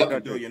matter. He's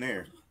a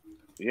billionaire.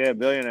 Yeah,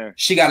 billionaire.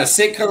 She got a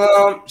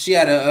sitcom. She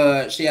had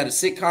a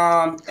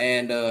sitcom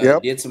and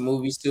did some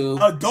movies too.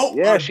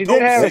 She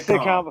did have a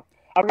sitcom.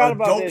 I forgot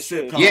about this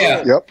shit.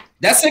 Yeah.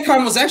 That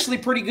sitcom was actually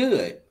pretty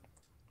good.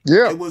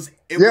 Yeah. It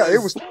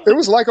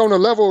was like on a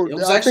level.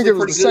 I think it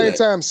was the same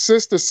time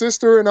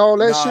Sister and all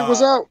that shit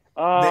was out.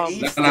 The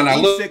Eve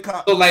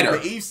sitcom later.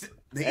 The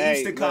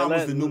Eve sitcom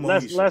was the new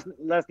Moesha.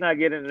 Let's not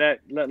get into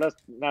that. Let's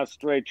not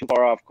stray too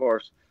far off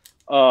course.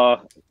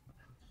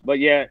 But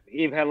yeah,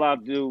 Eve had a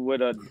lot to do with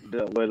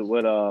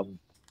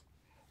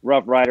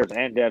Rough Riders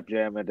and Def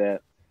Jam at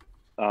that.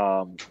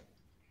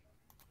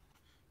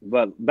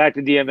 But back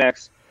to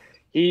DMX,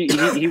 he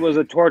was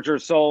a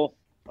tortured soul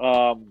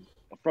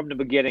from the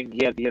beginning.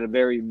 He had a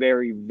very,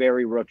 very,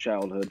 very rough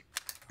childhood.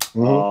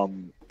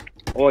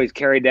 Always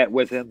carried that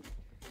with him.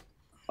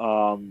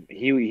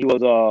 He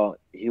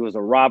was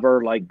a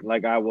robber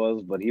like I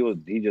was, but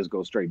he just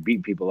go straight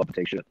beat people up and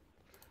take shit,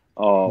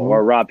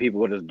 or rob people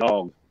with his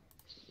dog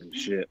and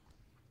shit.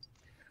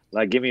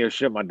 Like, give me your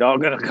shit, my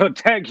dog gonna go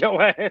tag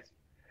your ass.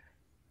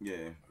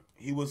 Yeah,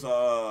 he was.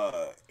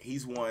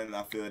 He's one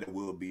I feel that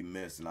will be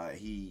missed, and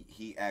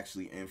he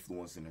actually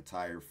influenced an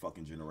entire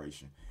fucking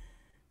generation.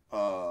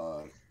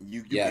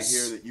 You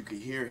can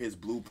hear his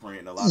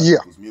blueprint in a lot of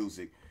people's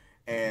music.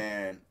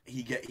 And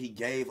he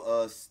gave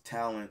us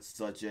talents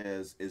such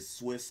as is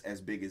Swiss as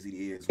big as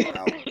he is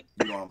without, you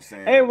know what I'm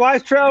saying? Hey, why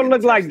does Trell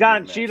look like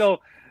Don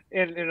Cheadle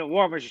in a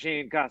War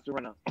Machine costume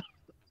right now?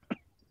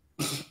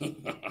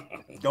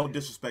 Don't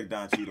disrespect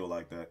Don Cheadle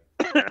like that.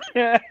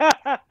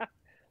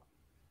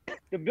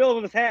 The bill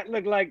of his hat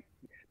looked like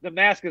the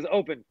mask is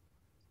open.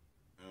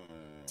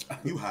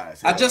 You high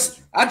as hell, I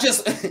just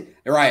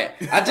right.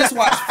 I just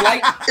watched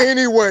Flight.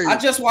 Anyway, I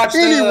just watched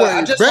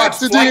back to Flight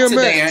DMX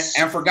today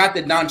and forgot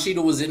that Don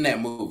Cheadle was in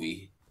that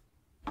movie.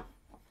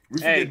 We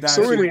forget Don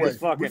so Cheadle. anyway,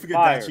 We forget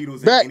Don Cheadle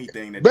was in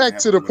anything that back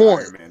to the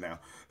point. Iron Man now.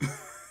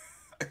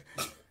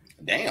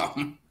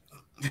 Damn.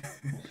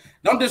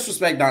 Don't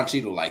disrespect Don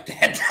Cheadle like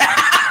that.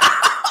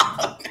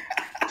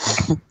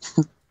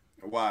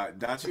 Why?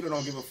 Don Cheadle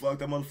don't give a fuck.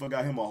 That motherfucker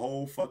got him a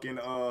whole fucking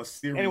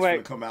series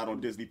to come out on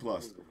Disney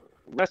Plus.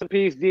 Rest in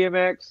peace,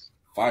 DMX.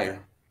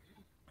 Fire.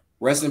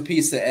 Rest in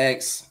peace to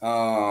X.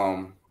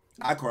 I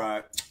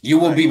cried. You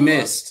will be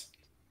missed.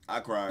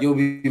 I cried. You'll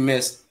be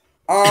missed.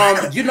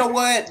 You know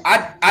what?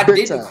 I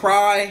didn't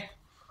cry.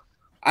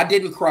 I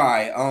didn't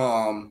cry.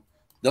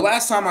 The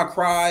last time I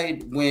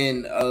cried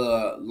when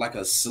like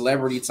a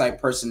celebrity type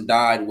person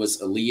died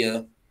was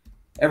Aaliyah.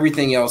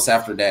 Everything else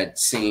after that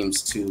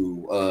seems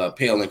to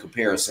pale in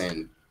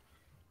comparison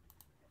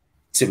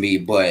to me,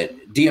 but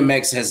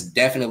DMX has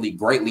definitely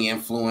greatly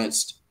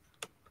influenced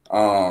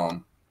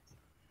the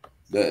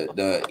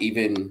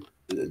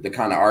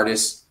kind of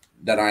artist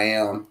that I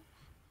am,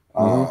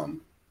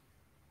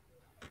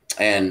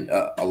 and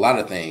a lot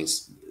of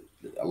things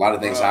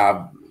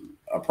I've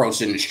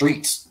approached in the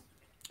streets.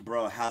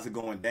 Bro, how's it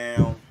going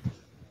down?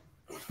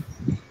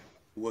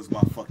 Was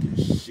my fucking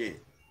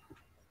shit.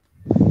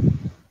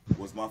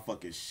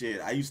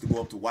 I used to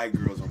go up to white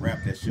girls and rap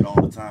that shit all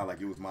the time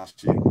like it was my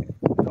shit.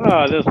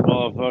 Oh, this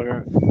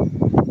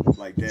motherfucker.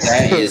 Like that.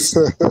 That is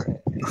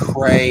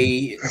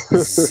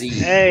crazy.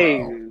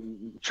 Hey,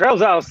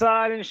 Trell's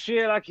outside and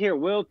shit. I can hear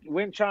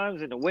wind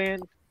chimes in the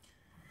wind.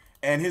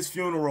 And his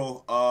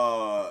funeral,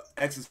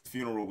 X's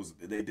funeral was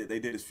they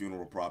did his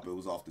funeral proper. It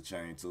was off the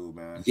chain too,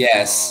 man.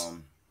 Yes.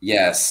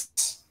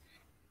 Yes.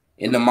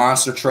 In the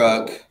monster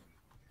truck.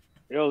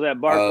 It was at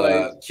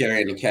Barclays.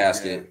 Carrying the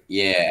casket.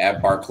 Yeah,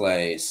 at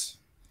Barclays.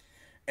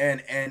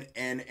 And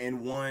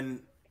in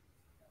one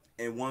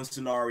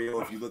scenario,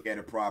 if you look at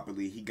it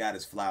properly, he got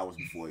his flowers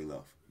before he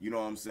left. You know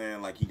what I'm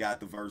saying? Like, he got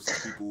the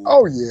verses, people.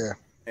 Oh yeah.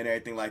 And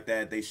everything like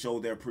that. They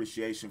showed their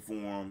appreciation for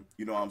him.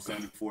 You know what I'm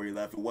saying? Before he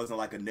left, it wasn't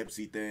like a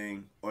Nipsey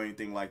thing or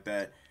anything like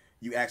that.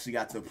 You actually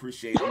got to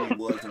appreciate who he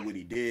was and what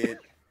he did.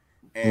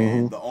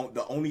 And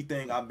the only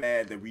thing I'm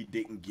mad that we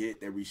didn't get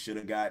that we should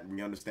have got, and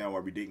we understand why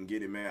we didn't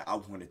get it, man. I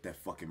wanted that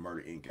fucking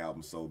Murder Inc.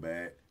 album so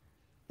bad.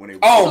 When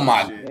oh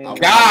my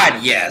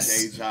God,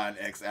 yes. J. John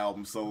X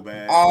album so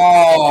bad.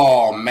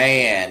 Oh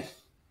man.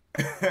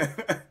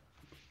 It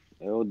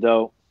was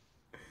dope.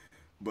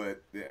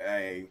 But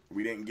hey,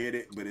 we didn't get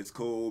it, but it's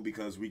cool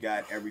because we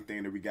got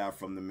everything that we got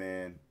from the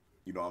man,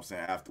 you know what I'm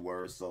saying,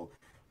 afterwards. So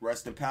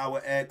rest in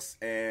power, X,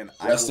 and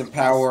rest in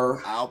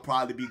power. I'll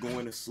probably be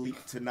going to sleep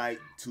tonight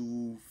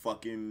to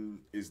fucking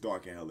It's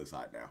Dark and Hell is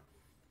Hot now.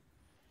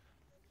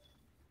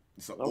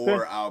 So okay.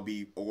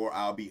 or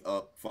I'll be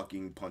up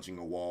fucking punching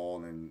a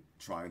wall and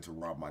trying to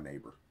rob my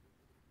neighbor.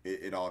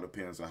 It all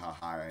depends on how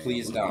high I am.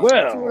 Please don't.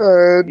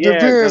 Well,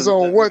 depends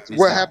on what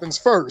happens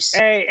first.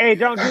 Hey,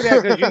 don't do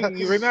that because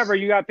you remember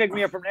you got to pick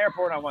me up from the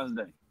airport on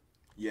Wednesday.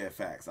 Yeah,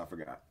 facts. I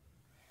forgot.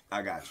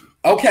 I got you.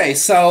 Okay,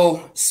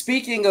 so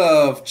speaking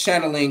of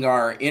channeling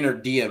our inner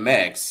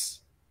DMX,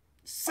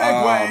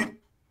 segue.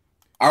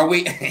 Are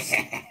we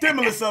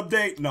stimulus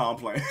update? No, I'm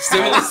playing.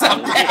 Stimulus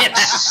update.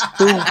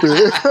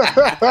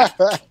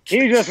 Stupid.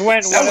 He just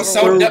went. That was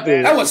so dope.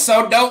 That was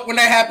so dope when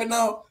that happened,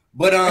 though.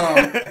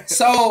 But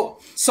so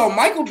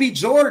Michael B.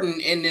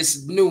 Jordan in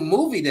this new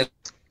movie that's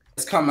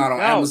come out on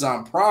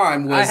Amazon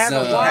Prime was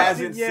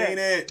hasn't seen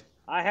it.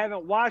 I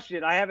haven't watched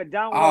it. I haven't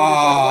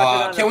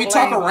downloaded it. Can we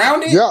talk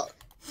around it? Yeah.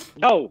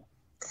 No.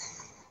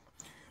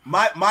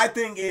 My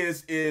thing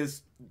is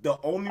the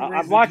only reason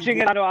I'm watching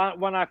it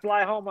when I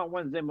fly home on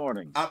Wednesday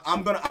morning.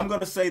 I'm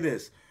gonna say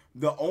this.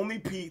 The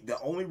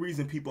only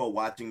reason people are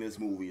watching this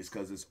movie is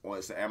because it's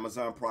an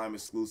Amazon Prime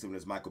exclusive and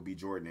there's Michael B.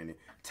 Jordan in it.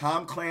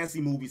 Tom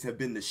Clancy movies have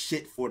been the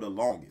shit for the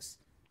longest.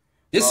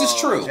 This is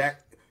true.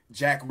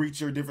 Jack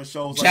Reacher, different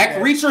shows. Jack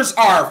Reachers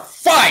are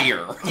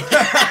fire.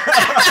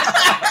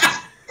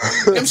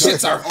 Them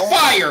shits are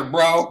fire,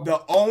 bro.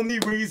 The only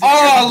reason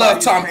I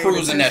love Tom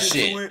Cruise in that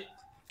shit.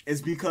 Is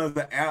because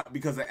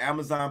of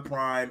Amazon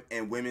Prime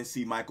and women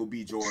see Michael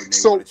B. Jordan.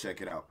 They want to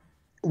check it out.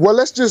 Well,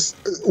 what is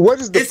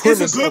the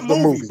premise of the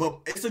movie? But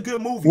it's a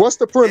good movie. What's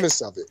the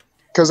premise of it?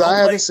 Because I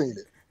haven't seen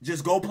it.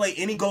 Just go play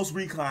any Ghost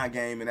Recon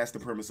game, and that's the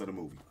premise of the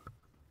movie.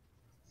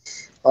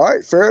 All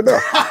right, fair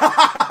enough.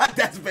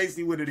 That's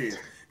basically what it is.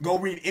 Go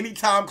read any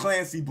Tom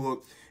Clancy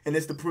book, and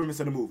it's the premise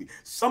of the movie.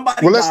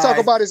 Let's talk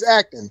about his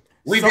acting.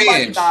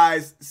 Somebody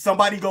dies.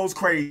 Somebody goes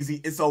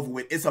crazy. It's over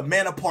with. It's a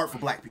man apart for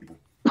black people.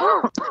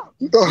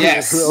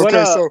 Yes.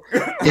 Okay.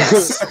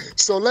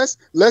 So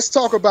let's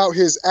talk about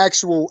his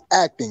actual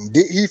acting.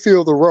 Did he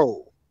feel the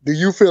role? Do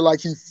you feel like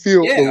he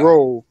filled the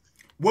role?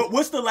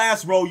 What's the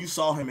last role you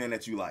saw him in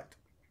that you liked?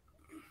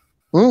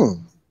 Niggas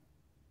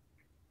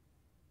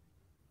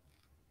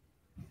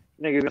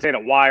gonna say The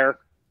Wire.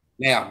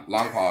 Yeah,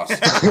 long pause.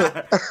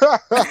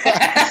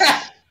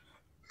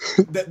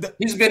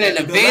 He's been in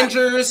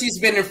Avengers. He's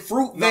been in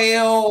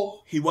Fruitvale.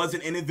 He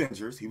wasn't in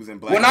Avengers. He was in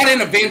Black. Well, not in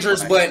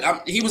Avengers,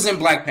 but he was in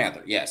Black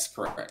Panther. Yes,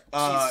 correct.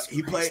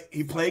 He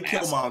played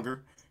Killmonger.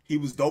 He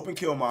was dope in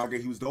Killmonger.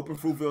 He was dope in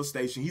Fruitvale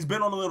Station. He's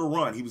been on a little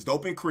run. He was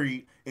dope in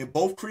Creed. In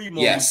both Creed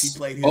movies, he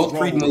played his role,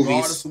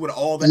 regardless of what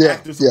all the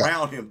actors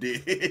around him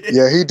did.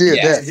 Yeah, he did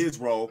that. His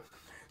role.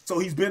 So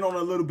he's been on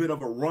a little bit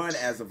of a run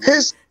as of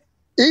his.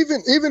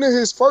 Even in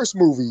his first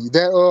movie,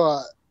 that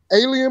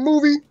Alien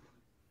movie.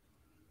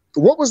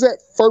 What was that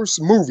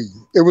first movie?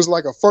 It was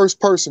like a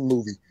first-person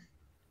movie.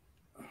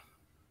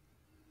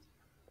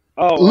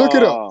 Oh, look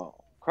it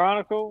up.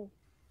 Chronicle.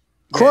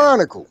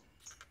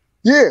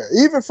 Yeah,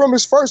 even from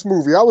his first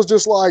movie, I was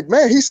just like,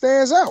 man, he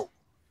stands out.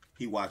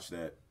 He watched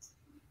that.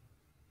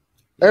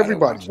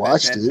 Everybody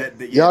watched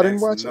it. Y'all didn't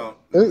watch it?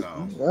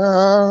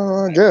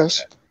 No. I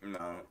guess. No,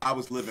 I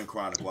was living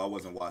Chronicle. I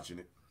wasn't watching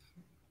it.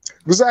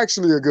 It was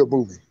actually a good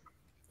movie.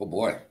 Oh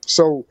boy!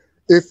 So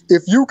if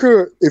you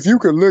could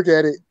look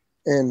at it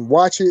and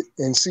watch it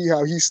and see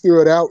how he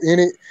stood out in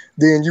it,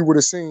 then you would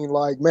have seen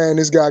like, man,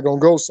 this guy gonna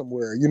go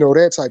somewhere. You know,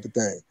 that type of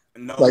thing.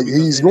 No, like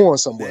he's going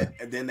somewhere.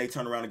 And then they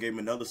turned around and gave him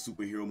another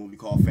superhero movie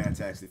called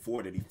Fantastic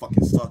Four that he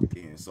fucking sucked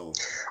in. So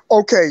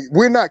okay,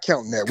 we're not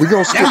counting that. We're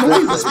gonna skip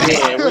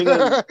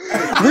that.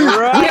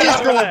 We're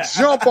just gonna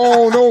jump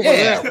on over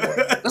that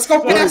one. Let's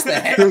go past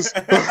that.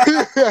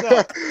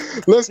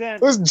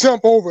 Let's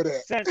jump over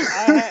that. Since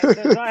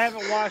I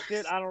haven't watched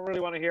it, I don't really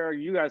want to hear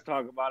you guys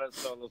talk about it.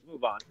 So let's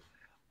move on.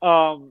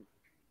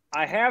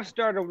 I have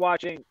started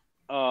watching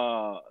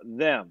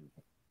Them.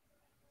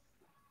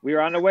 We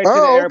were on the way to the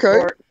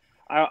airport.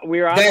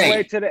 We were on the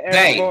way to the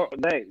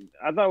airport.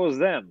 I thought it was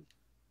Them.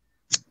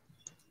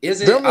 Is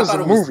it? I thought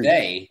it was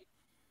They.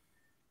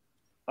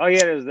 Oh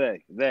yeah, it was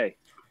They.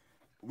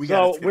 We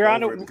got to skip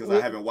over it because I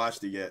haven't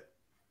watched it yet.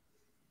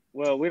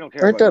 Well, we don't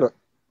care about it.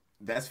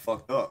 That's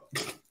fucked up.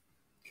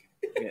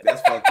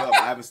 That's fucked up.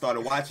 I haven't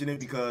started watching it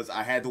because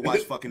I had to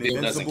watch fucking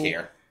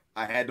Invincible.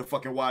 I had to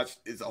fucking watch.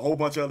 It's a whole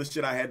bunch of other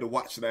shit I had to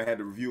watch that I had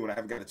to review, and I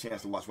haven't got a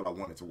chance to watch what I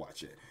wanted to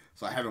watch yet.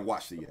 So I haven't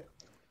watched it yet.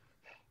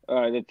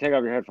 All right, then take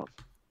off your headphones.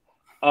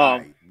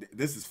 Right,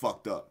 this is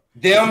fucked up.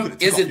 Them?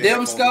 Is it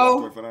Them,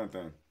 Skull?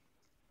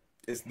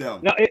 It's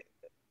Them.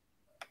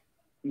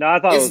 No, I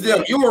thought it's it was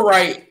Them. You were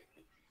right.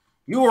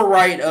 You're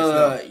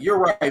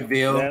right,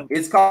 Bill. Them.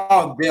 It's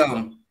called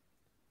Them.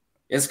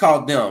 It's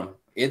called Them.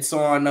 It's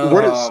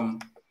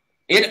on.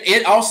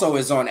 It also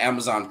is on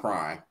Amazon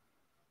Prime.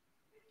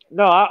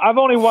 No, I've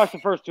only watched the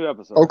first 2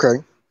 episodes.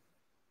 Okay.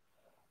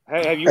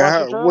 Hey, have you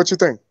watched it? What you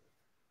think?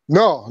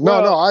 No.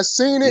 I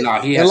seen it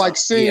and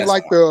seen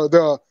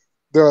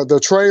the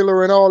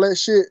trailer and all that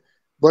shit,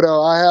 but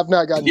I have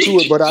not gotten to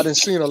it. But I done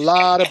seen a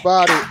lot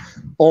about it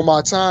on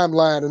my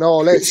timeline and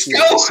all that shit.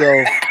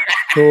 So,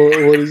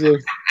 what is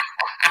it?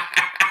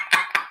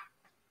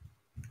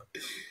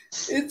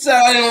 It's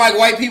like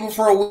white people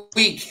for a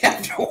week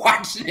after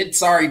watching it.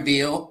 Sorry,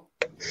 Bill.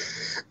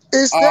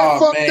 Is that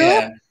fucked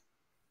up?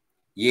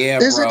 Yeah,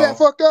 Is it that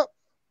fucked up?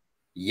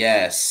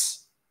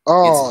 Yes.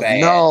 Oh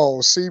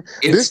no! See,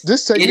 this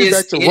takes me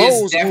back to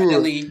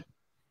Rosewood.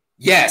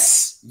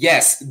 Yes.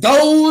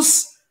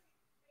 Those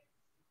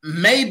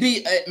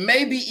maybe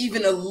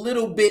even a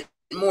little bit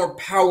more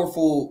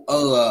powerful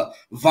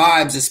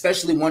vibes,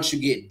 especially once you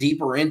get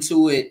deeper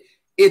into it.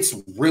 It's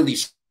really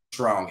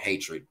strong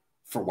hatred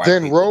for white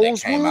people Rosewood?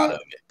 That came out of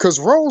it. Because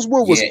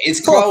Rosewood was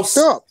it's close.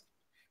 Up.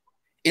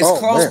 It's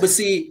close, man. But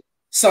see,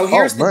 so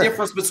here's the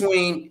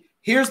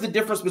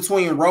difference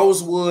between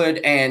Rosewood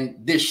and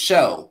this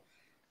show.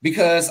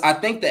 Because I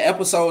think the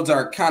episodes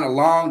are kind of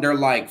long. They're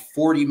like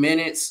 40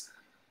 minutes.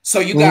 So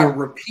you got to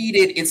repeat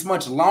it. It's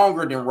much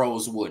longer than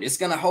Rosewood. It's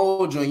going to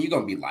hold you and you're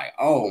going to be like,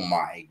 oh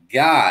my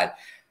God.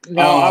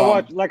 No,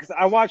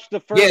 I watched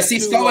the first. Yeah, see,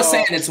 Skull is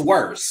saying it's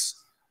worse.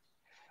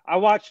 I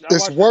watched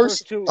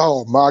worse.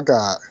 Oh my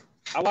God.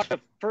 I watched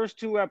the first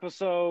 2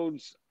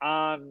 episodes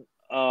on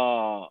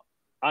a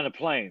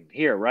plane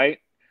here, right?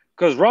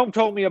 Because Rome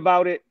told me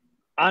about it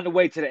on the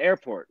way to the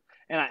airport.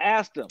 And I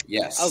asked him.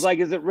 Yes. I was like,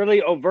 "Is it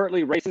really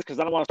overtly racist? Because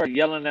I don't want to start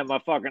yelling at my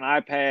fucking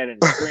iPad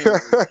and screaming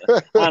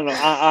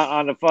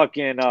on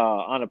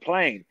the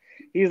plane."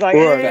 He's like,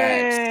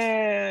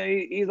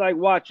 he's like,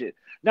 "Watch it."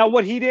 Now,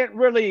 what he didn't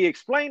really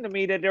explain to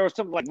me that there was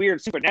some like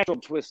weird supernatural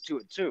twist to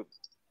it too.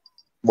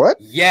 What?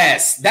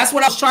 Yes, that's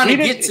what I was trying to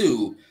get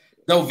to.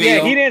 Though, yeah,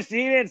 he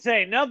didn't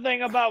say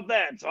nothing about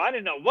that, so I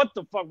didn't know what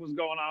the fuck was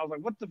going on. I was like,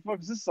 "What the fuck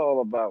is this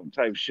all about?"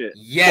 Type shit.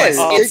 Yes,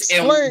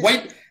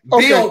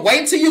 Bill,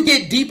 wait till you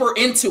get deeper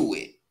into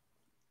it.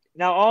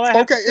 Now, all I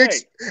have to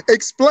say,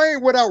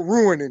 explain without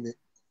ruining it.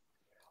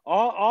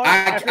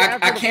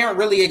 I can't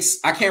really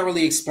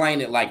explain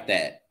it like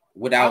that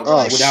without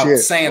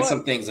saying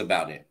some things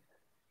about it.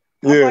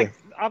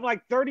 I'm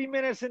like 30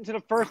 minutes into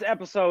the first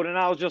episode, and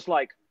I was just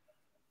like,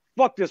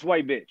 "Fuck this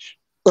white bitch."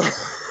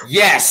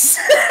 Yes.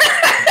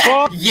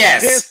 Fuck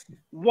this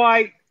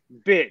white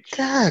bitch.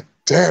 God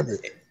damn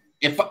it.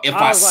 If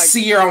I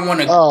see her, I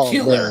want to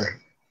kill her.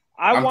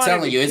 I'm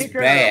telling you, it's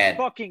bad.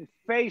 Her fucking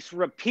face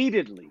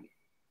repeatedly.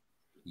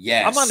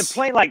 Yes. I'm on the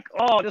plane like,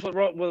 oh, this is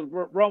what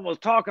Rome was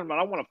talking about.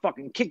 I want to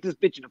fucking kick this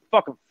bitch in the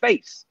fucking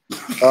face.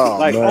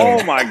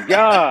 Oh my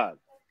God.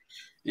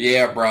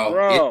 Yeah,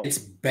 bro. It's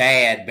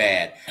bad.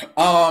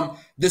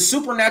 The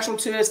supernatural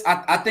twist,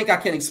 I think I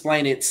can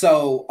explain it.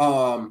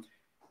 So,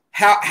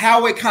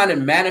 how it kind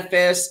of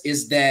manifests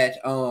is that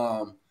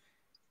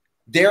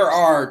there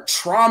are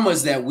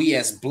traumas that we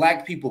as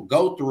Black people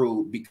go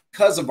through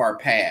because of our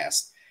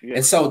past. Yeah.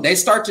 And so they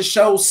start to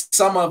show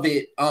some of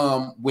it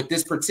with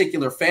this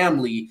particular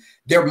family.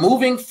 They're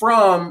moving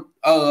from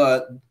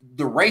the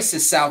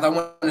racist South. I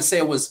want to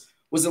say was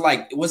it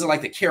like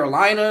the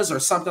Carolinas or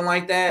something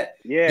like that?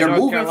 Yeah, they're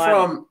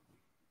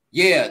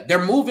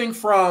moving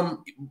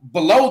from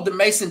below the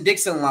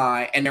Mason-Dixon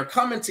line, and they're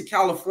coming to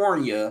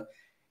California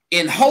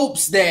in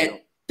hopes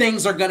that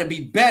things are going to be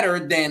better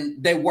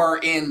than they were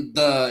in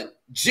the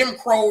Jim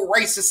Crow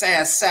racist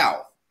ass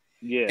South.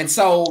 Yeah. And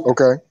so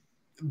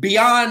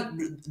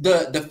beyond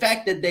the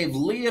fact that they've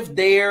lived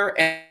there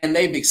and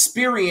they've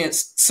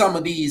experienced some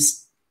of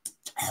these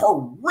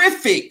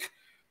horrific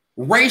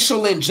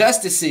racial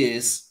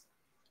injustices,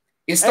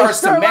 it starts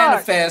to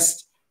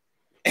manifest.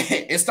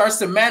 It starts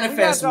to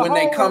manifest when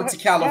they come to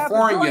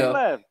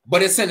California,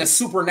 but it's in a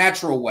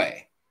supernatural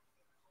way.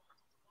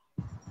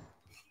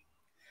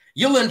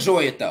 You'll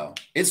enjoy it though.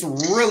 It's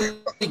really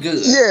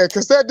good. Yeah,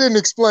 because that didn't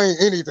explain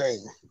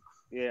anything.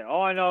 Yeah,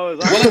 all I know is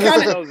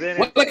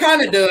it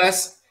kind of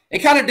does.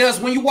 It kind of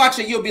does. When you watch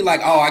it, you'll be like,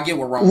 "Oh, I get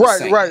what Ron was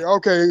saying." Right.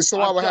 Okay, so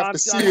I would have to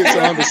see it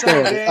to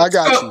understand it. I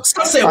got you.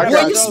 I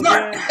got you.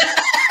 Smart.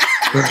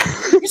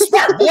 You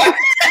smart boy.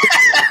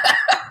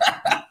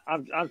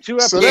 I'm 2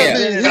 episodes. So that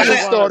means he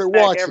just started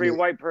watching every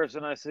white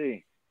person I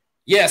see.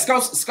 Yeah,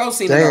 Sco's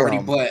seen it already,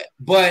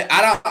 but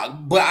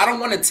I don't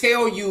want to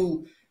tell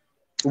you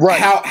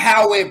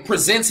how it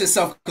presents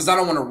itself because I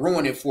don't want to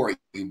ruin it for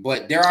you.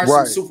 But there are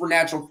some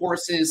supernatural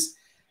forces.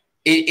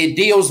 It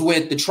deals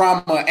with the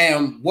trauma,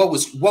 and what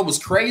was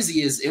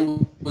crazy is it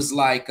was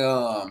like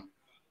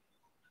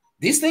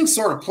these things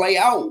sort of play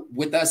out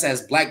with us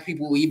as Black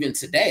people even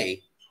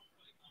today.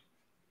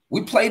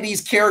 We play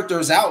these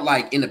characters out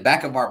like in the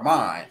back of our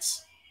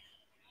minds.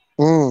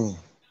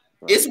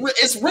 It's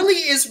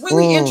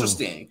really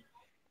interesting.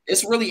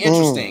 It's really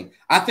interesting.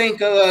 I think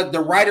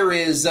the writer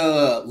is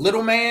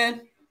Little Man.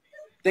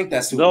 I think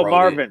that's who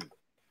wrote it.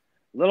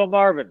 Little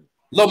Marvin.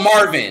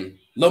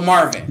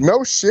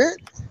 No shit.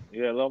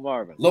 Yeah, Lil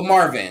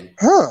Marvin.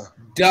 Huh.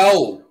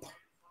 Dope,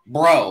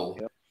 bro.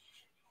 Yep.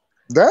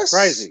 That's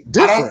crazy.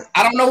 Different.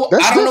 I don't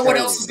know what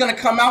else is gonna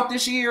come out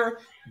this year,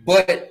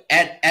 but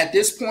at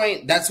this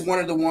point, that's one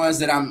of the ones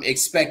that I'm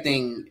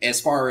expecting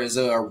as far as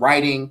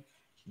writing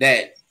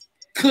that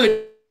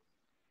could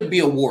be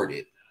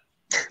awarded.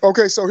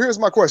 Okay, so here's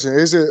my question: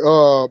 is it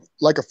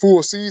like a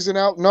full season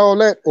out and all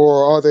that,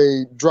 or are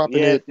they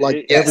dropping it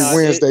like every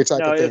Wednesday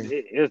type of thing?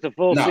 It's the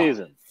full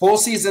season. Full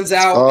season's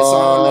out. It's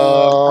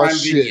on Prime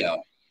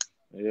Video.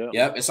 Yeah.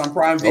 Yep, it's on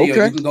Prime Video.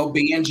 Okay. You can go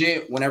binge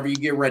it whenever you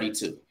get ready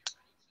to.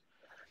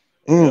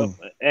 Yep.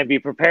 And be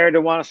prepared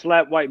to want to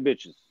slap white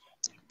bitches.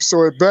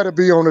 So it better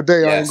be on the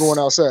day I ain't going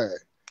outside.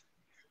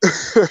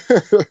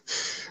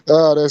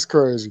 Oh, that's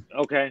crazy.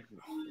 Okay.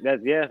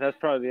 That's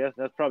probably a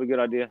good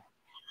idea.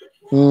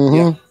 Mm-hmm.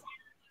 Yeah.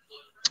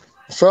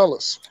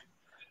 Fellas.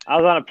 I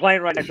was on a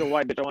plane right next to a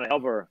white bitch. I want to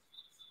help her.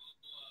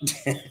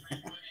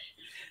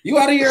 You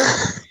out of here?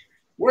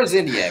 Where's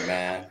Indy at,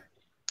 man?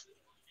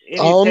 I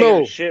don't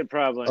know. Shit,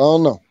 probably. I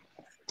don't know.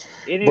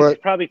 Indy's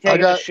probably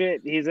taking a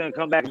shit. He's gonna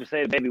come back and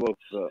say the baby woke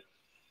up.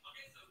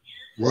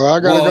 Well, I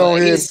gotta go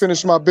ahead and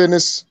finish my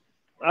business.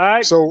 All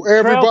right. So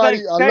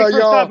everybody, I love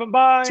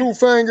y'all. 2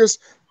 fingers.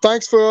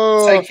 Thanks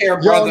for Take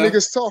care, y'all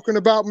niggas talking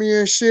about me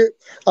and shit.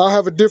 I'll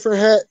have a different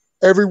hat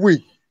every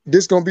week.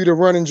 This gonna be the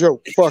running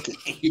joke. Fuck it.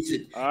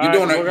 You're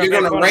doing a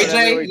Ray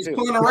J? He's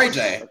pulling a Ray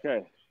J.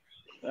 Okay.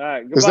 All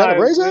right. Goodbye. Is that a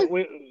Ray J?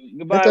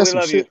 Goodbye. We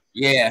love you.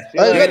 Yeah. Hey,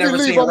 let me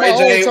leave on my own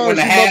terms,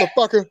 you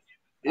motherfucker.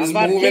 Is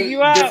moving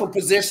different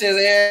positions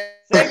there.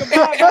 Say goodbye.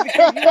 I'm about to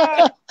kick you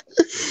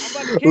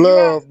out.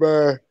 Love,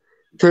 man.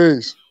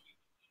 Peace.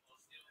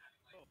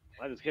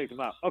 I just kicked him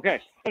out. Okay.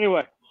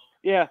 Anyway,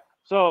 yeah.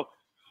 So,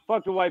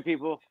 fuck the white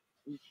people.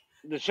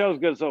 The show's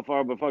good so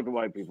far, but fuck the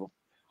white people.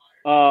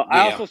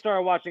 I also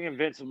started watching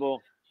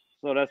Invincible,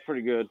 so that's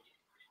pretty good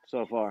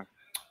so far.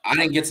 I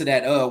didn't get to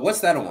that.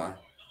 What's that on?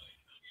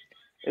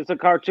 It's a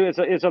cartoon.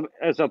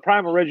 It's a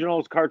Prime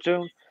Originals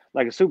cartoon,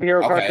 like a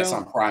superhero cartoon. Okay, it's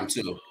on Prime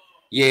too.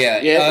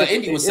 Yeah.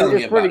 Indy was telling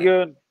me about it. It's pretty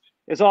good.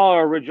 It's all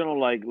original,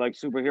 like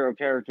superhero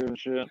characters and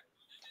shit.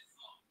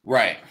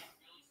 Right.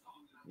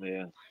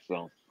 Yeah.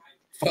 So.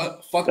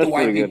 Fuck the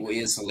white people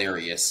is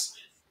hilarious.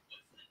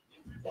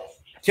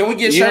 Can we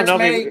get shirts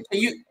made?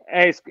 Can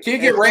you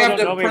get Ram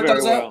to print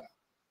those up?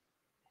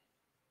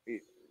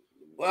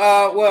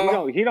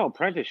 Well, he don't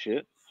print his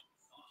shit.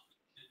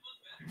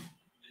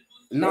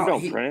 No, he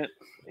don't print.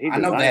 I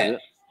know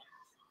that.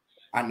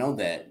 I know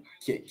that.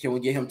 Can we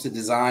get him to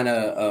design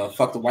a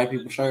fuck the white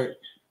people shirt?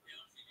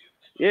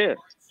 Yeah,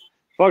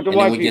 fuck the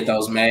white people. We get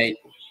those made.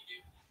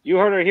 You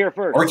heard it here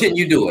first. Or can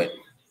you do it?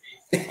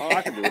 Oh,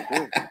 I can do it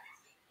too.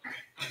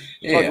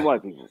 Yeah. Fuck the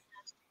white people.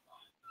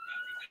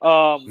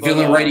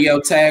 Villain radio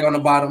tag on the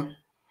bottom.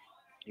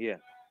 Yeah,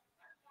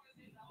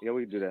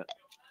 we can do that.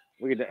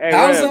 We can do. Hey,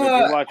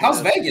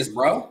 how's Vegas,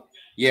 bro?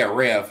 Yeah,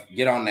 Rev,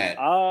 get on that.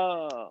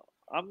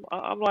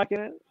 I'm liking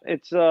it.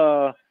 It's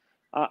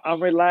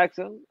I'm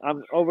relaxing.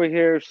 I'm over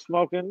here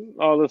smoking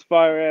all this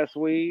fire ass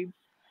weed.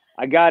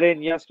 I got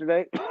in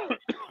yesterday.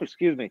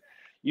 Excuse me.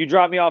 You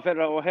dropped me off at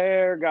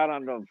O'Hare. Got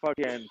on the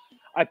fucking.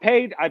 I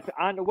paid.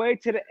 On the way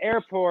to the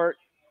airport.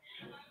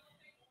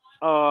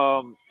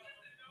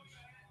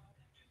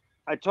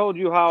 I told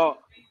you how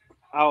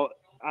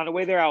on the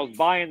way there I was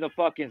buying the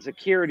fucking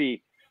the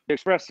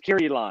express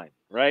security line,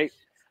 right?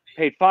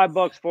 Paid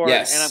 $5 for it,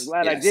 and I'm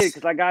glad I did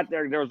because I got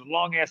there. There was a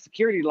long ass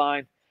security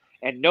line,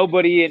 and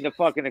nobody in the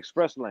fucking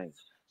express lane.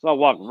 So I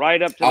walked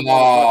right up to the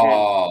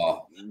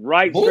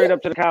straight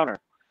up to the counter,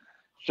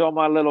 show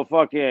my little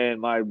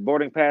my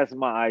boarding pass and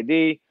my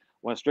ID.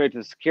 Went straight to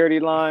the security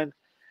line,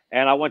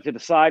 and I went to the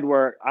side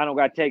where I don't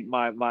got to take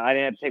I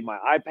didn't have to take my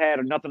iPad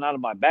or nothing out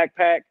of my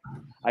backpack.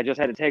 I just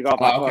had to take off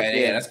my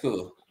yeah, that's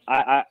cool.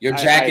 Your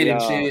jacket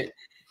and shit.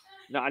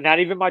 No, not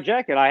even my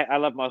jacket. I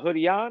left my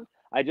hoodie on.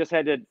 I just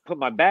had to put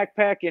my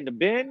backpack in the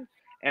bin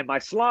and my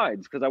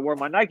slides because I wore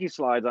my Nike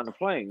slides on the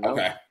plane. You know?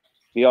 Okay.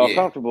 Be all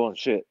comfortable and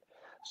shit.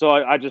 So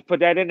I just put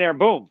that in there.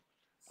 Boom.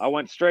 I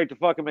went straight to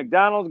fucking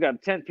McDonald's, got a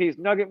 10-piece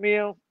nugget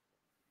meal,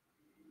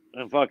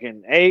 and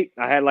fucking ate.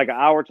 I had like an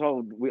hour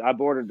till I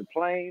boarded the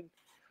plane.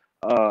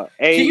 Ate.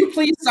 Can you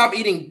please stop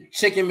eating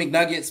chicken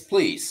McNuggets,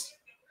 please?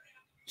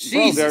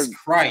 Jesus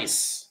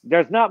Christ.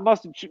 There's not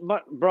much,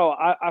 bro.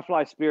 I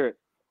fly Spirit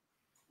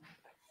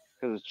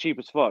because it's cheap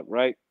as fuck,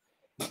 right?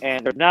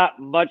 And there's not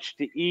much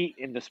to eat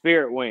in the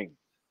Spirit wing.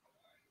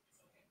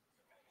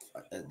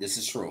 This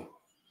is true.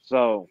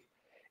 So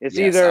it's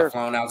either I've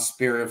flown out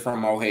Spirit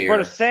from O'Hare for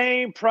the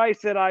same price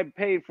that I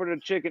paid for the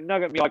chicken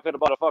nugget meal. I could have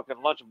bought a fucking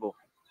Lunchable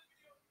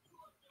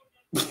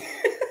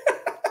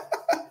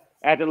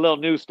at the little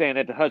newsstand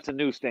at the Hudson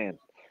newsstand.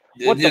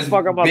 What the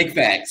fuck am I? Big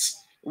facts.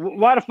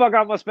 Why the fuck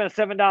I'm gonna spend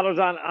 $7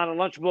 on a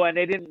Lunchable and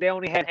they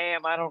only had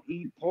ham? I don't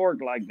eat pork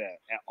like that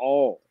at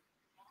all.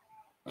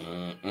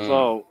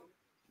 So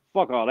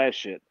fuck all that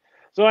shit.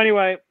 So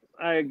anyway,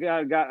 I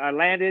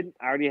landed.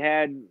 I already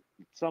had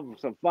some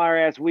fire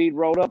ass weed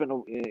rolled up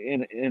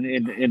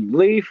in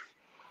leaf.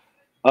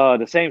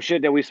 The same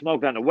shit that we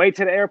smoked on the way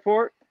to the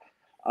airport.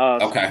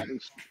 Fucking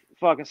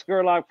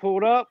Skurlock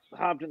pulled up,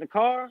 hopped in the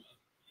car,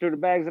 threw the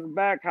bags in the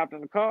back, hopped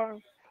in the car,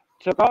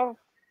 took off,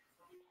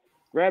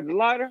 grabbed the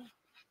lighter,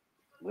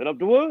 lit up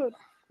the wood.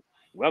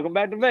 Welcome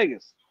back to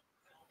Vegas.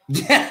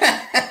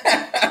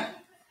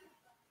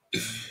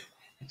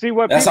 See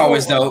what? That's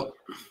always dope.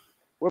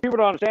 What people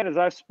don't understand is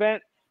I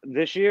spent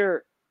this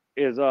year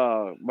is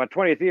my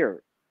 20th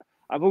year.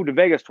 I moved to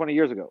Vegas 20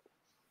 years ago.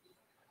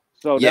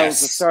 So that was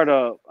the start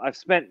of. I've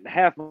spent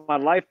half my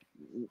life,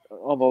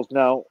 almost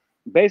now,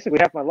 basically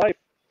half my life,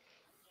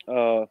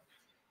 on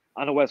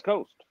the West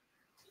Coast.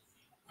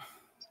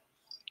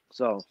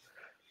 So,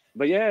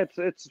 but yeah,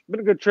 it's been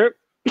a good trip.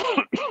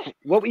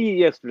 What we eat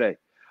yesterday?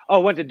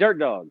 Oh, went to Dirt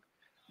Dog.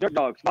 Dirt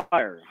Dog's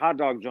fire. Hot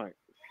dog joint.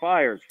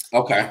 Fire.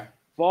 Okay.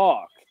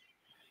 Fuck.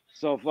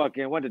 So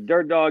fucking went to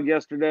Dirt Dog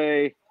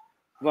yesterday.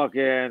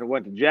 Fucking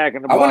went to Jack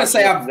in the Box. I want to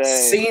say yesterday. I've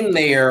seen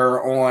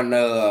there on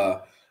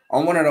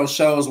one of those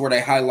shows where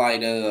they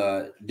highlight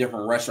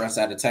different restaurants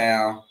out of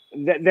town.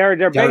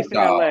 They're based in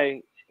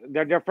LA.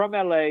 They're from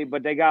LA,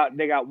 but they got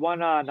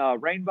one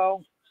on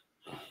Rainbow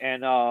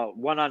and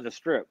one on the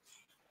Strip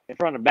in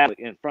front of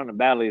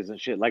Bally's and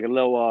shit, like a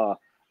little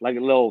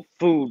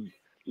food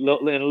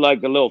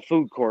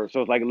court.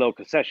 So it's like a little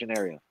concession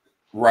area.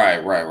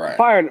 Right.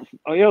 Fired.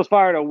 It was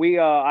fired.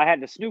 I had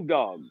the Snoop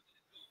Dogg.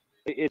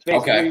 It's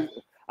basically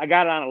I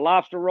got it on a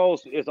lobster roll.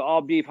 It's an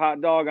all beef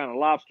hot dog on a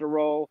lobster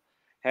roll.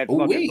 Had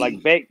fucking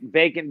like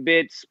bacon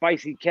bits,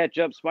 spicy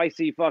ketchup,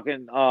 spicy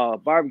fucking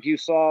barbecue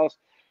sauce.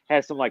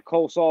 Had some like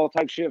coleslaw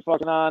type shit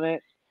fucking on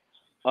it.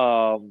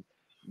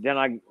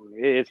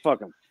 It's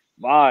fucking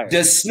fire.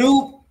 Does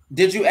Snoop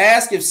Did you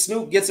ask if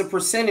Snoop gets a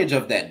percentage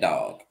of that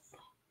dog?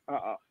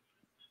 I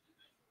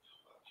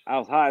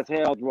was high as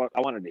hell.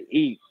 I wanted to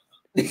eat.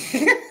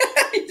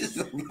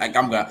 Like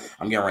I'm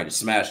getting ready to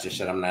smash this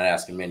shit. I'm not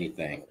asking him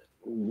anything.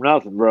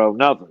 Nothing, bro.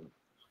 Nothing.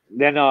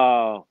 Then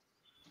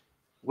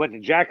went to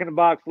Jack in the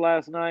Box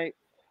last night.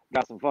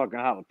 Got some fucking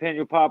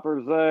jalapeno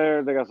poppers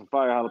there. They got some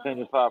fire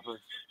jalapeno poppers.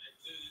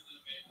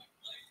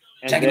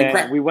 And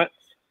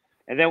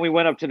then we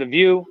went up to the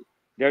View.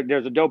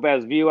 There's a dope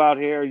ass view out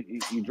here.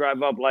 You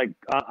drive up like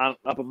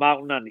up a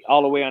mountain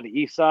all the way on the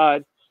east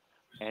side,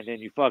 and then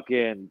you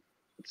fucking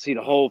see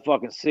the whole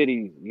fucking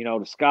city. You know,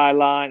 the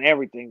skyline,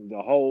 everything,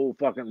 the whole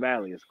fucking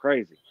valley. It's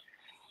crazy.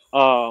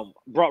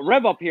 Brought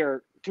Rev up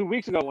here 2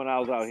 weeks ago when I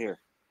was out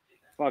here.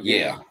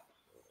 Yeah.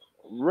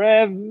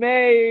 Rev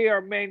may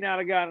or may not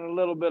have gotten a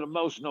little bit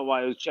emotional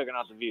while he was checking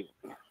out the view,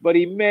 but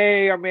he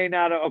may or may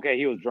not have. Okay,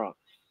 he was drunk.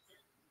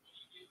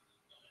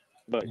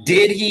 But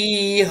did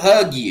he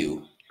hug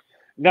you?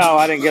 No,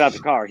 I didn't get out the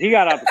car. He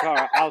got out the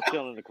car. I was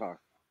still in the car.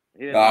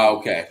 Oh,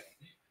 okay.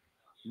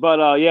 But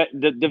yeah,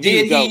 the view.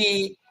 Did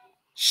he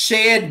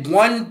shed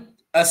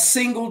a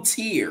single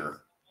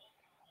tear?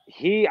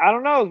 I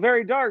don't know. It was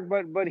very dark,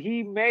 but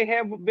he may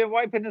have been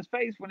wiping his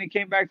face when he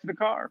came back to the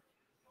car.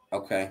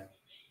 Okay.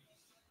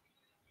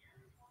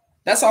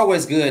 That's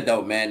always good,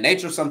 though, man.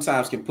 Nature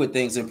sometimes can put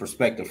things in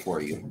perspective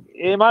for you.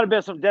 It might have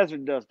been some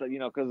desert dust,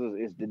 because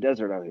it's the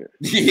desert out here.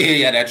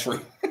 Yeah, that's true.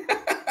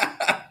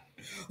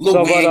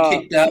 Little wind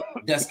kicked up,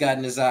 dust got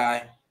in his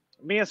eye.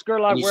 Me and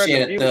Skurlock were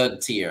at the View.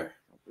 Tear.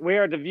 We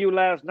were at the View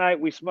last night.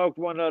 We smoked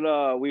one of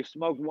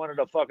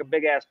the fucking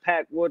big ass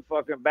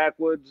fucking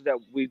backwoods that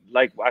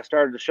I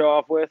started the show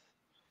off with.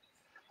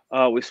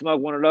 We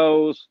smoked one of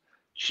those,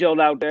 chilled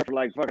out there for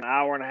like fucking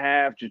hour and a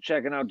half, just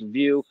checking out the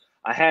view.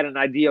 I had an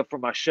idea for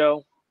my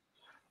show.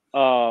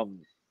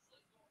 And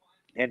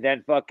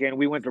then fucking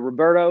we went to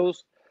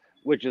Roberto's,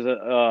 which is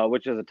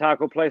a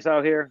taco place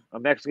out here, a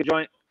Mexican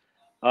joint.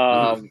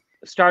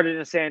 Started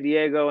in San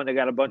Diego, and they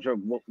got a bunch of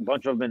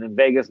them in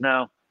Vegas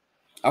now.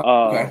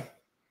 Okay.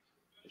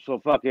 So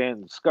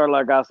fucking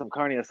Scarlett got some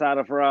carne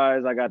asada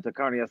fries. I got the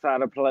carne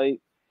asada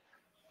plate.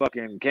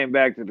 Fucking came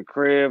back to the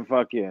crib.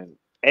 Fucking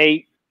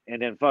ate,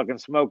 and then fucking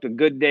smoked a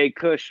Good Day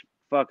Kush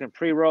fucking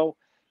pre-roll.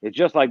 It's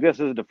just like this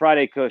is the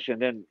Friday Kush, and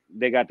then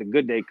they got the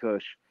Good Day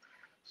Kush.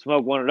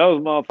 Smoked one of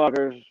those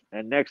motherfuckers,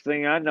 and next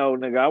thing I know,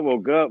 nigga, I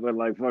woke up at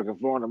like fucking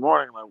 4 a.m.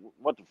 Like,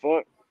 what the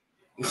fuck?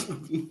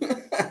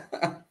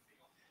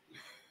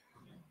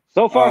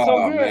 So far,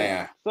 so good.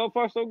 Man. So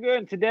far, so good.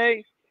 And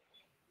today,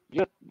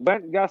 just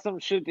went and got some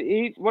shit to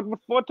eat. What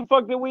the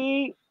fuck did we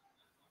eat?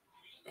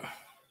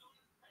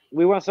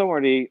 We went somewhere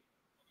to eat.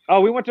 Oh,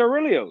 we went to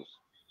Aurelio's.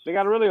 They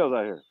got Aurelio's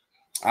out here.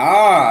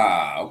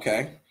 Ah,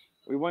 okay.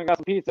 We went and got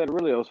some pizza at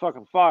Aurelio's.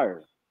 Fucking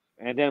fire.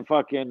 And then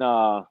fucking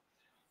I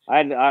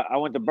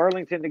went to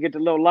Burlington to get the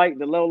little light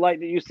that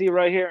you see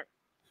right here.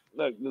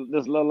 Look,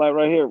 this little light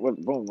right here.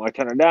 Boom, I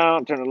turn it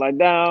down, turn the light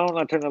down,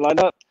 I turn the light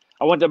up.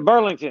 I went to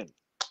Burlington.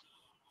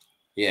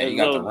 Yeah, you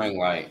got the ring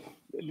light.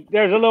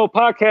 There's a little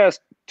podcast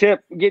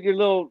tip. Get your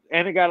little,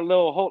 and it got a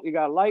little hold. You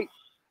got a light,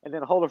 and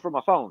then a holder for my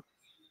phone.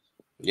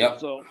 Yep.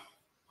 So,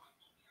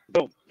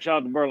 boom! Shout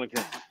out to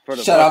Burlington for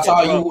the. Shout out to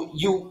all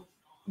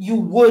you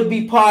would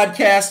be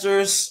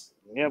podcasters.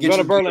 Yeah, go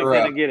to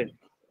Burlington and get it.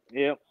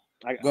 Yep.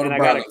 Go to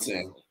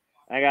Burlington.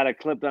 I got it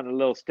clipped on a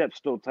little step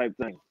stool type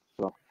thing.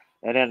 So,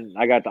 and then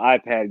I got the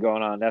iPad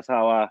going on. That's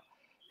how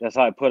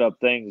I put up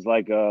things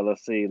like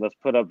let's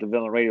put up the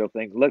Villain Radio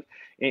thing. Look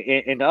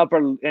in the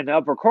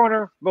upper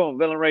corner, boom,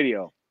 Villain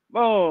Radio.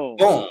 Boom.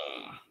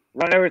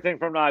 Run everything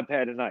from the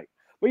iPad tonight.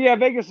 But yeah,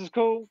 Vegas is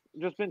cool.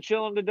 Just been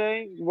chilling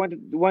today.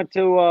 Went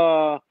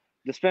to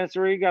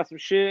dispensary, got some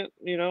shit,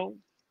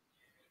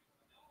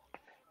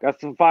 Got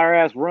some fire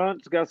ass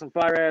runts, got some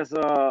fire ass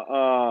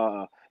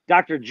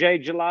Dr. J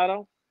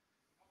gelato.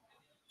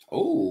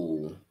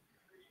 Oh.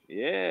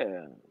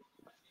 Yeah.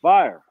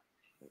 Fire.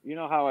 You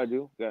know how I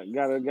do.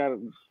 Gotta.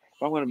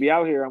 If I'm gonna be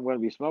out here, I'm gonna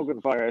be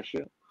smoking fire ass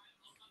shit.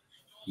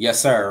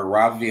 Yes, sir.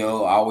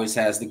 Ravio always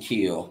has the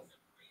kill.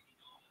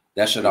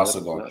 That should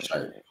also go on the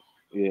shirt.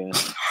 Yeah.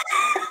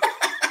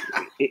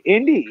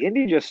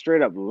 Indy just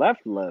straight up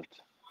left.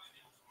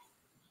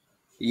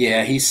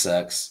 Yeah, he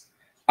sucks.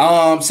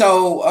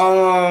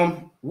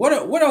 So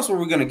what else were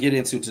we gonna get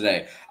into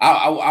today?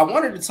 I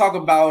wanted to talk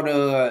about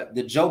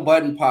the Joe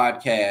Budden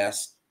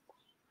podcast.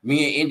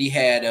 Me and Indy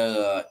had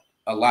a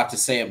lot to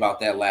say about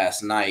that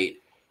last night.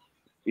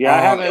 Yeah,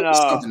 I haven't.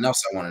 Something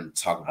else I wanted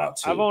to talk about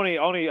too. I've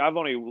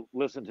only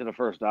listened to the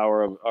first half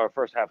hour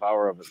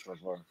of it so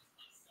far.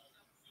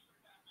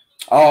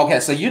 Oh, okay.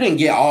 So you didn't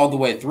get all the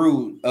way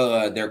through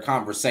their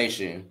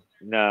conversation.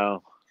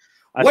 No,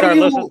 I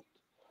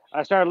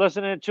started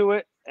listening to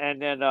it,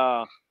 and then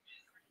I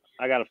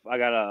got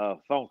a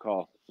phone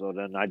call, so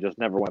then I just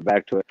never went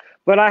back to it.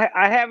 But I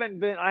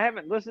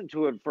haven't listened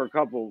to it for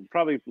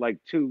probably like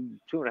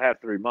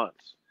 2.5, 3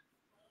 months.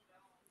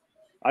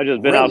 I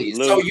just been really?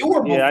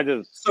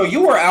 out. So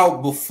you were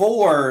out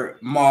before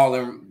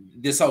Marlon,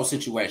 this whole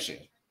situation.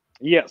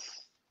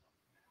 Yes.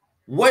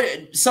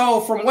 What?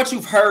 So from what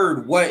you've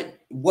heard,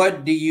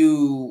 what do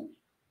you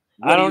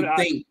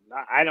think?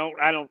 I don't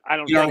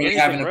You don't think really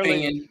have anything an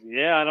really. opinion.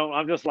 Yeah, I don't.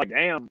 I'm just like,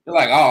 damn. You're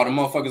like, oh, the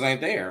motherfuckers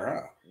ain't there.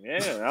 Huh?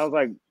 Yeah, I was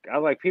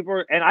like, people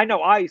are, and I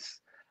know Ice.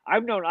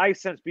 I've known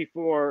Ice since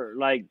before,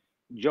 like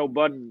Joe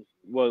Budden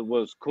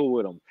was cool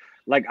with him.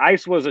 Like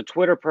Ice was a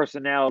Twitter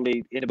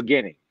personality in the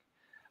beginning.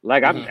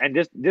 Like and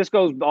this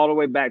goes all the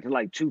way back to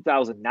like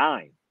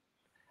 2009.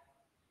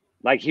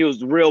 Like he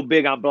was real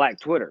big on Black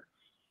Twitter.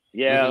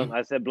 Yeah,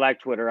 I said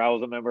Black Twitter. I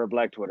was a member of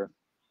Black Twitter.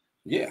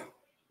 Yeah,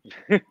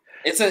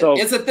 it's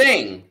a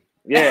thing.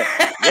 Yeah,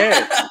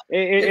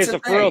 it's a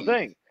real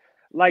thing.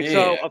 Like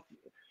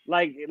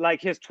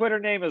like his Twitter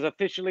name is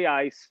officially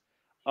Ice.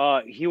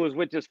 He was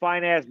with this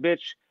fine ass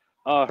bitch.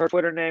 Her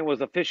Twitter name was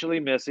officially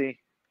Missy.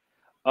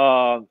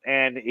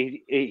 And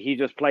he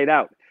just played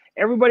out.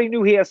 Everybody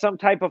knew he had some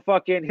type of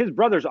fucking. His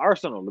brother's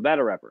Arsenal, the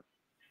battle rapper.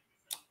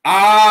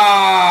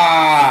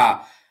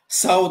 Ah,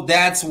 so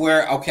that's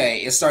where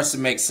it starts to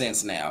make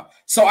sense now.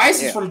 So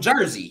Ice is from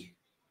Jersey.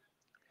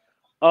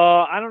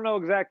 I don't know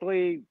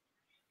exactly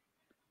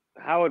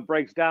how it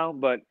breaks down,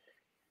 but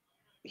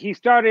he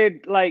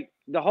started like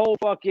the whole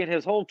fucking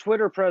his whole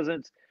Twitter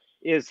presence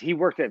is he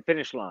worked at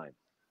Finish Line.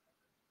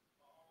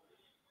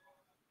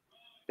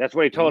 That's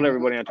what he told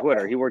everybody on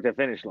Twitter. He worked at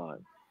Finish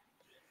Line.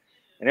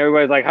 And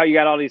everybody's like, how you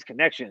got all these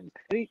connections?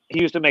 He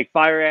used to make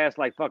fire ass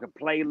like fucking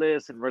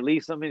playlists and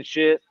release them and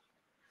shit.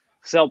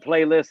 Sell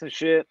playlists and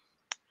shit.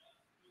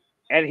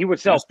 And he would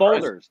sell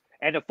folders.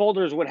 And the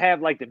folders would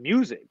have like the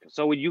music.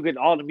 So when you get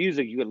all the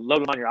music, you could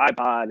load them on your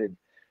iPod and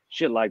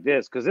shit like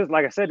this. Because this,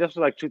 like I said, this was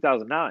like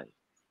 2009.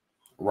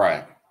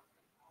 Right.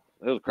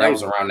 It was crazy. That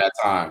was around that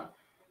time.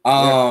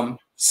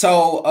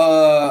 So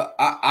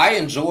I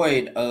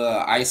enjoyed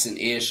Ice and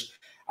Ish.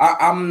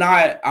 I'm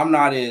not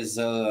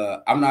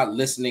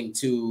listening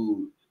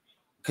to,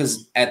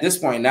 because at this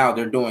point now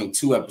they're doing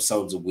 2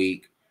 episodes a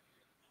week.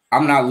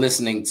 I'm not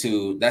listening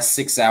to, that's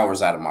 6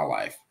 hours out of my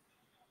life.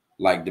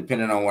 Like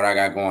depending on what I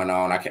got going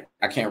on,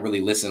 I can't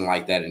really listen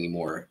like that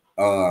anymore.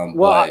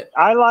 Well,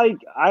 I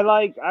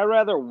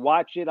rather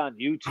watch it on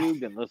YouTube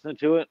than listen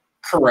to it.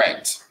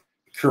 Correct.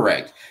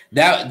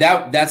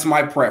 That's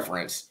my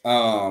preference.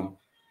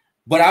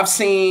 But I've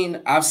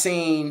seen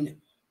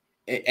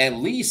at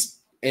least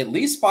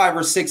 5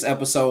 or 6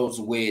 episodes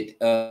with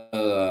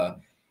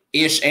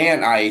Ish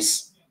and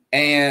Ice,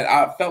 and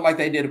I felt like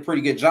they did a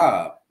pretty good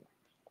job,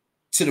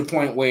 to the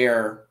point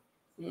where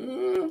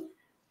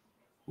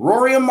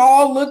Rory and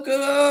Mal look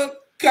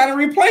kind of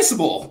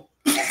replaceable.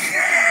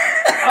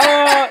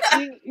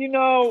 You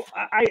know,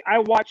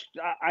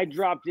 I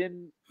dropped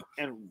in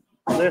and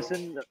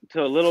listened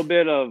to a little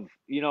bit of,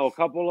 a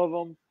couple of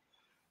them,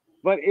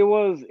 but it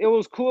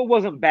was cool. It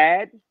wasn't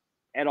bad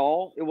at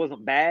all. It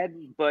wasn't bad,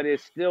 but it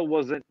still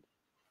wasn't.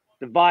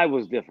 The vibe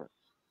was different.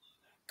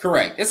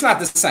 Correct. It's not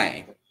the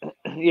same.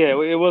 Yeah,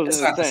 it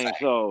wasn't the same.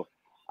 So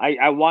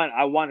I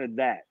wanted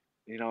that.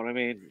 You know what I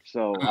mean?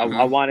 So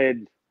I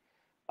wanted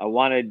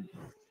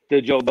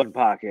the Joe Budden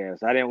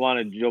podcast. I didn't want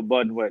a Joe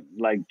Budden with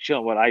like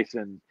chilling with Ice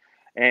and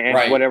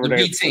right. whatever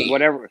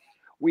whatever.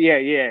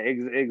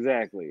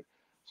 Exactly.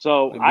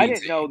 So I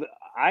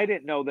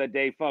didn't know that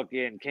they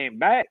fucking came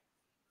back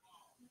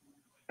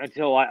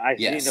until I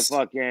seen the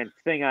fucking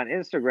thing on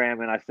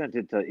Instagram, and I sent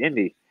it to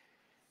Indy,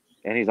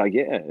 and he's like,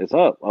 "Yeah, it's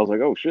up." I was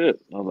like, "Oh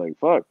shit!" I was like,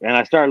 "Fuck!" And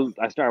I started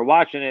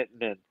watching it,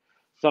 and then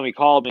somebody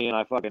called me, and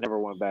I fucking never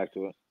went back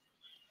to it.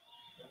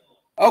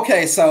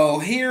 Okay, so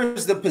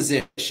here's the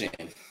position.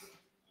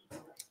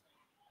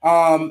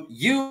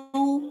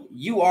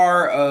 You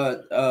are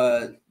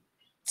a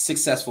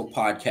successful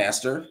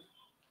podcaster.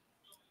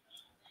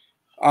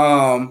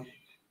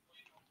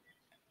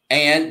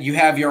 And you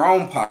have your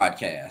own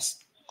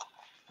podcast.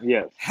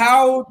 Yes.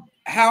 How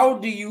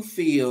do you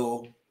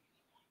feel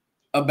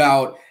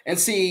about, and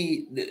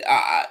see,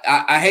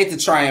 I hate to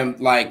try and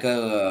like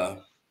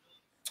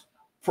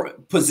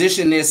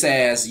position this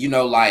as,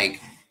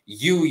 like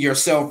you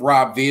yourself,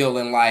 Rob Veal,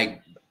 and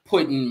like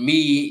putting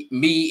me,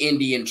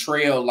 Indy, and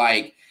Trail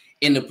like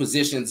in the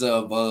positions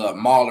of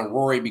Mal and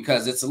Rory,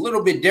 because it's a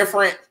little bit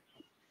different.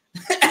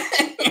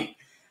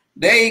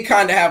 They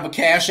kind of have a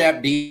Cash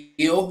App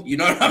deal, you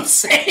know what I'm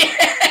saying?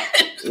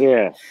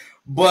 Yeah.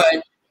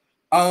 But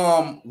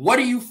what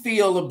do you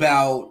feel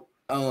about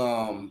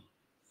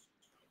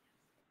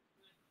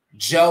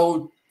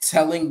Joe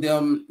telling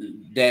them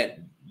that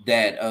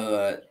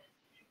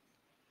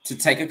to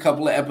take a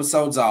couple of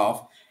episodes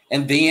off,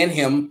 and then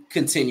him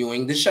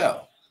continuing the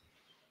show?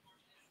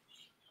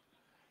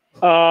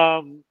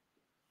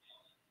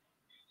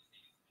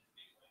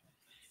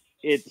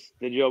 It's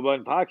the Joe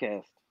Budden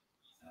podcast.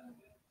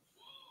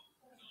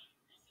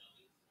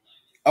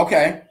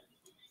 Okay.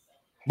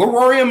 But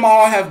Rory and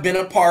Mal have been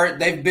apart.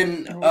 They've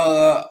been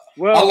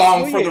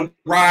along for the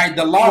ride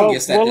the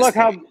longest. Well, look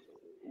how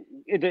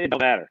it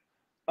don't matter.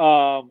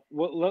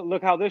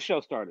 Look how this show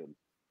started.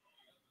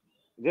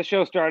 This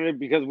show started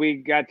because we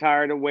got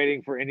tired of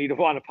waiting for Indy to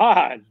want a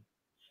pod.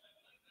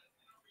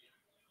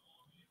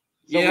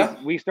 So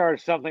we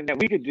started something that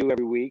we could do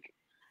every week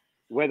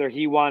whether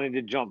he wanted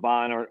to jump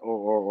on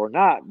or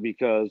not,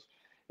 because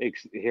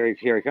here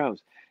he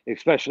comes.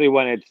 Especially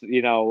when it's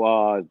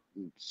superhero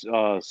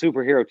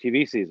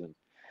TV season.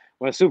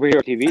 When a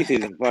superhero TV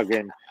season,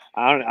 fucking,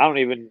 I don't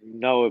even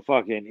know if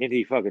fucking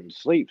Indy fucking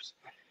sleeps.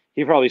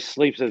 He probably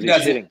sleeps as he's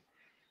shitting.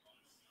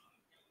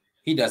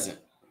 He doesn't.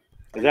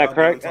 Is that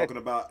correct?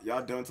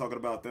 Y'all done talking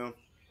about them?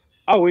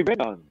 Oh, we've been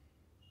done.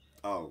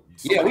 Oh,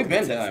 yeah, we've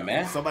been done,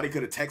 man. Somebody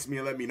could have texted me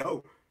and let me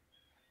know.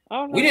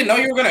 Oh, no. We didn't know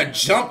you were gonna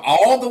jump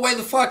all the way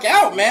the fuck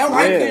out, man.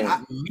 I didn't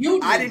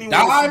even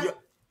want to see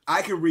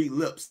I can read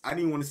lips. I didn't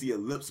even want to see your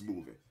lips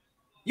moving.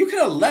 You could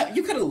have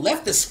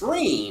left the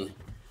screen.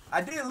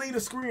 I did leave the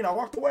screen. I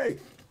walked away.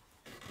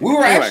 We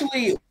were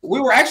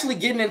actually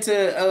getting into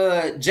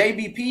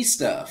JBP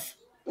stuff.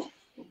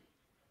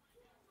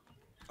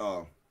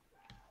 Oh.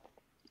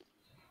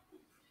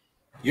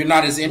 You're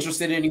not as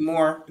interested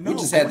anymore. No, we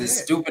just had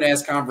this stupid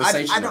ass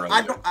conversation.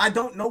 I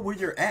don't know where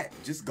you're at.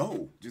 Just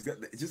go.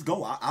 Just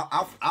go.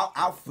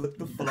 I'll flip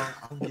the floor.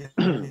 I'll get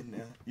in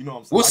there. You know what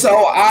I'm saying? Well,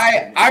 so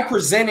I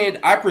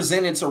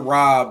presented to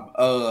Rob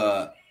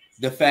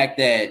the fact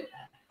that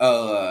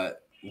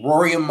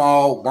Rory and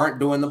Mal weren't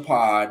doing the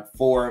pod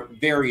for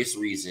various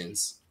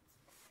reasons.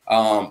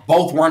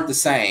 Both weren't the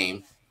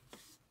same.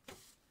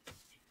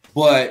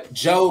 But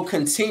Joe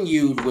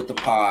continued with the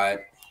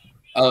pod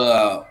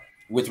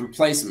with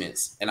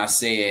replacements. And I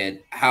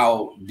said,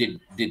 how did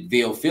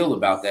Bill feel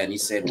about that? And he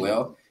said,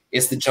 well,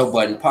 it's the Joe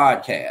Budden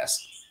podcast.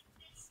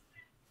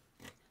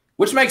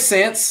 Which makes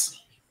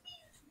sense.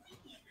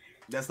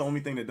 That's the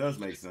only thing that does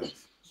make sense.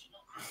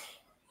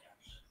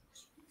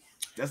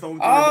 That's the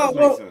only thing that does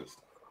make sense.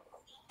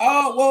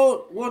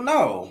 Oh, well,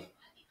 no.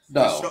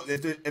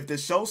 If the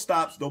show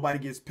stops, nobody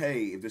gets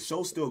paid. If the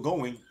show's still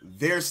going,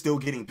 they're still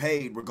getting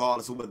paid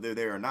regardless of whether they're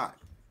there or not.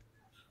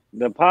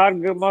 The pod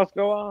must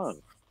go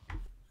on.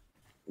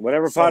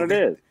 Whatever pod it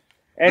is.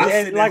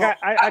 And like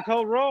I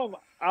told Rome,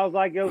 I was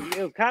like, it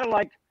was kind of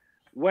like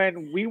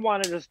when we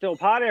wanted to still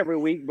pod every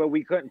week, but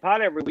we couldn't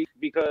pod every week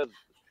because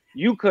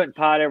you couldn't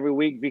pod every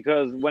week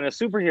because when a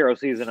superhero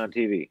season on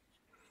TV.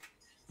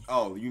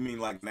 Oh, you mean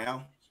like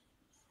now?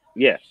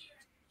 Yeah.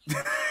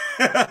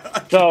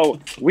 So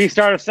we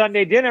started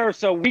Sunday dinner,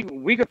 so we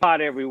could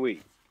pod every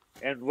week,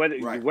 and whether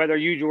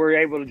you were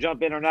able to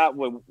jump in or not,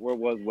 whether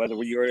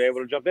you were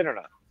able to jump in or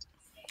not.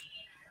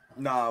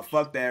 Nah,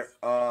 fuck that.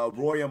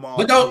 Roy and Mal.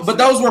 But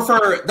those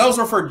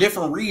were for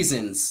different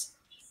reasons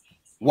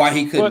why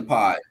he couldn't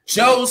pod.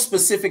 Joe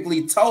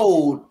specifically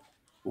told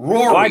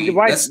Rory.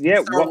 Why?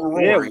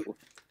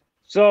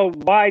 So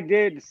why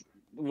did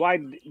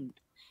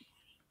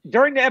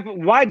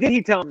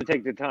he tell him to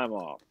take the time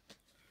off?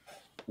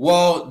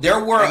 Well,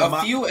 there were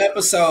a few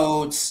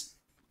episodes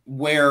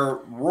where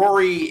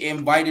Rory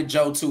invited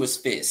Joe to his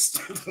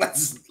fist.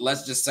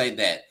 let's just say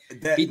that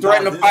he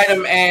threatened to fight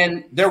him,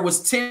 and there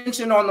was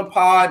tension on the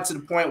pod to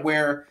the point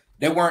where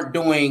they weren't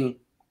doing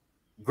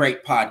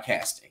great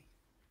podcasting.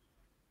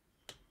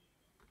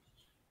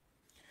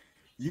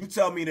 You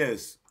tell me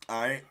this,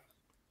 all right?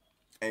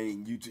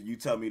 And you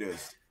tell me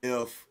this: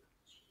 if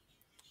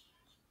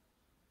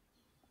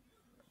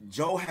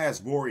Joe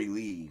has Rory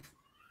leave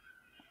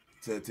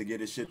to get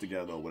his shit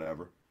together or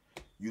whatever,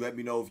 you let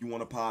me know if you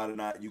want to pod or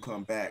not. You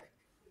come back,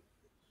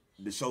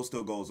 the show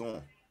still goes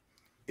on.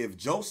 If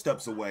Joe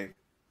steps away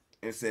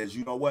and says,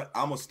 you know what,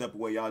 I'm gonna step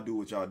away, y'all do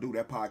what y'all do,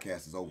 that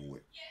podcast is over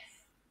with.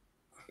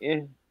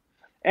 Yeah.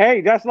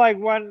 Hey, that's like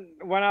when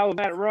I was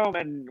at Rome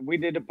and we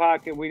did the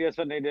podcast, we did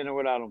Sunday dinner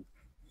without him.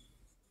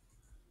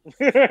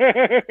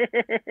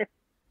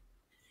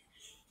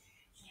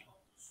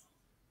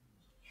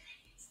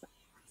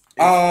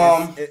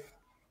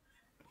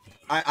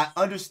 I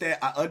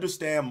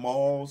understand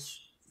Mal's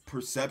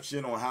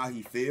perception on how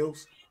he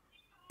feels.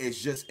 It's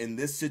just in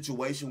this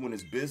situation when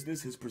it's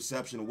business, his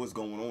perception of what's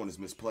going on is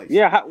misplaced.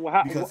 Yeah.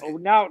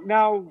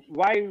 Now,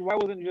 why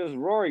wasn't just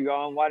Rory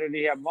gone? Why did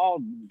he have Mal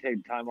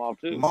take time off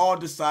too? Mal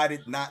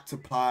decided not to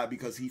pod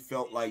because he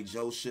felt like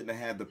Joe shouldn't have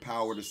had the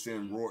power to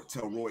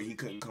tell Rory he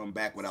couldn't come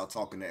back without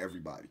talking to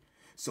everybody.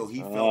 So he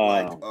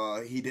felt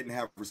like he didn't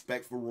have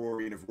respect for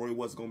Rory, and if Rory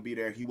wasn't gonna be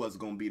there, he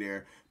wasn't gonna be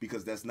there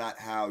because that's not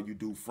how you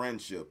do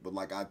friendship. But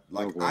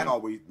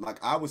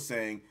I was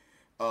saying,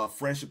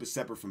 friendship is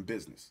separate from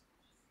business.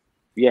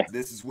 Yeah,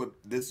 this is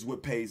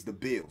what pays the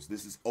bills.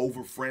 This is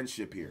over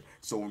friendship here.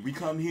 So when we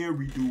come here,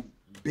 we do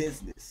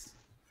business.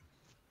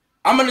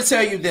 I'm gonna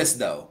tell you this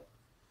though.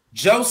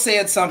 Joe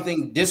said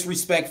something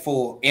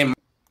disrespectful in.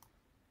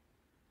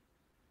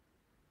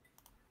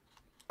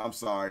 I'm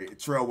sorry,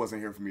 Trell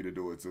wasn't here for me to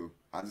do it too.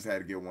 I just had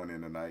to get one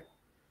in tonight.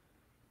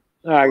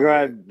 All right, go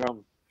ahead.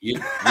 You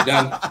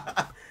done?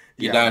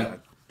 You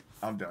done?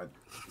 I'm done.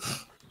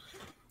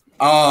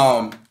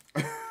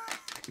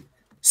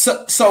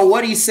 So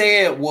what he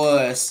said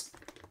was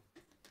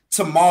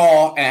to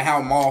Mal, and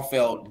how Mal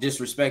felt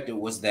disrespected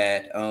was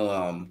that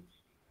I'm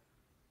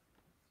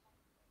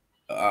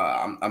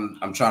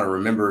trying to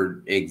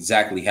remember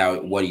exactly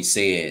what he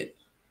said.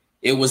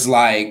 It was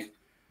like,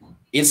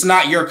 it's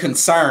not your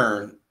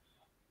concern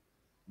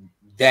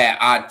that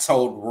I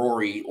told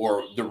Rory,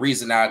 or the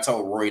reason I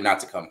told Rory not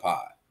to come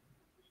pod.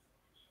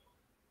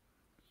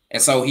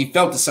 And so he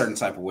felt a certain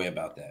type of way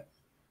about that.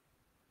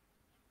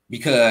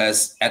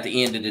 Because at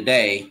the end of the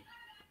day,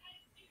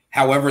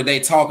 however they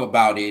talk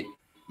about it,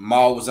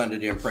 Maul was under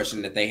the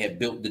impression that they had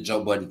built the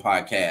Joe Budden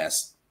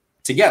podcast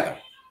together.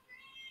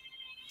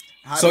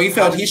 He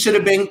felt he should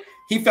have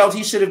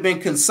been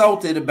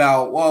consulted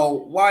about,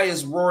 well, why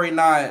is Rory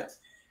not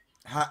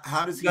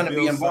how does he going to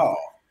be involved?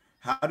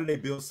 How did they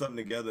build something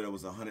together that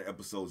was 100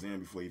 episodes in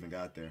before he even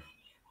got there?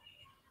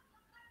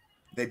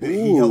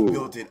 He helped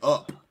build it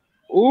up.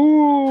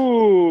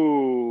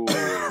 Ooh.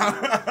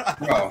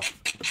 Bro.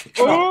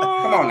 Come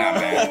on now,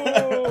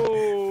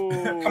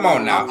 man. Come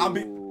on now.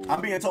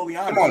 I'm being totally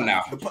honest. Come on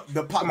now.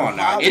 Come on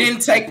now. It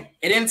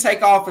didn't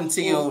take off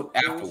until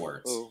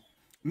afterwards.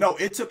 No,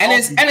 it took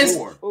off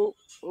before.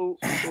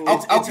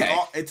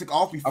 It took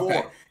off before.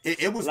 Okay.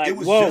 It was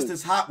just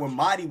as hot when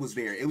Marty was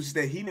there. It was just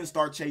that he didn't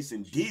start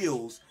chasing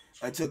deals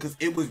until, because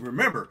it was,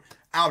 remember,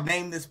 I'll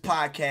name this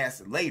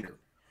podcast later.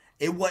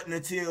 It wasn't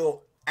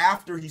until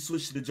after he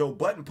switched to the Joe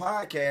Budden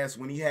podcast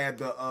when he had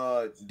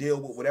the deal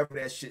with whatever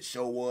that shit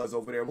show was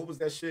over there. What was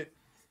that shit?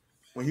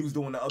 When he was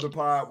doing the other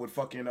pod with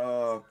fucking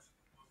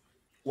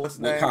what's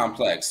the name?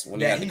 Complex. When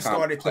he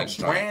started to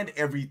brand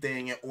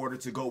everything in order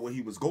to go where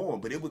he was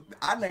going. But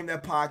I named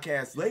that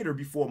podcast later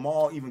before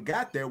Maul even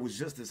got there, was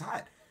just as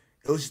hot.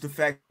 It was just the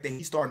fact that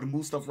he started to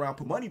move stuff around,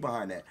 put money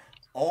behind that.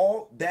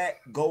 All that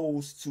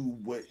goes to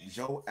what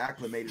Joe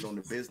acclimated on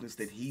the business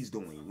that he's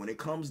doing. When it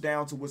comes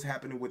down to what's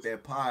happening with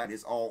that pod,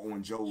 it's all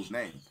on Joe's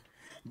name.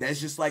 That's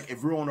just like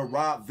if we're on a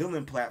Rob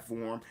Villain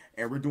platform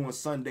and we're doing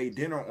Sunday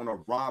dinner on a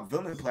Rob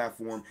Villain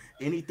platform,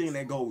 anything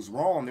that goes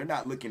wrong, they're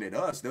not looking at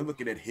us. They're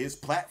looking at his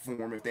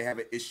platform. If they have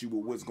an issue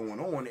with what's going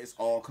on, it's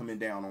all coming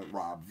down on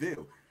Rob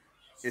Ville.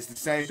 It's the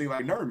same thing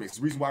like Nerd Mix.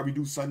 The reason why we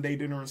do Sunday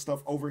dinner and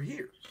stuff over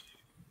here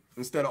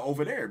instead of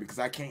over there, because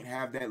I can't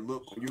have that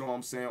look, you know what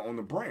I'm saying, on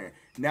the brand.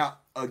 Now,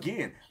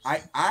 again,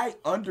 I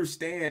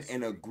understand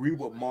and agree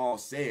what Maul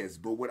says,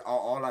 but what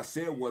all I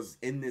said was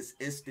in this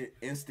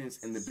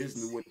instance in the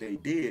business, what they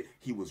did,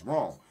 he was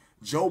wrong.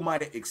 Joe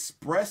might have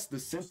expressed the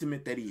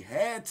sentiment that he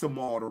had to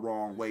Maul the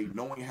wrong way,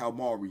 knowing how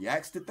Maul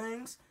reacts to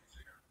things,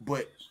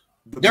 but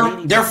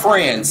they're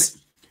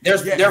friends.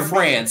 They're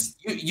friends.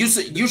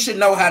 You should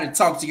know how to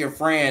talk to your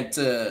friend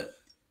to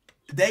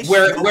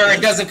where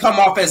it doesn't come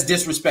off as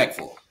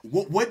disrespectful.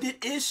 What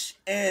did Ish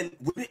and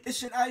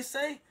I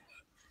say?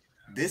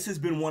 This has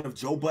been one of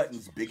Joe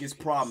Budden's biggest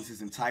problems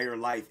his entire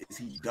life, is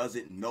he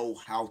doesn't know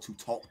how to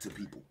talk to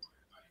people.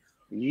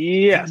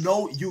 Yes.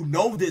 You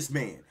know this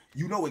man.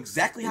 You know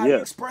exactly how he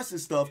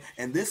expresses stuff,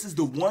 and this is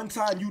the one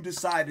time you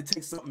decide to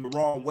take something the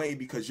wrong way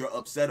because you're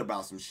upset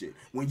about some shit,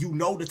 when you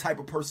know the type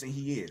of person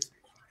he is.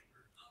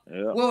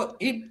 Yeah. Well,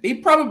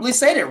 he probably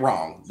said it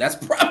wrong. That's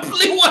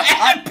probably what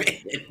happened.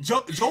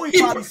 Joey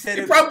probably said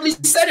it. He probably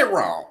said it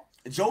wrong.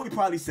 Joey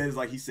probably says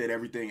like he said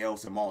everything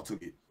else, and Maul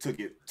took it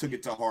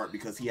to heart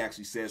because he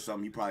actually said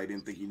something he probably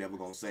didn't think he never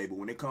gonna say. But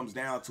when it comes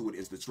down to it,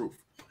 it's the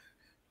truth.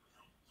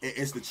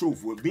 It's the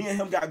truth. What me and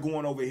him got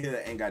going over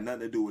here ain't got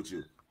nothing to do with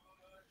you.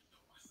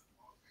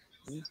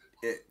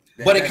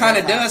 But it kind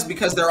of does,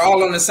 because they're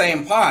all on the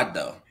same pod,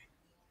 though.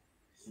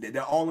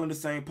 They're all on the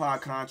same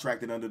pod,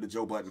 contracted under the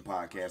Joe Budden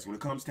podcast. When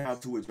it comes down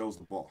to it, Joe's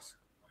the boss.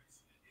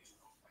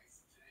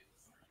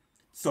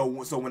 So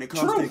when it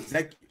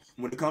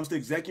comes to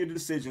executive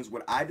decisions,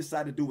 what I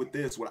decide to do with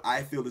this, what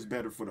I feel is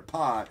better for the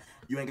pod,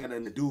 you ain't got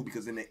nothing to do,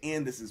 because in the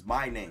end, this is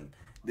my name.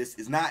 This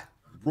is not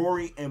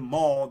Rory and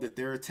Maul that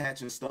they're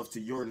attaching stuff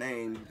to your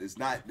name. It's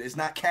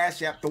not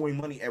Cash App throwing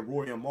money at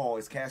Rory and Maul.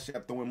 It's Cash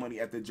App throwing money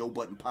at the Joe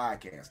Budden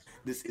podcast.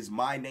 This is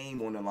my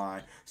name on the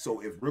line.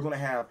 So if we're gonna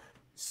have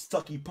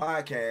Stucky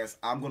podcast,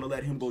 I'm gonna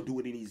let him go do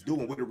what he's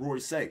doing. What did Rory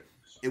say?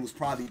 It was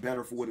probably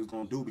better for what it was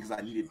gonna do because I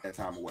needed that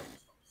time away.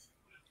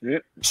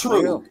 Yep.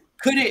 True.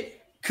 Yeah.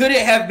 Could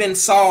it have been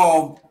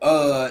solved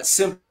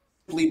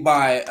simply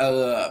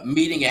by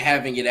meeting and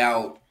having it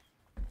out?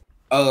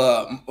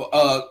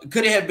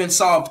 Could it have been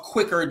solved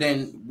quicker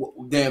than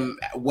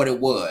what it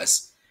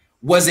was?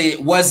 Was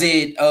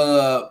it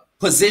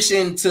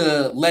positioned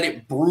to let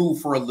it brew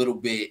for a little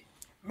bit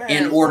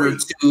in order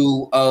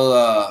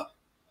to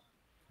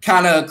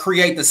kind of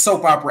create the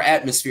soap opera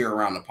atmosphere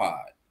around the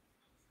pod?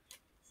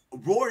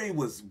 Rory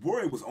was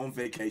on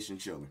vacation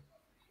chilling.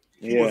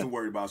 He wasn't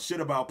worried about shit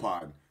about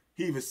pod.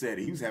 He even said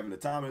it. He was having the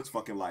time of his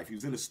fucking life. He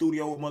was in the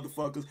studio with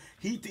motherfuckers.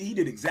 He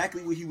did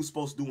exactly what he was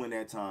supposed to do in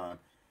that time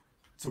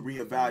to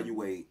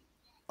reevaluate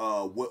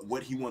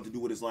what he wanted to do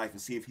with his life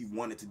and see if he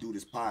wanted to do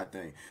this pod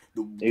thing.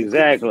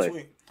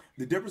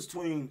 The difference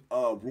between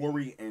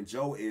Rory and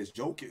Joe is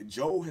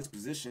Joe has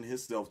positioned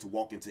himself to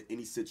walk into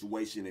any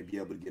situation and be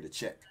able to get a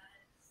check.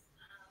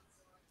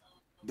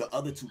 The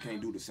other two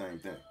can't do the same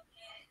thing.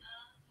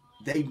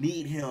 They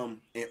need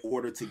him in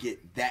order to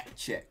get that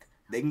check.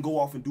 They can go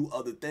off and do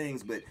other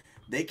things, but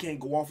they can't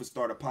go off and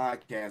start a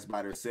podcast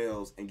by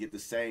themselves and get the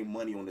same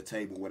money on the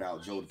table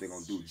without Joe that they're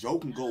going to do. Joe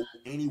can go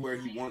anywhere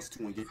he wants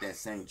to and get that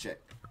same check.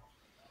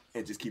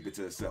 and just keep it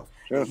to himself.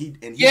 Sure. And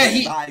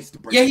he decides to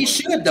break he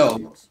should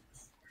though.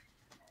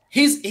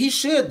 He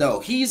should though.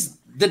 He's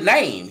the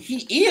name.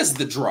 He is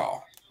the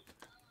draw.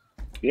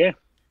 Yeah.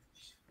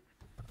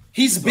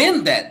 He's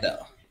been that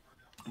though.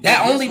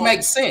 That only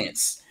makes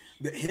sense.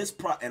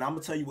 And I'm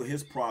gonna tell you what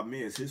his problem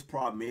is. His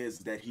problem is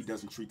that he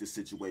doesn't treat the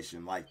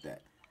situation like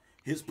that.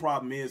 His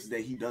problem is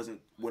that he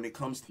doesn't, when it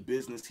comes to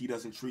business, he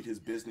doesn't treat his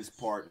business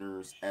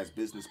partners as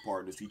business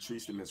partners. He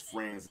treats them as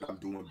friends that I'm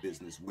doing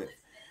business with.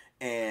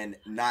 And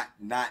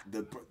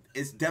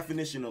its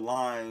definition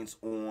aligns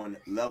on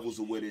levels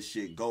of where this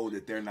shit go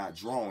that they're not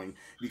drawing.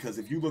 Because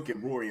if you look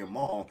at Rory and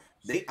Mal,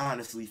 they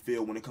honestly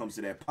feel when it comes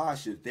to that pod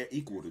shit, they're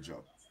equal to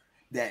Joe.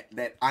 They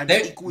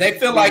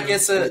feel like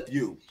it's a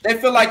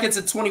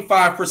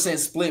 25%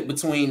 split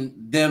between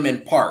them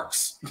and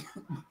Parks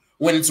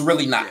when it's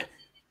really not.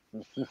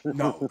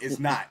 No, it's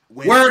not.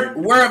 Where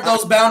do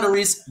those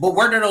boundaries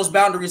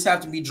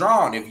have to be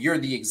drawn if you're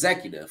the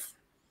executive?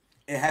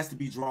 It has to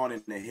be drawn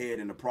in the head,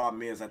 and the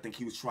problem is I think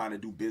he was trying to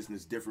do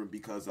business different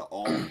because of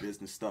all the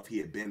business stuff he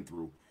had been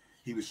through.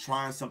 He was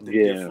trying something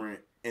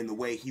different in the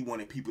way he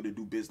wanted people to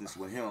do business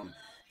with him.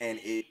 And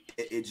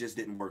it just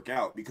didn't work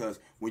out because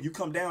when you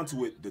come down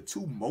to it, the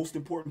two most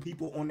important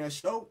people on that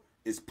show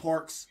is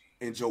Parks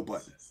and Joe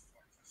Budden.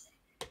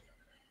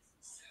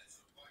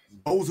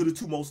 Those are the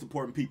two most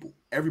important people.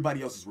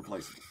 Everybody else is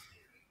replaceable.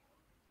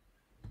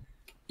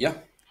 Yeah.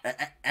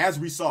 As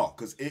we saw,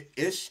 because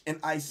Ish and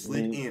Ice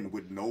slid in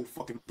with no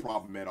fucking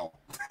problem at all.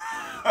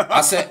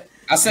 I said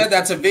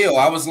that to Bill.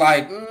 I was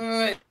like,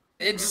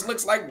 it just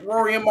looks like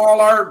Rory and Mal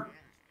are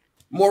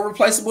more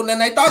replaceable than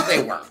they thought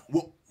they were.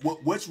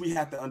 Which we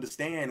have to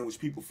understand and which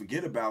people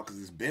forget about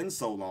because it's been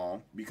so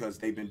long because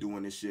they've been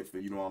doing this shit for,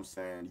 you know what I'm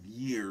saying,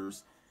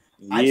 years.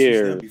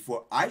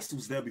 Ice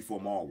was there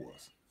before Mal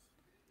was.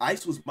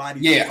 Ice was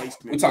body's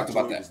replacement. We talked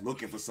about that. Was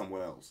looking for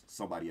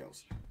somebody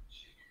else.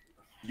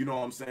 You know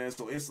what I'm saying?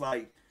 So it's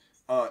like,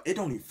 it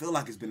don't even feel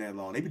like it's been that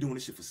long. They've been doing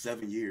this shit for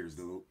 7 years,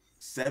 dude.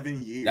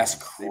 7 years. That's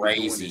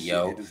crazy,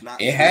 yo.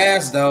 It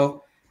has,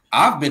 though.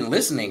 I've been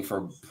listening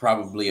for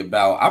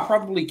I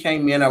probably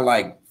came in at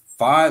like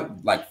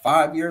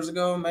 5 years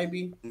ago,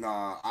 maybe.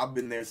 Nah, I've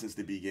been there since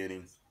the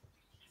beginning.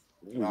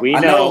 I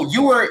know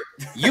you were,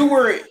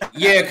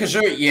 because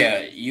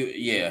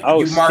you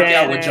mark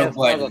out with Joe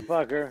Budden,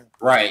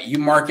 right? You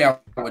mark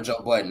out with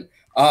Joe Budden.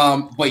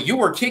 But you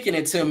were kicking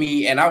it to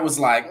me, and I was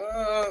like,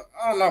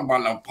 I don't know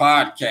about no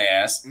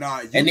podcast.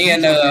 Nah, and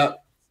then the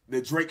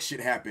Drake shit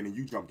happened, and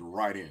you jumped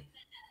right in.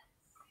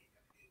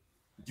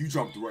 You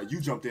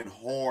jumped in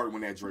hard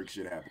when that Drake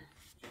shit happened.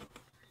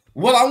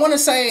 Well, I want to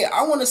say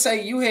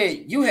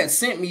you had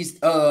sent me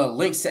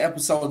links to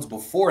episodes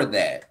before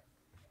that.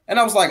 And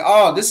I was like,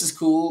 oh, this is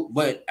cool.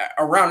 But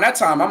around that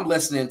time, I'm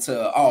listening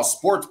to all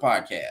sports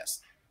podcasts.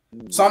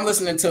 So I'm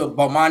listening to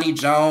Bomani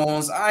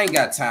Jones. I ain't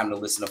got time to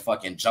listen to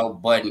fucking Joe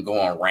Budden go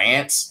on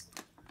rants.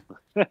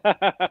 And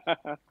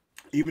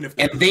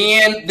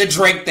then the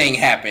Drake thing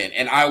happened.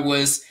 And I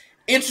was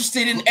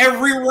interested in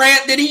every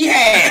rant that he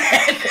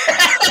had.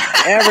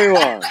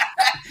 Everyone.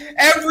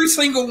 Every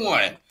single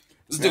one.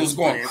 This dude was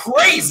going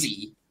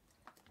crazy.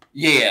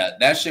 Yeah,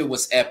 that shit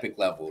was epic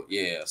level.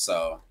 Yeah,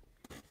 so.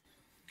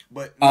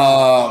 But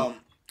I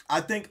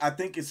think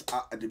it's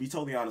to be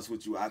totally honest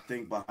with you, I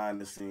think behind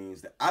the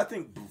scenes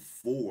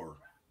before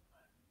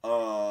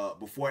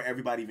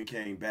everybody even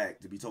came back,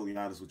 to be totally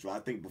honest with you, I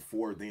think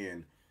before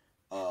then,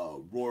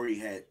 Rory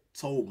had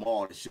told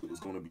Mal that shit was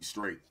gonna be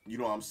straight. You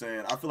know what I'm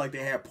saying? I feel like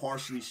they had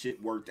partially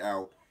shit worked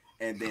out,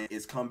 and then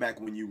it's come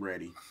back when you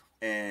ready,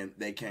 and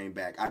they came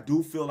back. I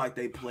do feel like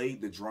they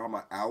played the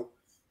drama out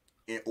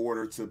in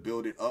order to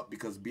build it up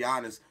because, to be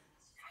honest,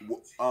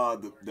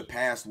 the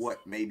past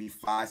maybe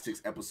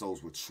 5-6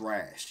 episodes were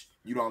trash.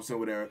 You know what I'm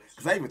saying?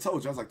 Because I even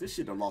told you, I was like, this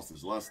shit done lost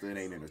its luster. It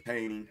ain't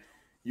entertaining.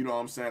 You know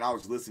what I'm saying? I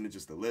was listening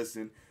just to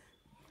listen.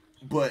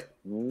 But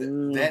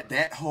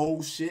that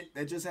whole shit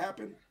that just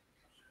happened,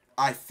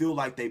 I feel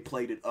like they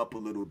played it up a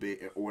little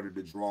bit in order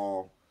to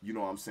draw, you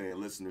know what I'm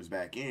saying, listeners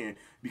back in.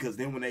 Because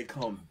then when they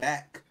come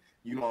back,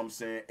 you know what I'm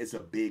saying, it's a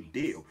big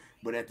deal.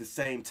 But at the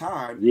same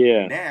time,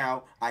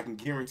 now I can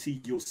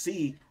guarantee you'll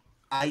see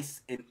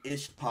Ice and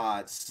Ish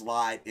Pod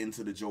slide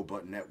into the Joe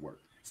Budden network.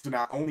 So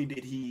not only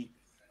did he,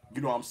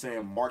 you know what I'm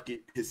saying,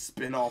 market his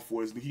spinoff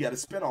for he got a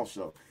spinoff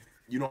show.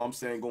 You know what I'm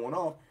saying, going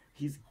off.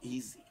 He's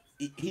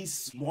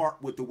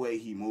smart with the way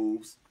he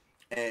moves,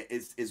 and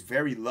it's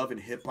very love and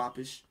hip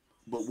hop-ish.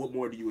 But what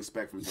more do you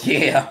expect from Joe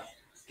Budden?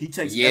 He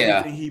takes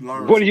everything he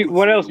learns.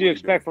 What else do you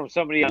expect from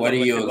somebody? What do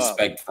you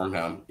expect from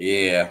him?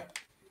 Yeah.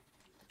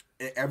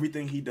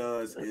 Everything he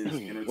does is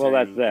entertaining. Well,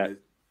 that's that.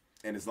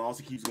 And as long as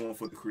he keeps going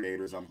for the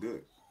creators, I'm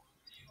good.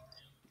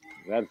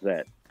 That's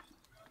that.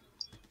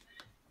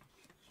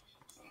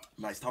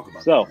 Nice talk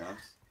about that, guys.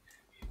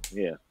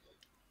 Yeah.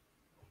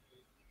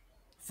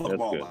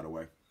 Football, by the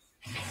way.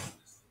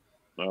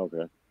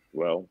 Okay.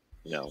 Well,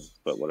 no,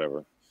 but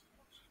whatever.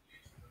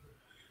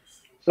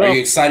 So, are you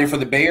excited for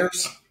the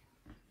Bears?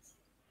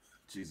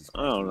 Jesus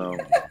Christ. I don't know.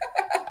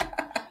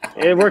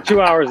 We're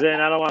 2 hours in.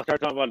 I don't want to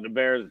start talking about the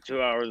Bears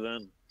 2 hours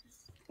in.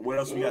 What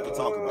else we got to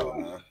talk about,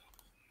 man?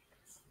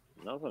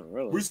 Nothing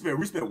really. We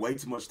spent way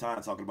too much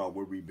time talking about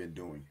what we've been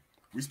doing.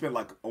 We spent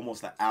like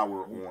almost an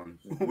hour on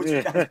what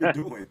you guys been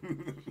doing.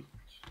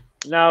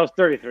 No, it's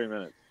 33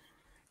 minutes.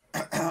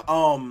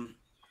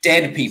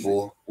 Dead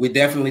people. We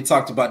definitely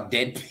talked about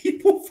dead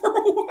people for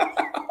a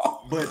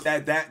while. But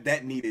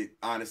that needed,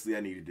 honestly,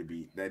 that needed to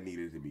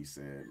be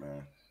said,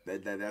 man.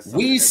 That's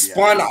we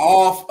spun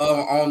off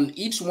on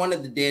each one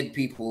of the dead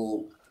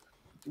people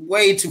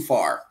way too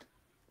far.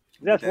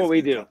 That's what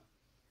we do.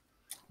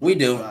 We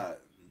do.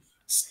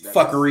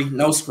 Fuckery,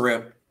 no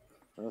script.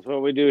 That's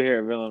what we do here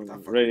at Villain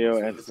Radio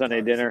and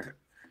Sunday Dinner.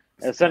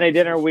 At Sunday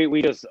Dinner,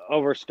 we just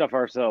overstuff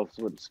ourselves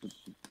with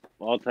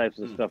all types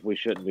of stuff we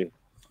shouldn't be.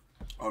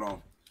 Hold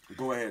on.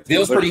 Go ahead.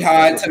 Feels pretty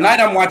high. Tonight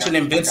I'm watching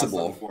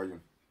Invincible.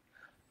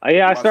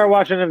 Yeah, I started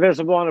watching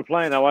Invincible on the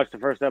plane. I watched the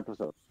first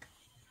episode.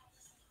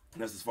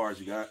 That's as far as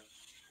you got?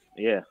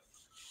 Yeah.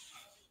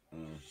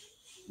 You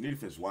need to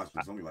finish watching.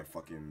 It's only like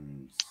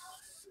fucking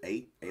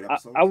eight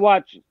episodes. I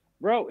watched,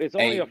 bro, it's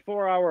only a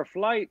 4-hour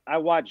flight. I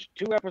watched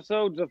 2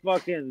 episodes of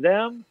fucking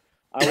them.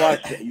 I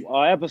watched an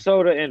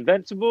episode of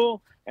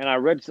Invincible, and I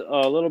read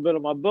a little bit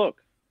of my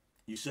book.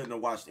 You shouldn't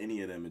have watched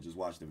any of them and just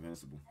watched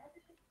Invincible.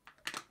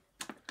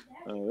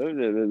 I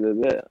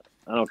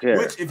don't care.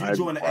 Which, if you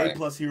join the A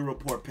Plus Hero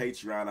Report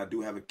Patreon, I do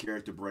have a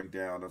character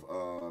breakdown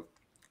of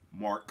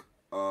Mark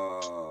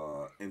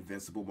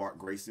Invincible, Mark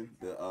Grayson,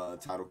 the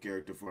title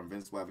character for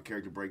Invincible. I have a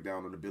character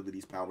breakdown on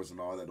abilities, powers, and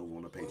all that over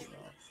on the Patreon.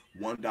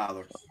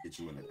 $1 get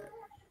you into that.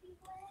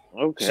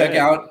 Okay. Check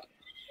out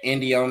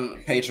Indy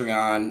on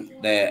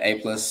Patreon, the A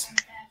Plus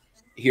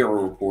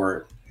Hero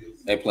Report,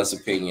 A Plus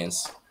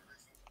Opinions.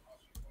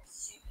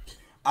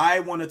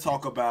 I want to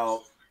talk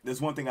about. There's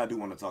one thing I do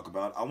want to talk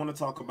about. I want to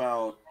talk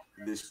about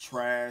this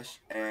trash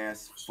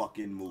ass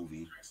fucking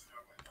movie.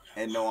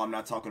 And no, I'm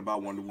not talking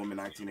about Wonder Woman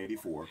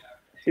 1984.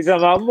 He's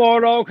talking about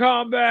Mortal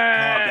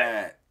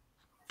Kombat.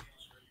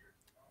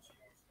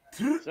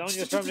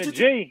 Sonya's from the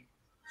G.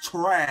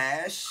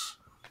 Trash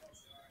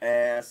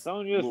ass.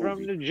 Sonya's movie.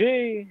 from the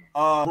G.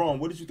 Ron,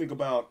 what did you think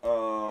about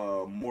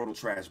Mortal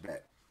Trash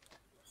Bat?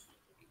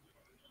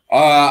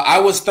 I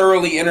was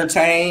thoroughly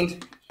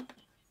entertained.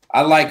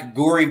 I like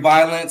gory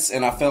violence,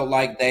 and I felt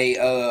like they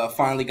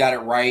finally got it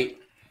right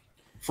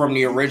from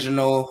the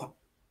original.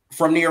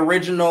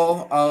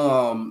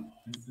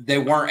 They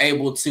weren't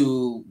able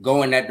to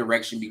go in that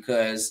direction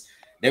because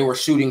they were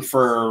shooting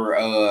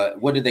for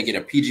what did they get,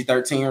 a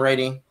PG-13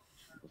 rating?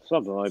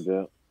 Something like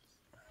that.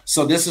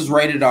 So this is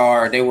rated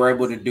R. They were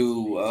able to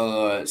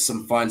do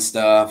some fun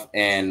stuff,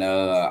 and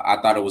I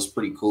thought it was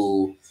pretty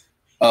cool.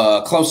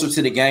 Closer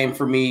to the game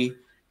for me.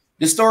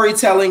 The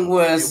storytelling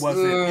was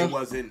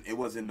it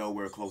wasn't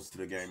nowhere close to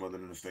the game other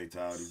than the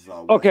fatalities.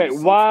 Okay,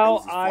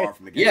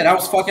 that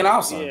was fucking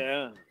awesome.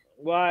 Yeah.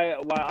 Why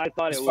I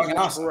thought it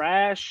was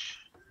trash.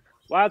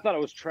 Why I thought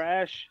it was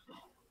trash.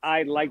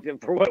 I liked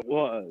it for what it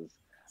was.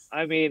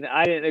 I mean,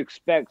 I didn't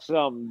expect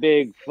some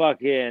big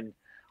fucking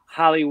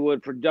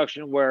Hollywood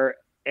production where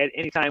at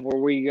any time were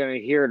we going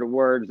to hear the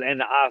words "and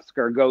the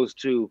Oscar goes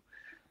to"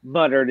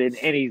 muttered in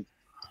any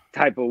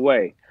type of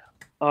way.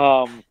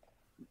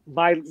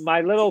 My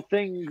little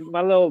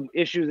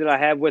issues that I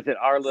have with it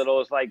are little.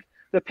 It's like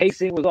the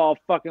pacing was all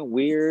fucking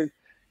weird.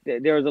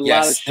 There was a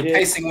lot of shit. The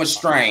pacing was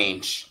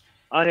strange.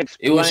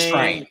 Unexplained. It was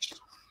strange.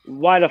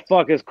 Why the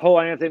fuck is Cole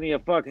Anthony a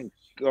fucking,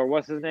 or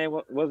what's his name?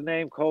 What's his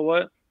name? Cole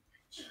what?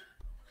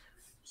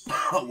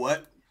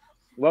 What?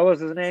 What was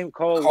his name?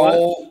 Cole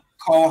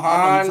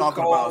Han.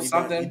 Cole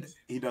something.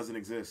 He doesn't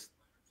exist.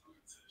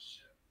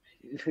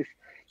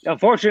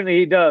 Unfortunately,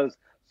 he does.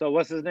 So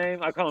what's his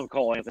name? I call him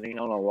Cole Anthony. I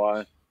don't know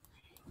why.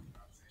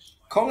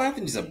 Cole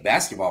Anthony's a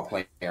basketball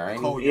player, ain't he?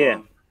 Cole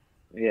Young.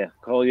 Yeah,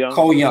 Cole Young.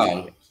 Cole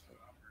Young.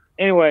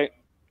 Anyway,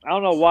 I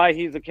don't know why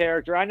he's a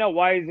character. I know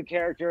why he's a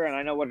character, and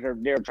I know what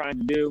they're trying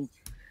to do.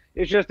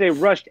 It's just they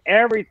rushed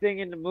everything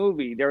in the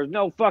movie. There was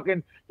no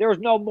Mortal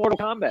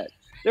Kombat.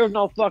 There was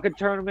no fucking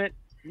tournament.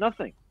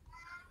 Nothing.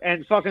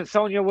 And fucking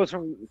Sonya was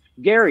from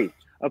Gary,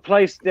 a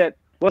place that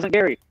wasn't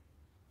Gary.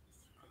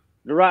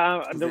 The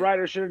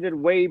writer should have did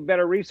way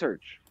better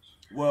research.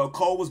 Well,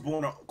 Cole was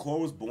born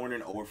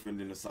and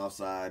orphaned in the south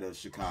side of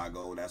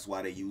Chicago. That's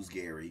why they used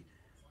Gary.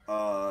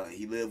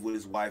 He lived with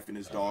his wife and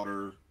his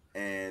daughter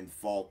and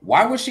fought.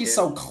 Why was she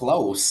so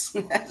close?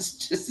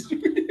 That's just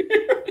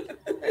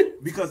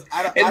because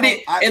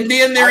and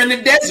then they're in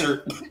the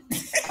desert.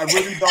 I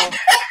really don't.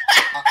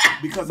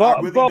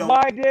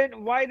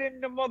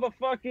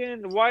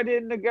 Why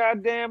didn't the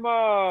goddamn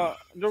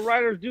the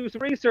writers do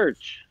some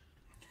research?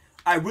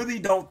 I really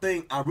don't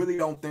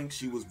think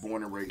she was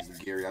born and raised in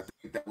Gary. I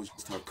think that was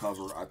just her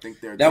cover. I think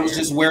that was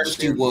just where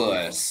she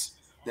was.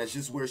 That's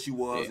just where she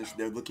was. Yeah.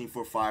 They're looking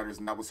for fighters,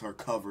 and that was her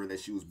cover that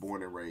she was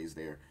born and raised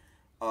there.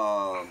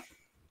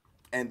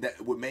 And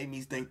that what made me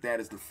think that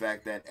is the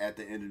fact that at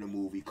the end of the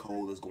movie,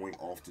 Cole is going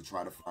off to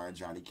try to find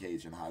Johnny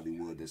Cage in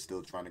Hollywood. They're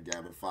still trying to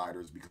gather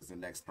fighters because the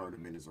next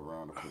tournament is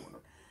around the corner.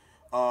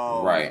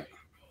 Right.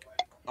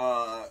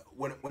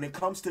 When it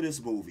comes to this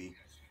movie,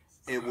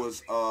 It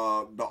was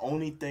the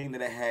only thing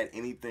that it had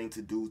anything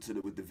to do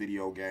with the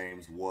video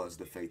games was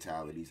the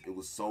fatalities. It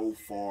was so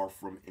far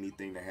from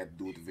anything that had to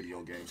do with the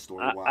video game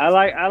story wise.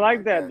 I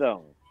like that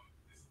though.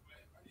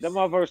 The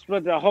motherfucker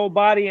split the whole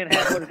body in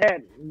half with his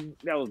head.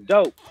 That was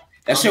dope.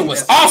 That shit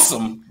was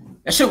awesome.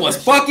 That shit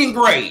was fucking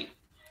great.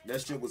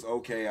 That shit was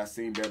okay. I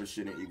seen better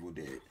shit in Evil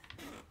Dead.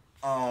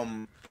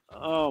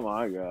 Oh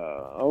my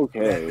god.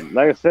 Okay.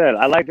 Like I said,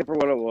 I liked it for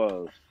what it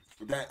was.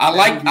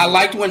 I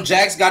liked when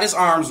Jax got his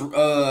arms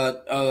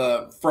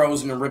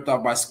frozen and ripped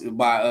off by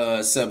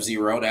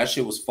Sub-Zero. That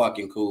shit was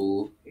fucking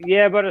cool.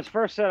 Yeah, but his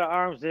first set of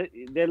arms,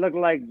 they looked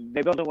like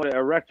they built them with an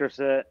erector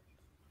set.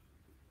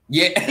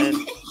 Yeah.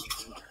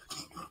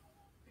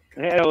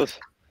 It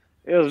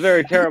was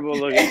very terrible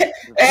looking. It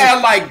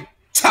had like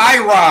tie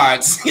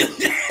rods.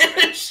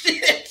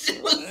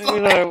 Shit.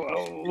 Like,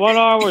 one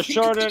arm was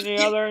shorter than the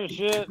other and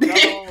shit.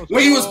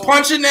 When he was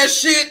punching that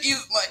shit, he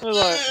was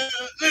like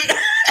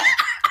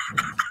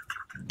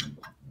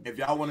If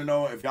y'all want to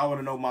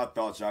know my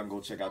thoughts, y'all can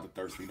go check out the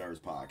Thirsty Nerds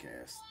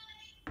podcast.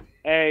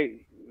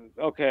 Hey,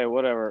 okay,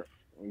 whatever.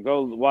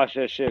 Go watch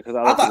that shit because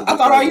I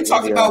thought all you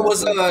talked about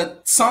was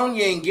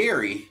Sonya and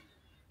Gary.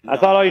 I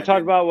thought all you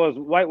talked about was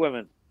white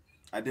women.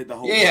 I did the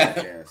whole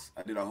podcast.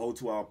 I did a whole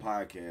 2-hour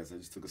podcast. I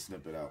just took a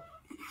snippet out.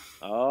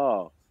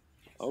 Oh,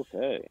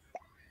 okay.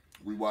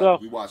 We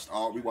watched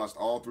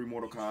all 3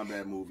 Mortal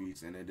Kombat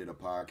movies and then did a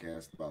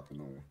podcast about the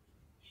new one.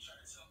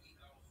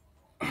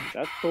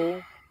 That's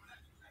cool.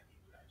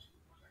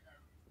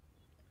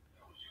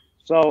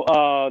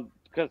 So,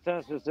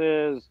 consensus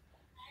is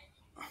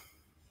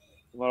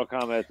Mortal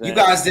Kombat. You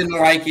guys didn't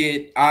like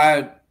it.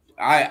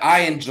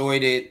 I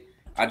enjoyed it.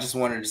 I just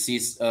wanted to see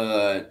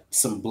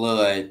some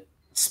blood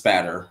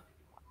spatter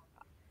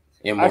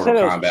in Mortal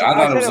Kombat. I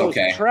thought it was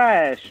okay. Was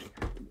trash.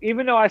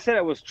 Even though I said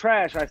it was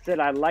trash, I said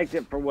I liked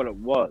it for what it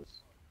was.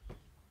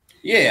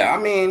 Yeah,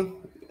 I mean,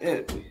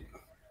 and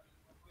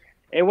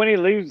when he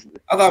leaves,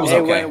 I thought it was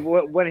okay.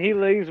 When he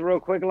leaves real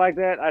quick like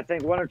that, I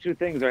think 1 or 2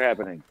 things are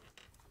happening.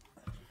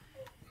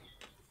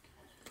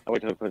 I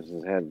wait till he puts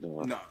his head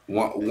on.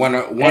 No, one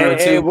or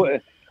two.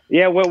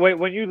 Yeah,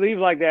 when you leave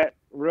like that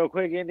real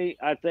quick, Indy,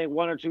 I think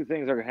 1 or 2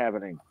 things are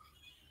happening.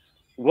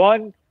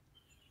 1,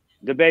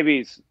 the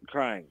baby's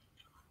crying,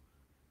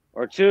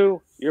 or 2,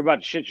 you're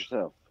about to shit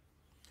yourself.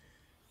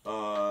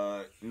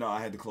 No,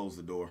 I had to close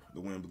the door.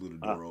 The wind blew the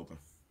door open.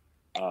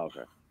 Oh,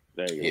 okay.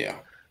 There you go. Yeah,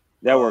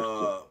 that works.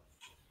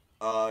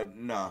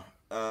 Nah.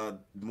 The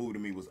movie to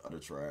me was utter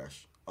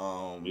trash.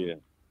 Yeah.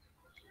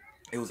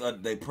 It was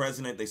the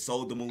president. They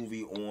sold the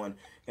movie on,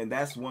 and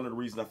that's one of the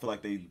reasons I feel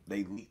like they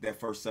leaked that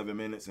first 7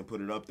 minutes and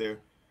put it up there.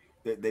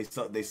 They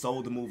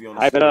sold the movie on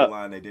a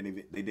storyline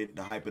they didn't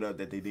hype it up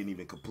that they didn't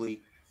even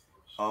complete.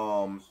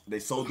 They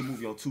sold the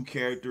movie on 2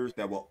 characters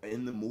that were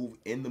in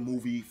the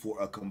movie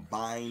for a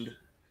combined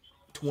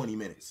 20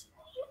 minutes.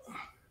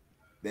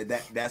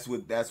 That's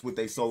what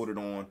they sold it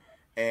on.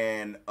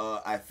 And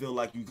I feel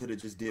like you could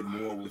have just did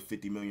more with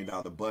 $50 million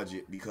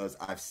budget because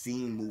I've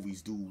seen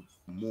movies do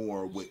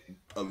more with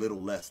a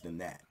little less than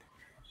that.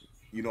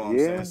 You know what I'm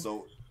saying?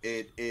 So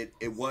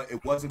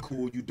it wasn't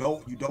cool. You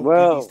don't get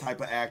these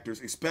type of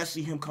actors,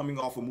 especially him coming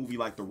off a movie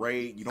like The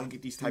Raid. You don't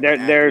get these type of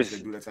actors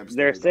that do that type of stuff.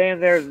 They're saying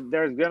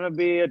there's gonna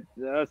be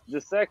the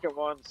second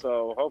one,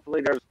 so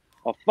hopefully there's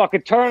a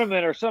fucking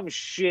tournament or some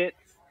shit.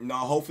 No,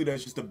 hopefully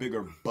there's just a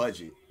bigger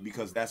budget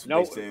because that's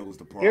what they said was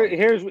the problem.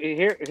 Here's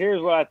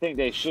what I think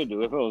they should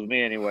do. If it was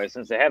me anyway,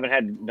 since they haven't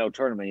had no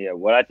tournament yet,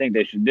 what I think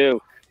they should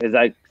do is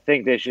I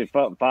think they should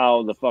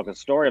follow the fucking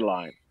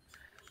storyline.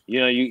 You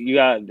know, you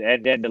got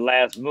and then the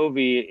last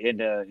movie in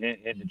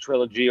the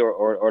trilogy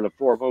or the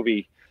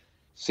 4-movie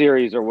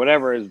series or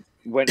whatever is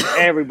when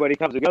everybody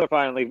comes together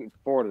finally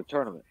for the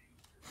tournament.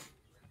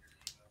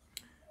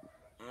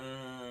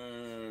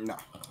 No,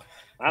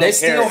 they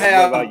still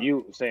have about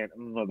you saying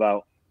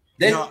about.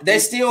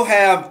 There's still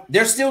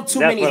too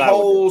many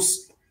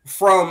holes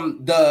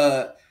from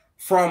the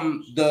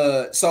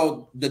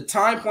so the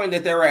time point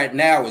that they're at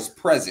now is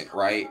present,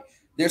 right?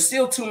 There's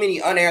still too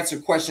many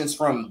unanswered questions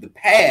from the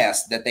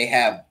past that they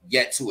have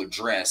yet to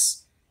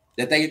address.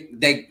 That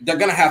they're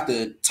gonna have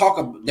to talk.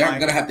 They're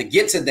gonna have to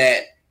get to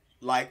that,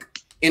 like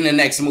in the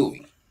next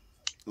movie.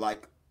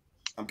 Like,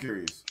 I'm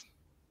curious.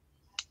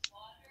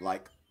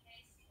 Like,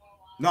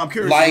 no, I'm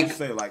curious. Like, what you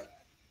say,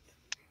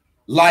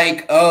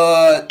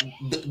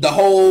 the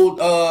whole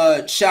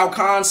Shao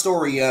Kahn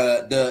story,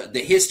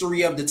 the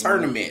history of the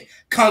tournament,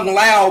 Kung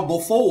Lao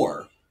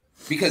before,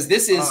 because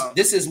this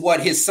is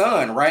what his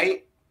son,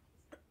 right?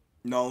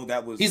 No,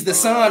 that was he's the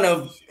son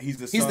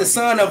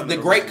of the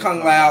great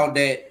Kung Lao.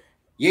 That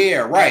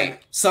right.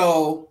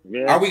 So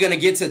are we gonna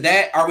get to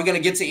that? Are we gonna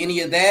get to any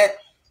of that?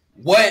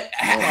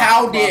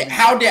 How did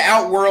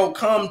Outworld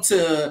come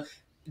to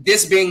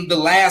this being the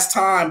last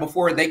time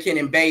before they can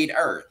invade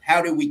Earth?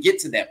 How did we get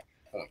to that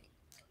point?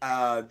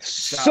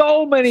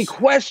 So many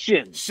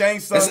questions.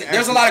 There's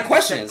a lot of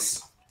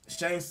questions.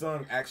 Shane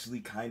Sung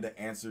actually kind of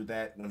answered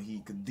that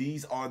when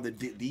these are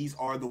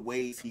the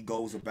ways he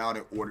goes about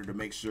in order to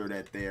make sure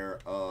that they're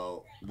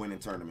winning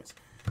tournaments.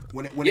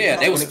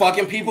 They was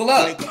fucking people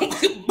up.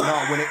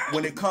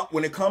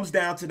 When it comes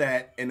down to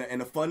that,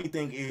 and the funny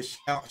thing is,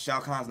 Shao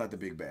Kahn's not the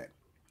big bad.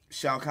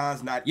 Shao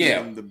Kahn's not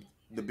even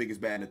the biggest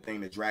bad in the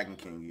thing that Dragon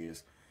King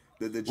is.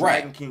 The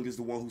Dragon King is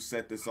the one who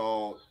set this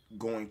all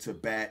going to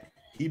bat.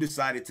 He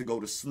decided to go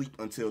to sleep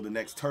until the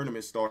next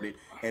tournament started,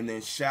 and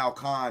then Shao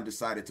Kahn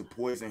decided to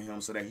poison him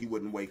so that he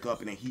wouldn't wake up,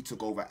 and then he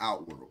took over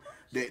Outworld.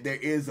 There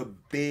is a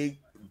big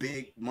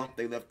month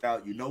they left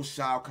out. You know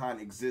Shao Kahn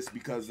exists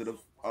because of the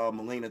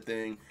Melina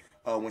thing.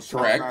 When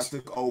Shao Kahn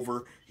took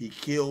over, he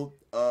killed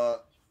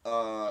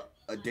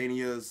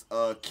Adenia's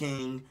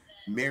king,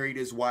 married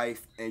his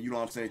wife, and you know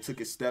what I'm saying, took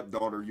his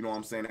stepdaughter, you know what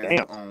I'm saying, as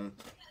his own.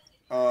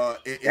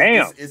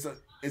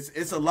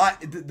 It's a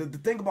lot. The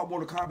thing about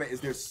Mortal Kombat is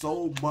there's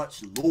so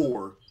much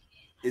lore,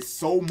 it's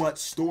so much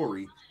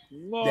story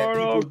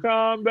that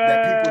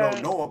people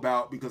don't know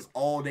about, because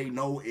all they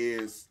know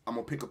is I'm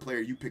gonna pick a player,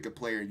 you pick a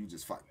player, and you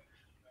just fight.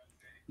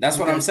 That's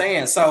what I'm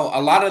saying. So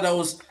a lot of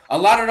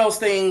those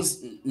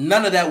things,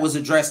 none of that was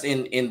addressed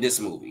in this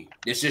movie.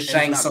 It's just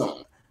Shang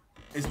Tsung.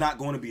 It's not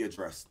going to be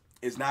addressed.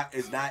 It's not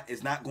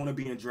going to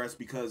be addressed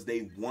because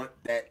they want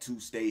that to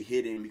stay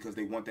hidden, because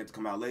they want that to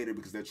come out later,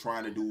 because they're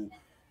trying to do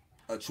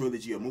a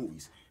trilogy of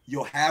movies.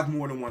 You'll have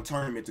more than one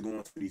tournament to go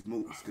into these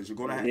movies, because you're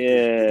gonna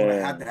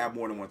have to have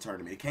more than one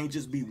tournament. It can't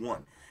just be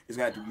one. It's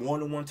got to be more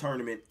than one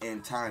tournament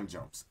and time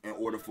jumps in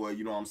order for,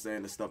 you know what I'm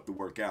saying, the stuff to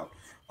work out.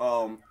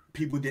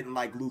 People didn't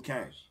like Liu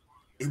Kang.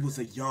 It was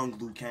a young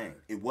Liu Kang.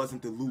 It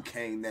wasn't the Liu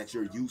Kang that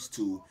you're used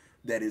to.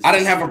 That is. I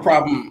didn't have a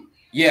problem.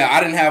 Yeah,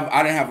 I didn't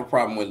have a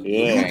problem with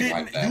Liu Kang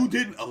like that. You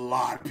didn't. A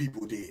lot of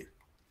people did.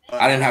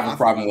 I didn't have a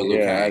problem with Liu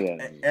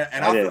Kang.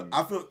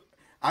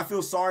 I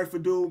feel sorry for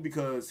dude,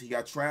 because he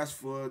got trashed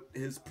for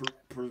his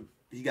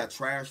he got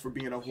trashed for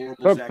being a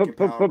horrible Jack in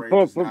Power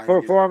Rangers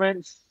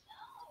performance.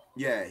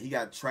 Yeah, he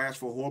got trashed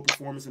for a horrible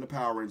performance in the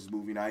Power Rangers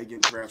movie. Now he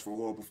getting trashed for a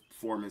horrible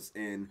performance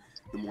in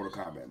the Mortal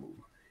Kombat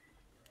movie.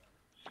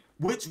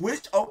 Which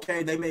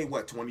okay, they made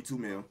what, 22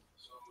 mil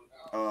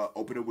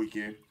opening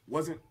weekend.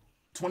 Wasn't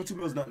 22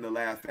 mil is nothing to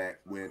laugh at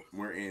when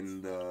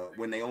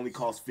they only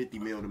cost 50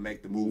 mil to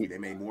make the movie. They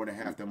made more than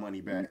half their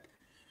money back.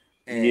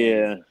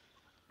 And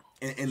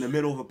in the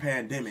middle of a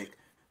pandemic,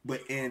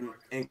 but in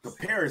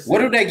comparison,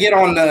 what do they get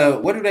on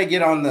the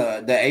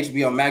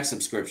HBO Max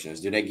subscriptions?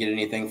 Do they get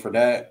anything for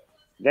that?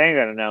 They ain't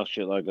gonna announce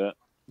shit like that.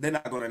 They're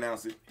not gonna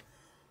announce it.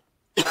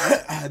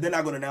 They're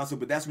not gonna announce it,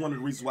 but that's one of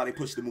the reasons why they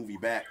pushed the movie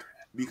back,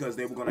 because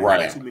they were gonna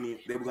have too many.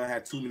 They were gonna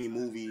have too many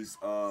movies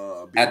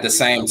at the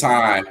same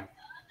time,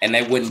 and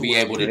they wouldn't be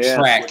able to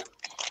track.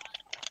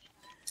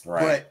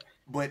 Right.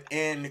 But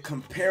in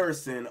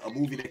comparison, a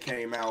movie that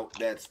came out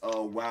that's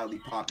wildly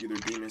popular,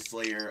 Demon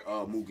Slayer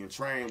Mugen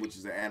Train, which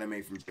is an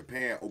anime from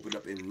Japan, opened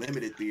up in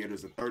limited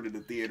theaters, a third of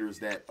the theaters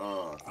that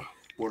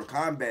Mortal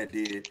Kombat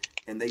did,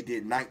 and they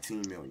did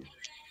 19 million.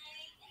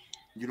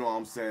 You know what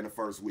I'm saying, the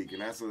first week,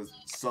 and that's a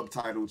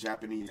subtitled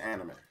Japanese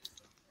anime.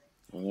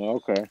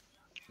 Okay.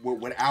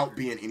 Without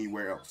being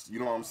anywhere else. You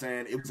know what I'm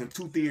saying? It was in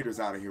 2 theaters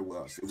out of here with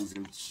us. It was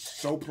in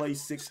Showplace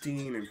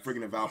 16 and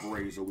friggin'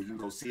 Valparaiso, where you can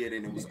go see it,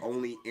 and it was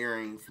only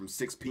airing from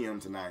 6 p.m.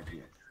 to 9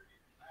 p.m.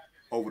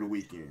 over the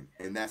weekend.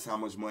 And that's how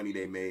much money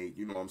they made,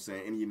 you know what I'm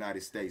saying, in the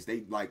United States. They're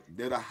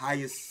the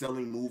highest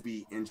selling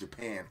movie in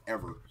Japan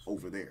ever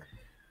over there.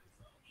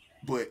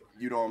 But,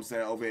 you know what I'm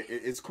saying,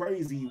 it's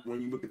crazy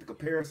when you look at the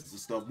comparisons and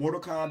stuff. Mortal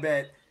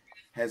Kombat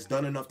has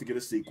done enough to get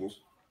a sequel,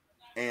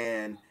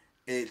 and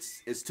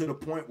it's to the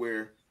point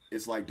where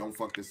it's like, don't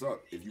fuck this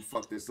up. If you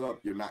fuck this up,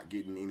 you're not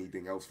getting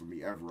anything else from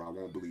me ever. I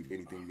won't believe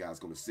anything you guys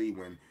gonna see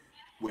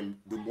when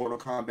the Mortal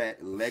Kombat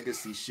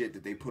legacy shit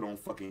that they put on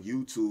fucking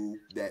YouTube,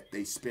 that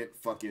they spent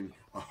fucking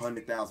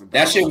 $100,000.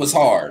 That shit was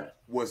hard.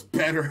 Was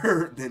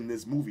better than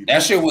this movie.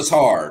 That shit was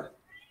hard.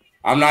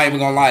 I'm not even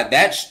gonna lie.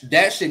 That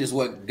shit is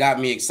what got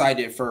me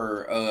excited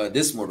for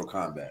this Mortal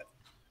Kombat.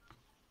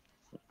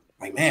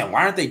 Like, man,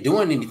 why aren't they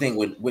doing anything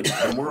with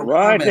the Mortal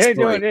Kombat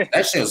story?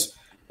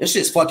 It's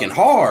just fucking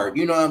hard.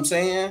 You know what I'm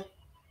saying?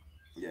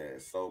 Yeah.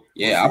 So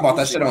I bought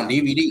that shit on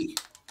DVD.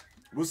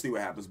 We'll see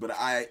what happens, but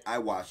I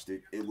watched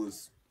it. It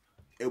was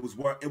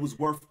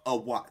worth a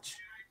watch.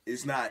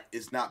 It's not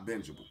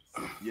bingeable.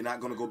 You're not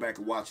gonna go back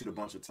and watch it a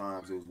bunch of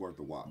times. It was worth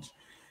a watch,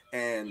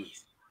 and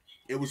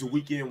it was a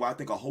weekend where I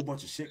think a whole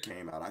bunch of shit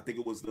came out. I think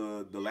it was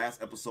the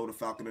last episode of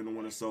Falcon and the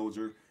Winter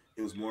Soldier.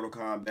 It was Mortal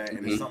Kombat,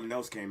 and then something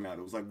else came out.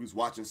 It was like we was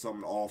watching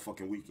something all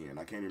fucking weekend.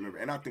 I can't remember.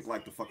 And I think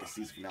like the fucking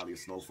season finale of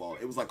Snowfall.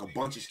 It was like a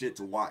bunch of shit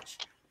to watch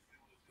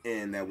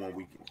in that one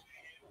weekend.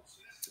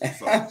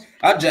 So, I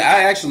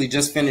actually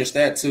just finished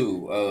that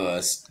too.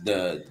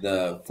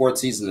 The 4th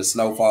season of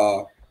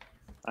Snowfall.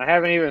 I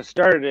haven't even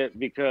started it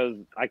because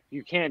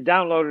you can't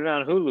download it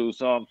on Hulu,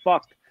 so I'm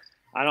fucked.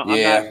 I'm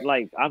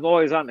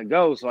always on the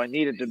go, so I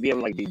need it to be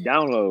able to be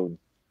downloaded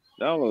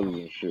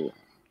and shit.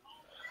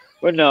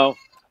 But no.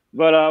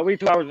 But we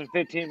 2 hours and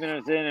 15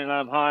 minutes in, and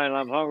I'm high and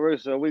I'm hungry,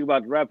 so we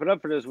about to wrap it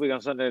up for this week on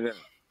Sunday.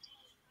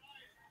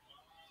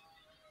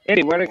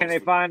 Eddie, where can they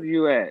find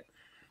you at?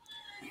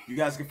 You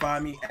guys can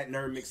find me at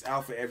Nerd Mix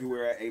Alpha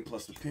everywhere at A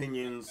Plus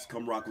Opinions.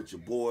 Come rock with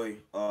your boy.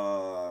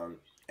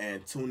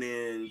 And tune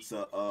in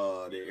to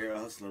the Air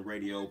Hustling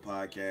Radio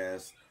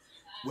podcast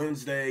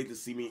Wednesday to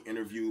see me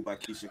interviewed by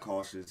Keisha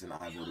Cautious and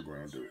Ivo the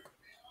Grand Duke.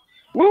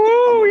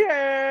 Woo,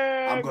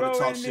 I'm gonna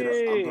talk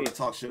shit. I'm gonna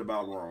talk shit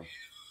about Rome.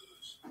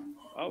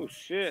 Oh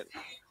shit!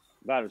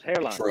 About his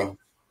hairline. True.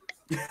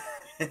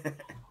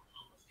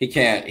 He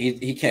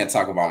can't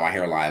talk about my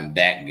hairline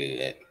that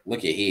good.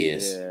 Look at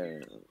his. Yeah.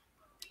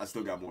 I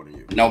still got more than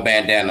you. No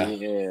bandana.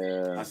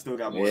 Yeah. I still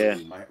got more than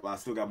you. I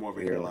still got more of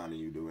a hairline than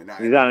you do. And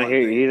he's out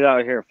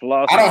here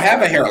flossing. I don't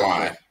have a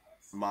hairline.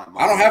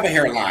 I don't have a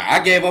hairline. I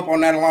gave up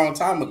on that a long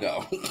time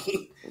ago.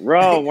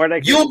 Bro, where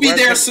they? You'll be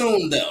there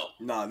soon, though.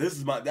 Nah, this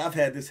is I've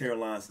had this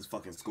hairline since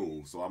fucking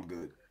school, so I'm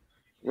good.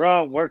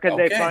 Ron, where can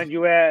they find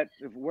you at?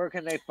 Where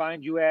can they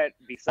find you at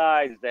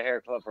besides the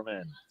Hair Club for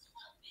Men?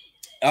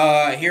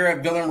 Here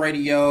at Villain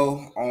Radio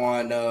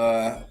on.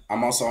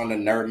 I'm also on the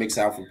Nerd Mix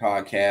Alpha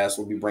podcast.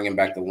 We'll be bringing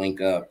back the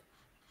link up.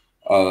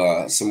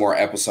 Some more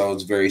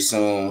episodes very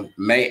soon.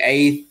 May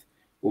 8th,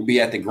 we'll be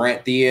at the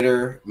Grant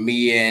Theater.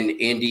 Me and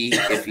Indy,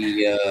 if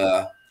he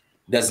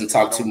doesn't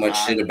talk too much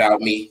shit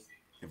about me.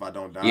 If I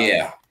don't die.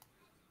 Yeah.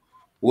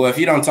 Well, if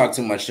you don't talk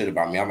too much shit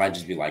about me, I might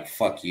just be like,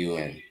 fuck you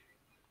and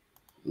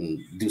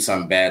do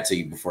something bad to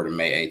you before the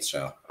May 8th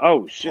show.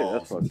 Oh, shit.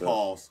 That's fucked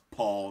up.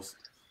 Pause.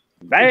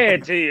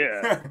 Bad to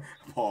you.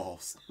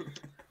 Pause.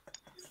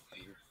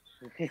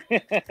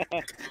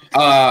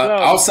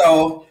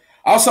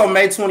 Also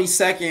May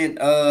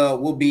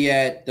 22nd, we'll be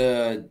at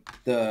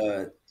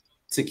the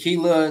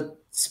Tequila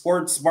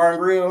Sports Bar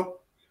and Grill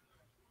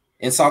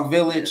in Sauk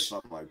Village. Yeah,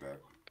 something like that.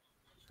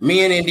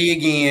 Me and Indy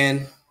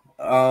again.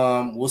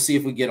 We'll see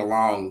if we get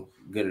along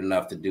good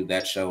enough to do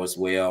that show as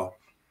well.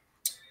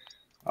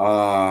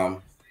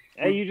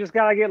 Hey, you just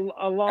gotta get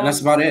along. And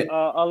that's about it.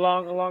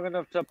 Along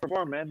enough to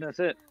perform, man. That's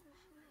it.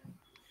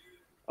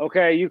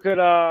 Okay, you could.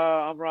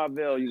 I'm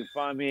Robbville. You can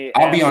find me.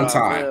 I'll be on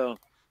time.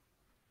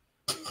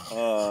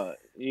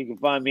 You can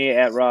find me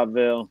at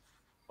Robbville.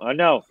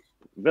 No,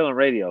 Villain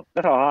Radio.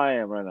 That's how high I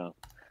am right now.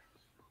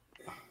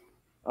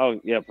 Oh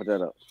yeah, put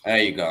that up. There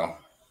you go.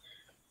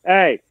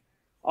 Hey,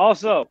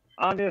 also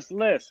on this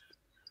list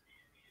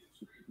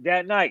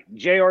that night,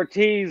 Jay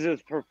Ortiz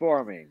is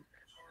performing.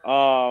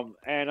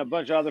 And a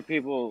bunch of other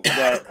people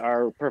that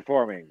are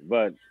performing,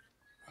 but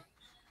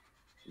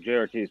Jay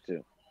Ortiz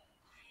too.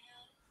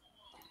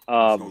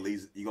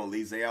 You gonna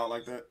leave Zay out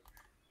like that?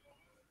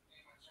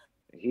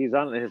 He's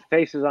on his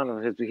face is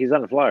on he's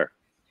on the flyer.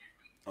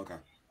 Okay.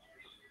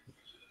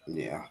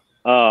 Yeah.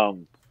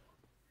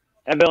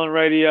 At Villain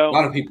Radio. A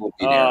lot of people will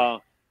be there.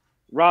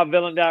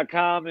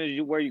 RobVillain.com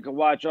is where you can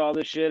watch all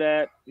this shit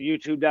at.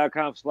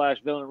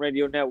 YouTube.com/Villain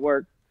Radio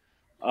Network.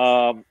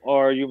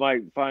 Or you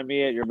might find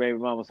me at your baby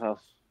mama's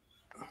house.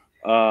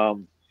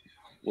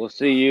 We'll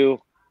see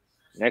you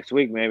next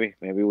week, maybe.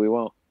 Maybe we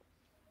won't.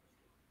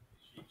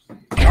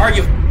 Are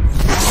you?